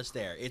all of us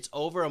there. It's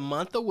over a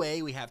month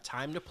away. We have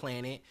time to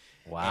plan it.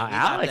 Wow, and we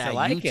got Alex, I that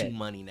like YouTube it.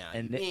 money now.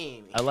 And You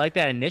mean? I like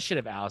that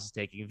initiative Alice is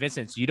taking.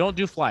 Vincent, so you don't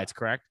do flights,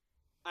 correct?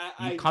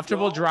 You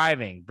comfortable don't-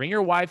 driving. Bring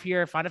your wife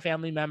here. Find a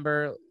family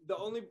member. The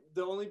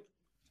only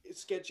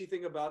sketchy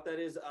thing about that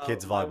is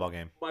Kids volleyball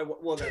game.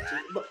 Well, that too.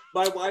 But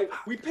my wife,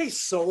 we pay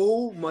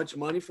so much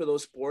money for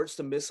those sports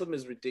to miss them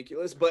is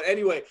ridiculous. But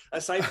anyway,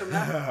 aside from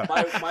that,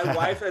 my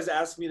wife has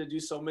asked me to do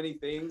so many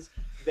things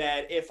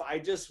that if I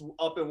just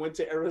up and went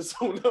to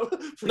Arizona,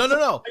 for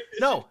No,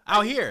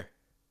 out here.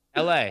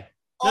 LA.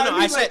 No,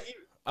 I said.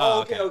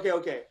 Oh,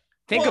 okay.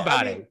 Think Well,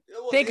 about I it. mean,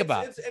 Think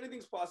about it.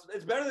 Anything's possible.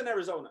 It's better than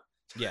Arizona.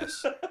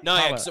 Yes. No,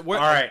 How yeah, about- so All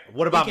right.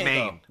 What about can't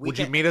Maine? go. We Would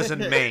you can't- meet us in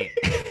Maine?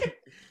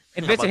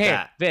 And How Vincent, about hey,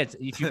 that? Vince,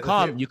 if you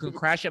come, you can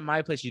crash at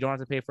my place. You don't have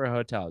to pay for a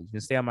hotel. You can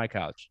stay on my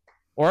couch.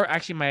 Or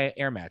actually my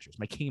air mattress,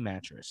 my king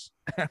mattress.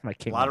 my A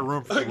king lot of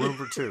mattress. room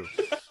for two.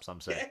 Some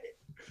say.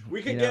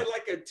 We could You know- get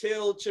like a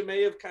Till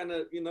Chimaev kind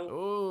of,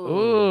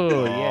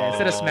 Ooh, yeah.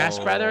 Instead of Smash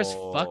Brothers,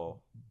 fuck Oh.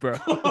 bro.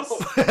 That's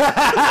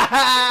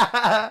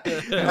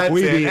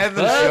We it. be End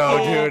the show,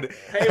 fucking- dude.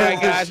 Hey, All right,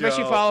 End the guys, make sure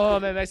you show. follow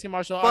him at Mexican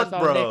Martial Arts.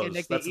 Fuck Follow Nick bros. and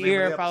Nick That's the the name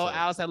of Ear. the Follow episode.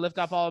 Alice at Lift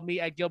Off. Follow me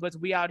at Gilbert's.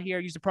 We out here.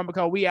 Use the promo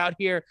code We Out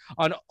Here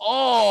on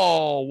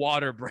all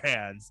water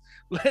brands.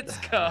 Let's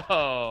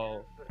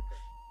go.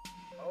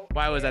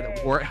 Why was that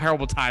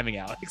horrible timing,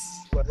 Alex?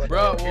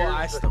 Bro,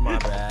 well, my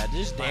bad.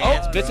 Just Oh,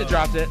 dance. Vincent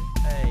bro. dropped it.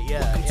 Hey,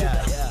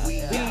 yeah.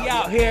 We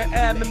out here,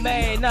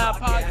 MMA,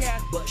 not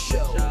podcast. But show,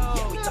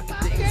 yeah, we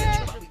talking things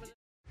that you